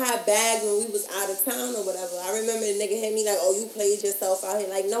that I had bagged when we was out of town or whatever. I remember the nigga hit me like, oh, you played yourself out here.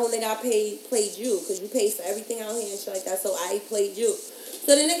 Like, no, nigga, I played you, because you paid for everything out here and shit like that, so I played you.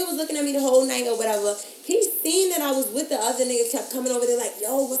 So the nigga was looking at me the whole night or whatever. He seen that I was with the other nigga, kept coming over there like,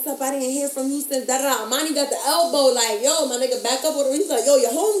 yo, what's up? I didn't hear from you since da-da-da. Monty got the elbow like, yo, my nigga, back up with her. He's like, yo,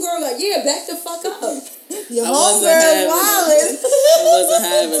 your homegirl, like, yeah, back the fuck up. Your homegirl wildin'. I wasn't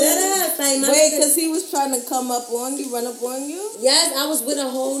having it. Deadass, like, my Wait, nigga- because he was trying to come up on you, run up on you? Yes, I was with a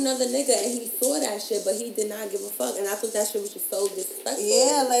whole nother nigga and he saw that shit, but he did not give a fuck. And I thought that shit was just so disrespectful.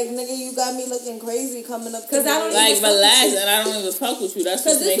 Yeah, like, nigga, you got me looking crazy coming up to 'Cause I don't Like, even fuck with relax, you. and I don't even fuck with you. That's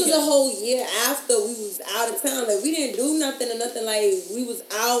Because just this was making... a whole year after we was out of town. Like, we didn't do nothing or nothing. Like, we was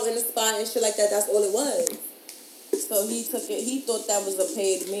out in the spot and shit like that. That's all it was. So he took it, he thought that was a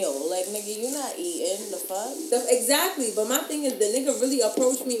paid meal. Like, nigga, you not eating, the fuck? Exactly. But my thing is, the nigga really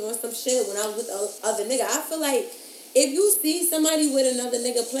approached me on some shit when I was with the other nigga. I feel like if you see somebody with another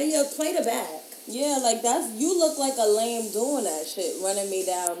nigga, play the back. Yeah, like, you look like a lame doing that shit, running me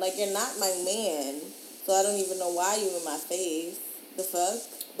down. Like, you're not my man. So I don't even know why you in my face. The fuck?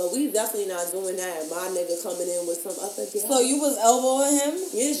 But we definitely not doing that. My nigga coming in with some other girl. So you was elbowing him?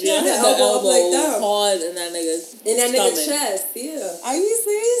 Yeah, she Yeah, had hit her the elbow up like elbow that. hard in that nigga's In that nigga's stomach. chest, yeah. Are you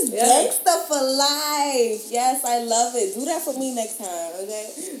serious? Yeah. Gangsta for life. Yes, I love it. Do that for me next time,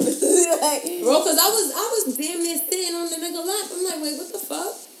 okay? Like, Bro, because I was damn near sitting on the nigga lap. I'm like, wait, what the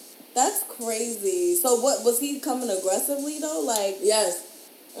fuck? that's crazy. So what, was he coming aggressively though? Like, Yes.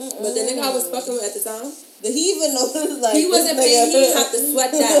 But the nigga I was fucking with at the time, did he even know? Like, he wasn't this paying. nigga- He didn't have to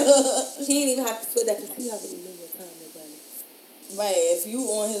sweat that. He didn't even have to sweat that because he already knew what time it was. Right, if you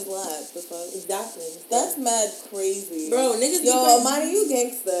on his lap, the fuck? Exactly. That's mad crazy. Bro, niggas be Yo, crazy. Amani, you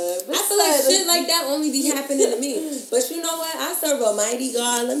gangsta. I feel like shit like that only be happening to me. But you know what? I serve a mighty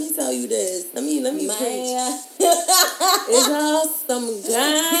God. Let me tell you this. Let me preach. It's awesome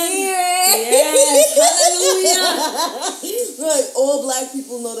God. Yes. Hallelujah. Like, all black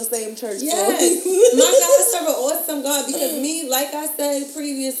people know the same church. Yes. So. My God, I serve an awesome God because me, like I said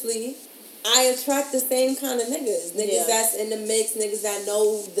previously, I attract the same kind of niggas. Niggas that's in the mix, niggas that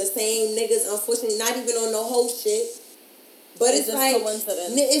know the same niggas, unfortunately, not even on no whole shit. But it's just like,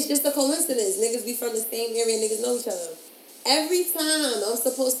 coincidence. It's just a coincidence. Niggas be from the same area, niggas know each other. Every time I'm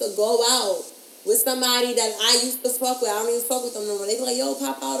supposed to go out with somebody that I used to fuck with, I don't even fuck with them no more. They be like, yo,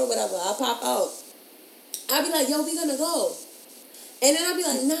 pop out or whatever. I pop out. I be like, yo, we gonna go. And then I be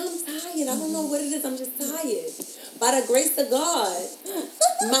like, nah, I'm tired. I don't know what it is. I'm just tired. By the grace of God.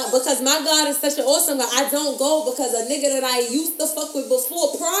 Because my God is such an awesome God. I don't go because a nigga that I used to fuck with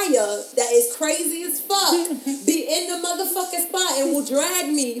before prior, that is crazy as fuck, be in the motherfucking spot and will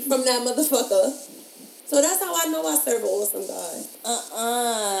drag me from that motherfucker. So that's how I know I serve an awesome God.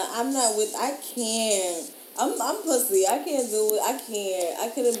 I'm not with, I can't. I'm pussy. I can't do it.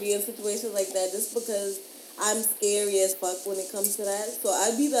 I couldn't be in situations like that just because I'm scary as fuck when it comes to that. So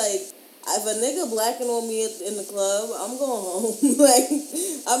I'd be like, if a nigga blacking on me in the club, I'm going home. Like,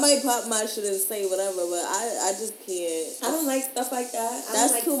 I might pop my shit and say whatever, but I just can't. I don't like stuff like that.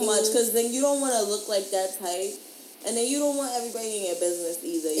 That's like too much, food. because then you don't want to look like that type. And then you don't want everybody in your business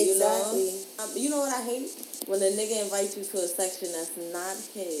either, Exactly. you know? You know what I hate? When a nigga invites you to a section that's not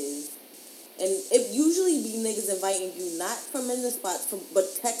his. And it usually be niggas inviting you not from in the spot, but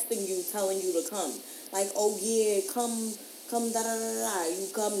texting you, telling you to come. Like, oh yeah, come, da-da-da-da. You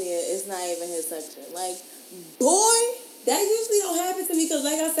come there, it's not even his section. Like, boy, that usually don't happen to me because,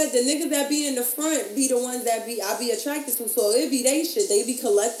 like I said, the niggas that be in the front be the ones that I be attracted to. So it be they shit. They be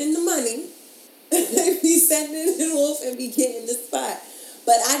collecting the money. They be sending it off and be getting the spot.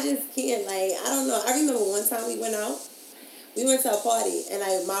 But I just can't, like, I don't know. I remember one time we went out. We went to a party, and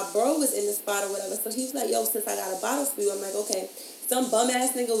my bro was in the spot or whatever. So he was like, yo, since I got a bottle for you, I'm like, okay. Some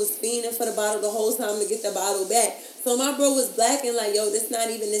bum-ass nigga was fiending for the bottle the whole time to get the bottle back. So my bro was black and like, yo, this not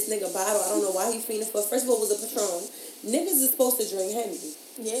even this nigga bottle. I don't know why he fiending for. First of all, it was a Patron. Niggas is supposed to drink Henny.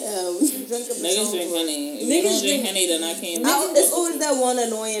 yeah, we should drink a Niggas drink Henny. If you Niggas don't drink drink- Henny, then I can't. It's always that one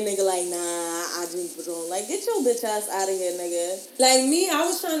annoying nigga like, nah, I drink Patron. Like, get your bitch ass out of here, nigga. Like me, I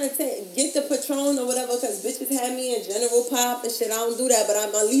was trying to get the Patron or whatever because bitches had me in General Pop and shit. I don't do that, but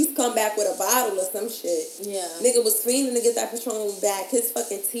I'm at least come back with a bottle or some shit. Yeah. Nigga was fiending to get that Patron back. His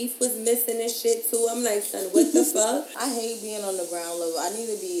fucking teeth was missing and shit too. I'm like, son, what the fuck? I hate being on the ground level. I need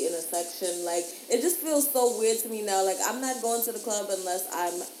to be in a section. Like, it just feels so weird to me now. Like, I'm not going to the club unless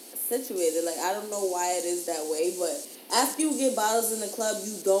I'm situated. Like, I don't know why it is that way, but after you get bottles in the club,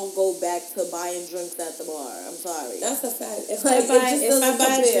 you don't go back to buying drinks at the bar. I'm sorry. That's a fact. If Like, I it just buy doesn't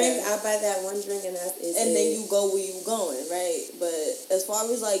a compare. drink, I buy that one drink and that's it. And then you go where you going, right? But as far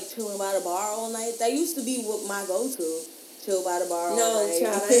as like chilling by the bar all night, that used to be what my go-to. Chill by the bar all No, night.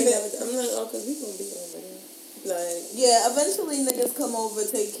 child, I ain't never. I'm like, oh, cause we gonna be over there. Like, yeah, eventually niggas come over,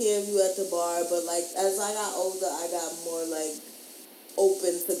 take care of you at the bar, but like as I got older, I got more like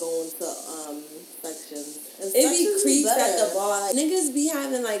open to going to sections. And It be sections creeps better. at the bar. Like, niggas be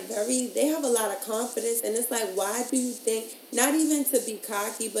having like they have a lot of confidence, and it's like, why do you think? Not even to be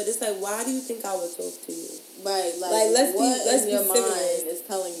cocky, but it's like, why do you think I would talk to you? Right, let's what be in your serious. mind is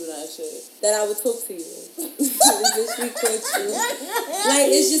telling you that shit? That I would talk to you. Bitch, we could you.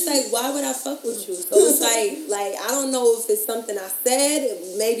 Like, it's just like, why would I fuck with you? So it's like I don't know if it's something I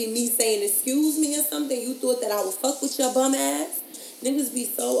said, maybe me saying excuse me or something. You thought that I would fuck with your bum ass. Niggas be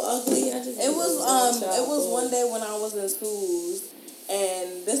so ugly. It was one day when I was in schools,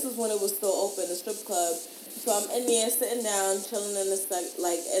 and this is when it was still open, the strip club. So I'm in there sitting down, chilling in the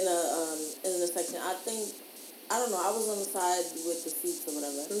in the section. I don't know, I was on the side with the seats or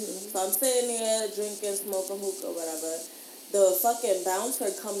whatever. Mm-hmm. So I'm sitting there drinking, smoking hookah or whatever. The fucking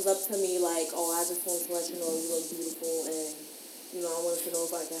bouncer comes up to me like, oh, I just want to let you know you look beautiful, and I wanted to know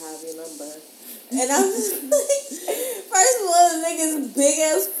if I could have your number. And I'm just like, first of all, the nigga's big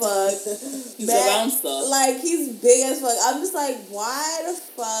as fuck. He's a bouncer. Like, he's big as fuck. I'm just like, why the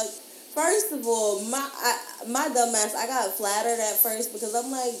fuck? First of all, my dumb ass, I got flattered at first because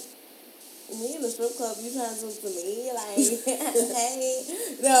I'm like, me in the strip club, you trying to talk to me? Like, hey.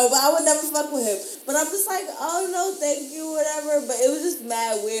 No, but I would never fuck with him. But I'm just like, oh, no, thank you, whatever. But it was just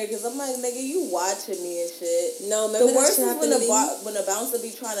mad weird because I'm like, nigga, you watching me and shit. No, remember the worst is when the bouncer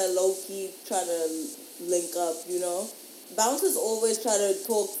be trying to low-key, try to link up, Bouncers always try to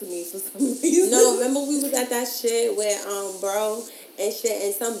talk to me for some reason. No, remember we was at that shit where, bro, and shit,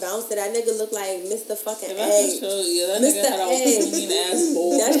 and some bouncer, that nigga looked like Mr. fucking Egg. That Mr. nigga had a clean ass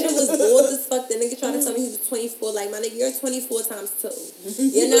bowl. That shit was bold as fuck. The nigga tried to tell me he was 24. Like, my nigga, you're 24 times 2.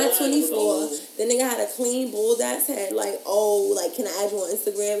 You're not 24. The nigga had a clean, bold ass head. Like, can I add you on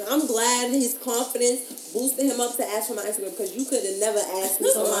Instagram? I'm glad his confidence boosted him up to ask for my Instagram, because you could have never asked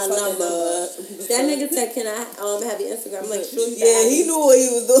me for my number. That nigga said, can I have your Instagram? I'm like, sure you can. Yeah, he knew what he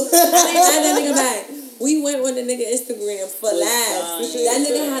was doing. I didn't add that nigga back. We went on the nigga Instagram for laughs. That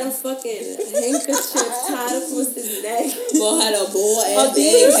nigga had a fucking handkerchief tied across his neck. Boy had a bull ass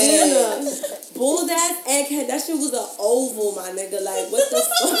egghead. Bull ass egghead. That shit was an oval, my nigga. Like, what the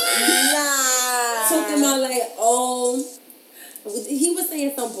fuck? Nah. Talking about like, he was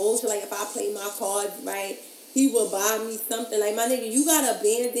saying some bullshit. Like, if I play my cards right, he would buy me something. Like, my nigga, you got a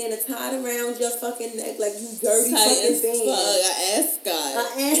bandana tied around your fucking neck like you dirty fucking thing. An ascot. An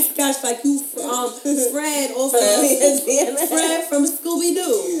ascot like you Fred off Fred from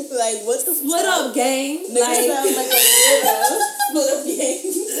Scooby-Doo. Like, what the Split up, gang. Nigga like, sound like a weirdo. Split up, gang.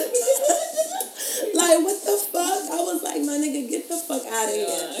 Like, what the fuck? I was like, my nigga, get the fuck out of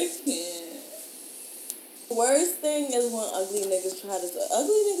here. I can't. Worst thing is when ugly niggas try to...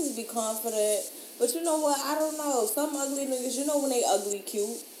 Ugly niggas be confident. But you know what? I don't know. Some ugly niggas, when they ugly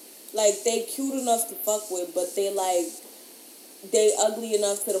cute, like, they cute enough to fuck with, but they ugly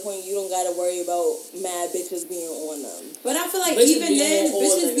enough to the point you don't gotta worry about mad bitches being on them. But I feel like bitches even then,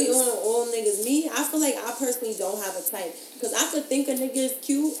 bitches niggas. be on all niggas. Me, I feel like I personally don't have a type. Because I could think a nigga is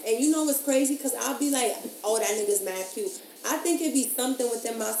cute, and you know what's crazy? Because I'll be like, oh, that nigga's mad cute. I think it'd be something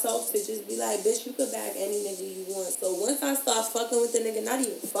within myself to just be like, bitch, you could bag any nigga you want. So once I start fucking with the nigga, not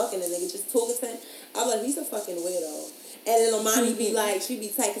even fucking the nigga, just talking to him, I'm like, he's a fucking weirdo. And then Omani be like, she be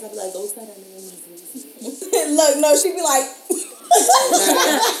tight, because I be like, go tell that nigga. Look, no, she be like...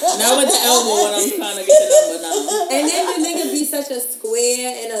 Not with the elbow when I'm trying to get the number now. And then the nigga be such a square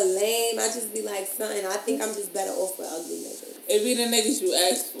and a lame. I just be like, son, I think I'm just better off with ugly niggas. It be the niggas you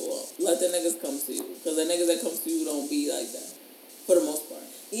ask for. Let the niggas come to you. Because the niggas that come to you don't be like that. For the most part.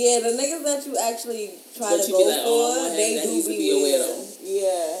 Yeah, the niggas that you actually try to go like, for, they do be a weirdo.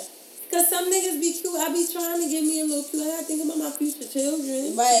 Yeah. Because some niggas be cute. I be trying to get me a little cute. I gotta think about my future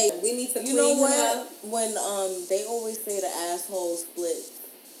children. Right. We need to clean You know what? up. When they always say the asshole splits.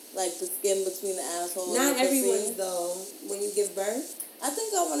 Like the skin between the asshole Not and the everyone's though. When you give birth. I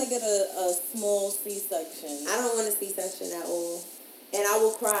think I want to get a small C-section. I don't want a C-section at all. And I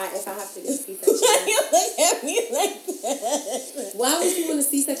will cry if I have to get a C-section. Why you look at me like that? Why would you want a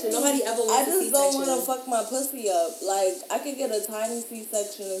C-section? Nobody ever wants a C-section. I just don't want to fuck my pussy up. Like, I could get a tiny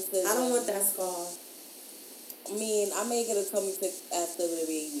C-section instead. I don't want that scar. I mean, I may get a tummy tuck after the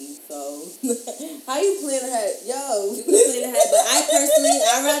baby, so... How you plan ahead? Yo. You can plan ahead, but I personally,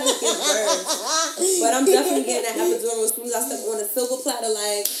 I'd rather give birth. But I'm definitely getting that epidural as soon as I step on a silver platter,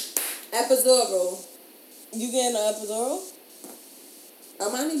 like, epidural. You getting an epidural?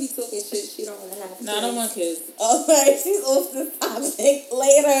 Amani be talking shit she don't want to have. No, I don't want kids. Alright, she's off the topic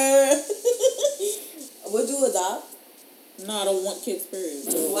later. Would you adopt? No, I don't want kids, period.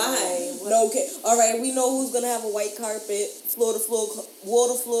 Why? No, okay. All right, we know who's gonna have a white carpet, floor to floor,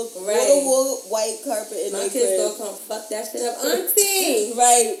 water Right. white carpet in My their kids crib. gonna come fuck that shit up, auntie.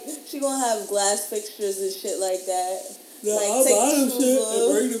 Right. She gonna have glass fixtures and shit like that. No, like, I'll take buy them shoes shit off.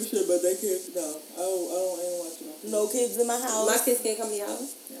 and bring them shit, but they can't. No, I ain't watching them. No kids in my house. My kids can't come to your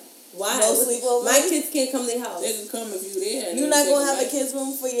house? Yeah. Why? No sleepover? My kids can't come to your house. They can come if you there. and You're then not take gonna them have a back. kids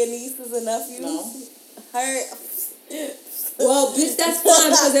room for your nieces and nephews? No. Her. Well, bitch, that's fine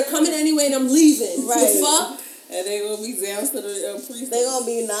because they're coming anyway and I'm leaving. Right. The fuck? And they gonna be down to the priest. They gonna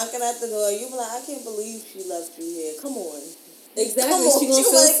be knocking at the door. You be like, I can't believe she left you here. Come on. Exactly. Come on. She gonna She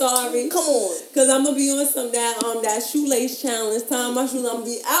feel like, sorry. Come on. Cause I'm gonna be on some that shoelace challenge. Tying my shoes, I'm gonna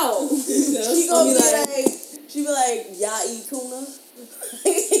be out. She gonna be like, she be like, y'all eat tuna?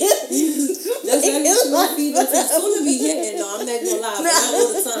 That's exactly what she gonna feed them. Soon to be hitting. No, I'm not gonna lie, but not all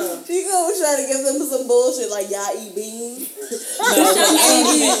the time. She gonna try to give them some bullshit like y'all eat beans. Bitch, I made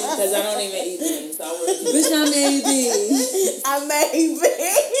beans. Because I don't even eat beans. So I wouldn't. Bitch, I made beans. I made beans.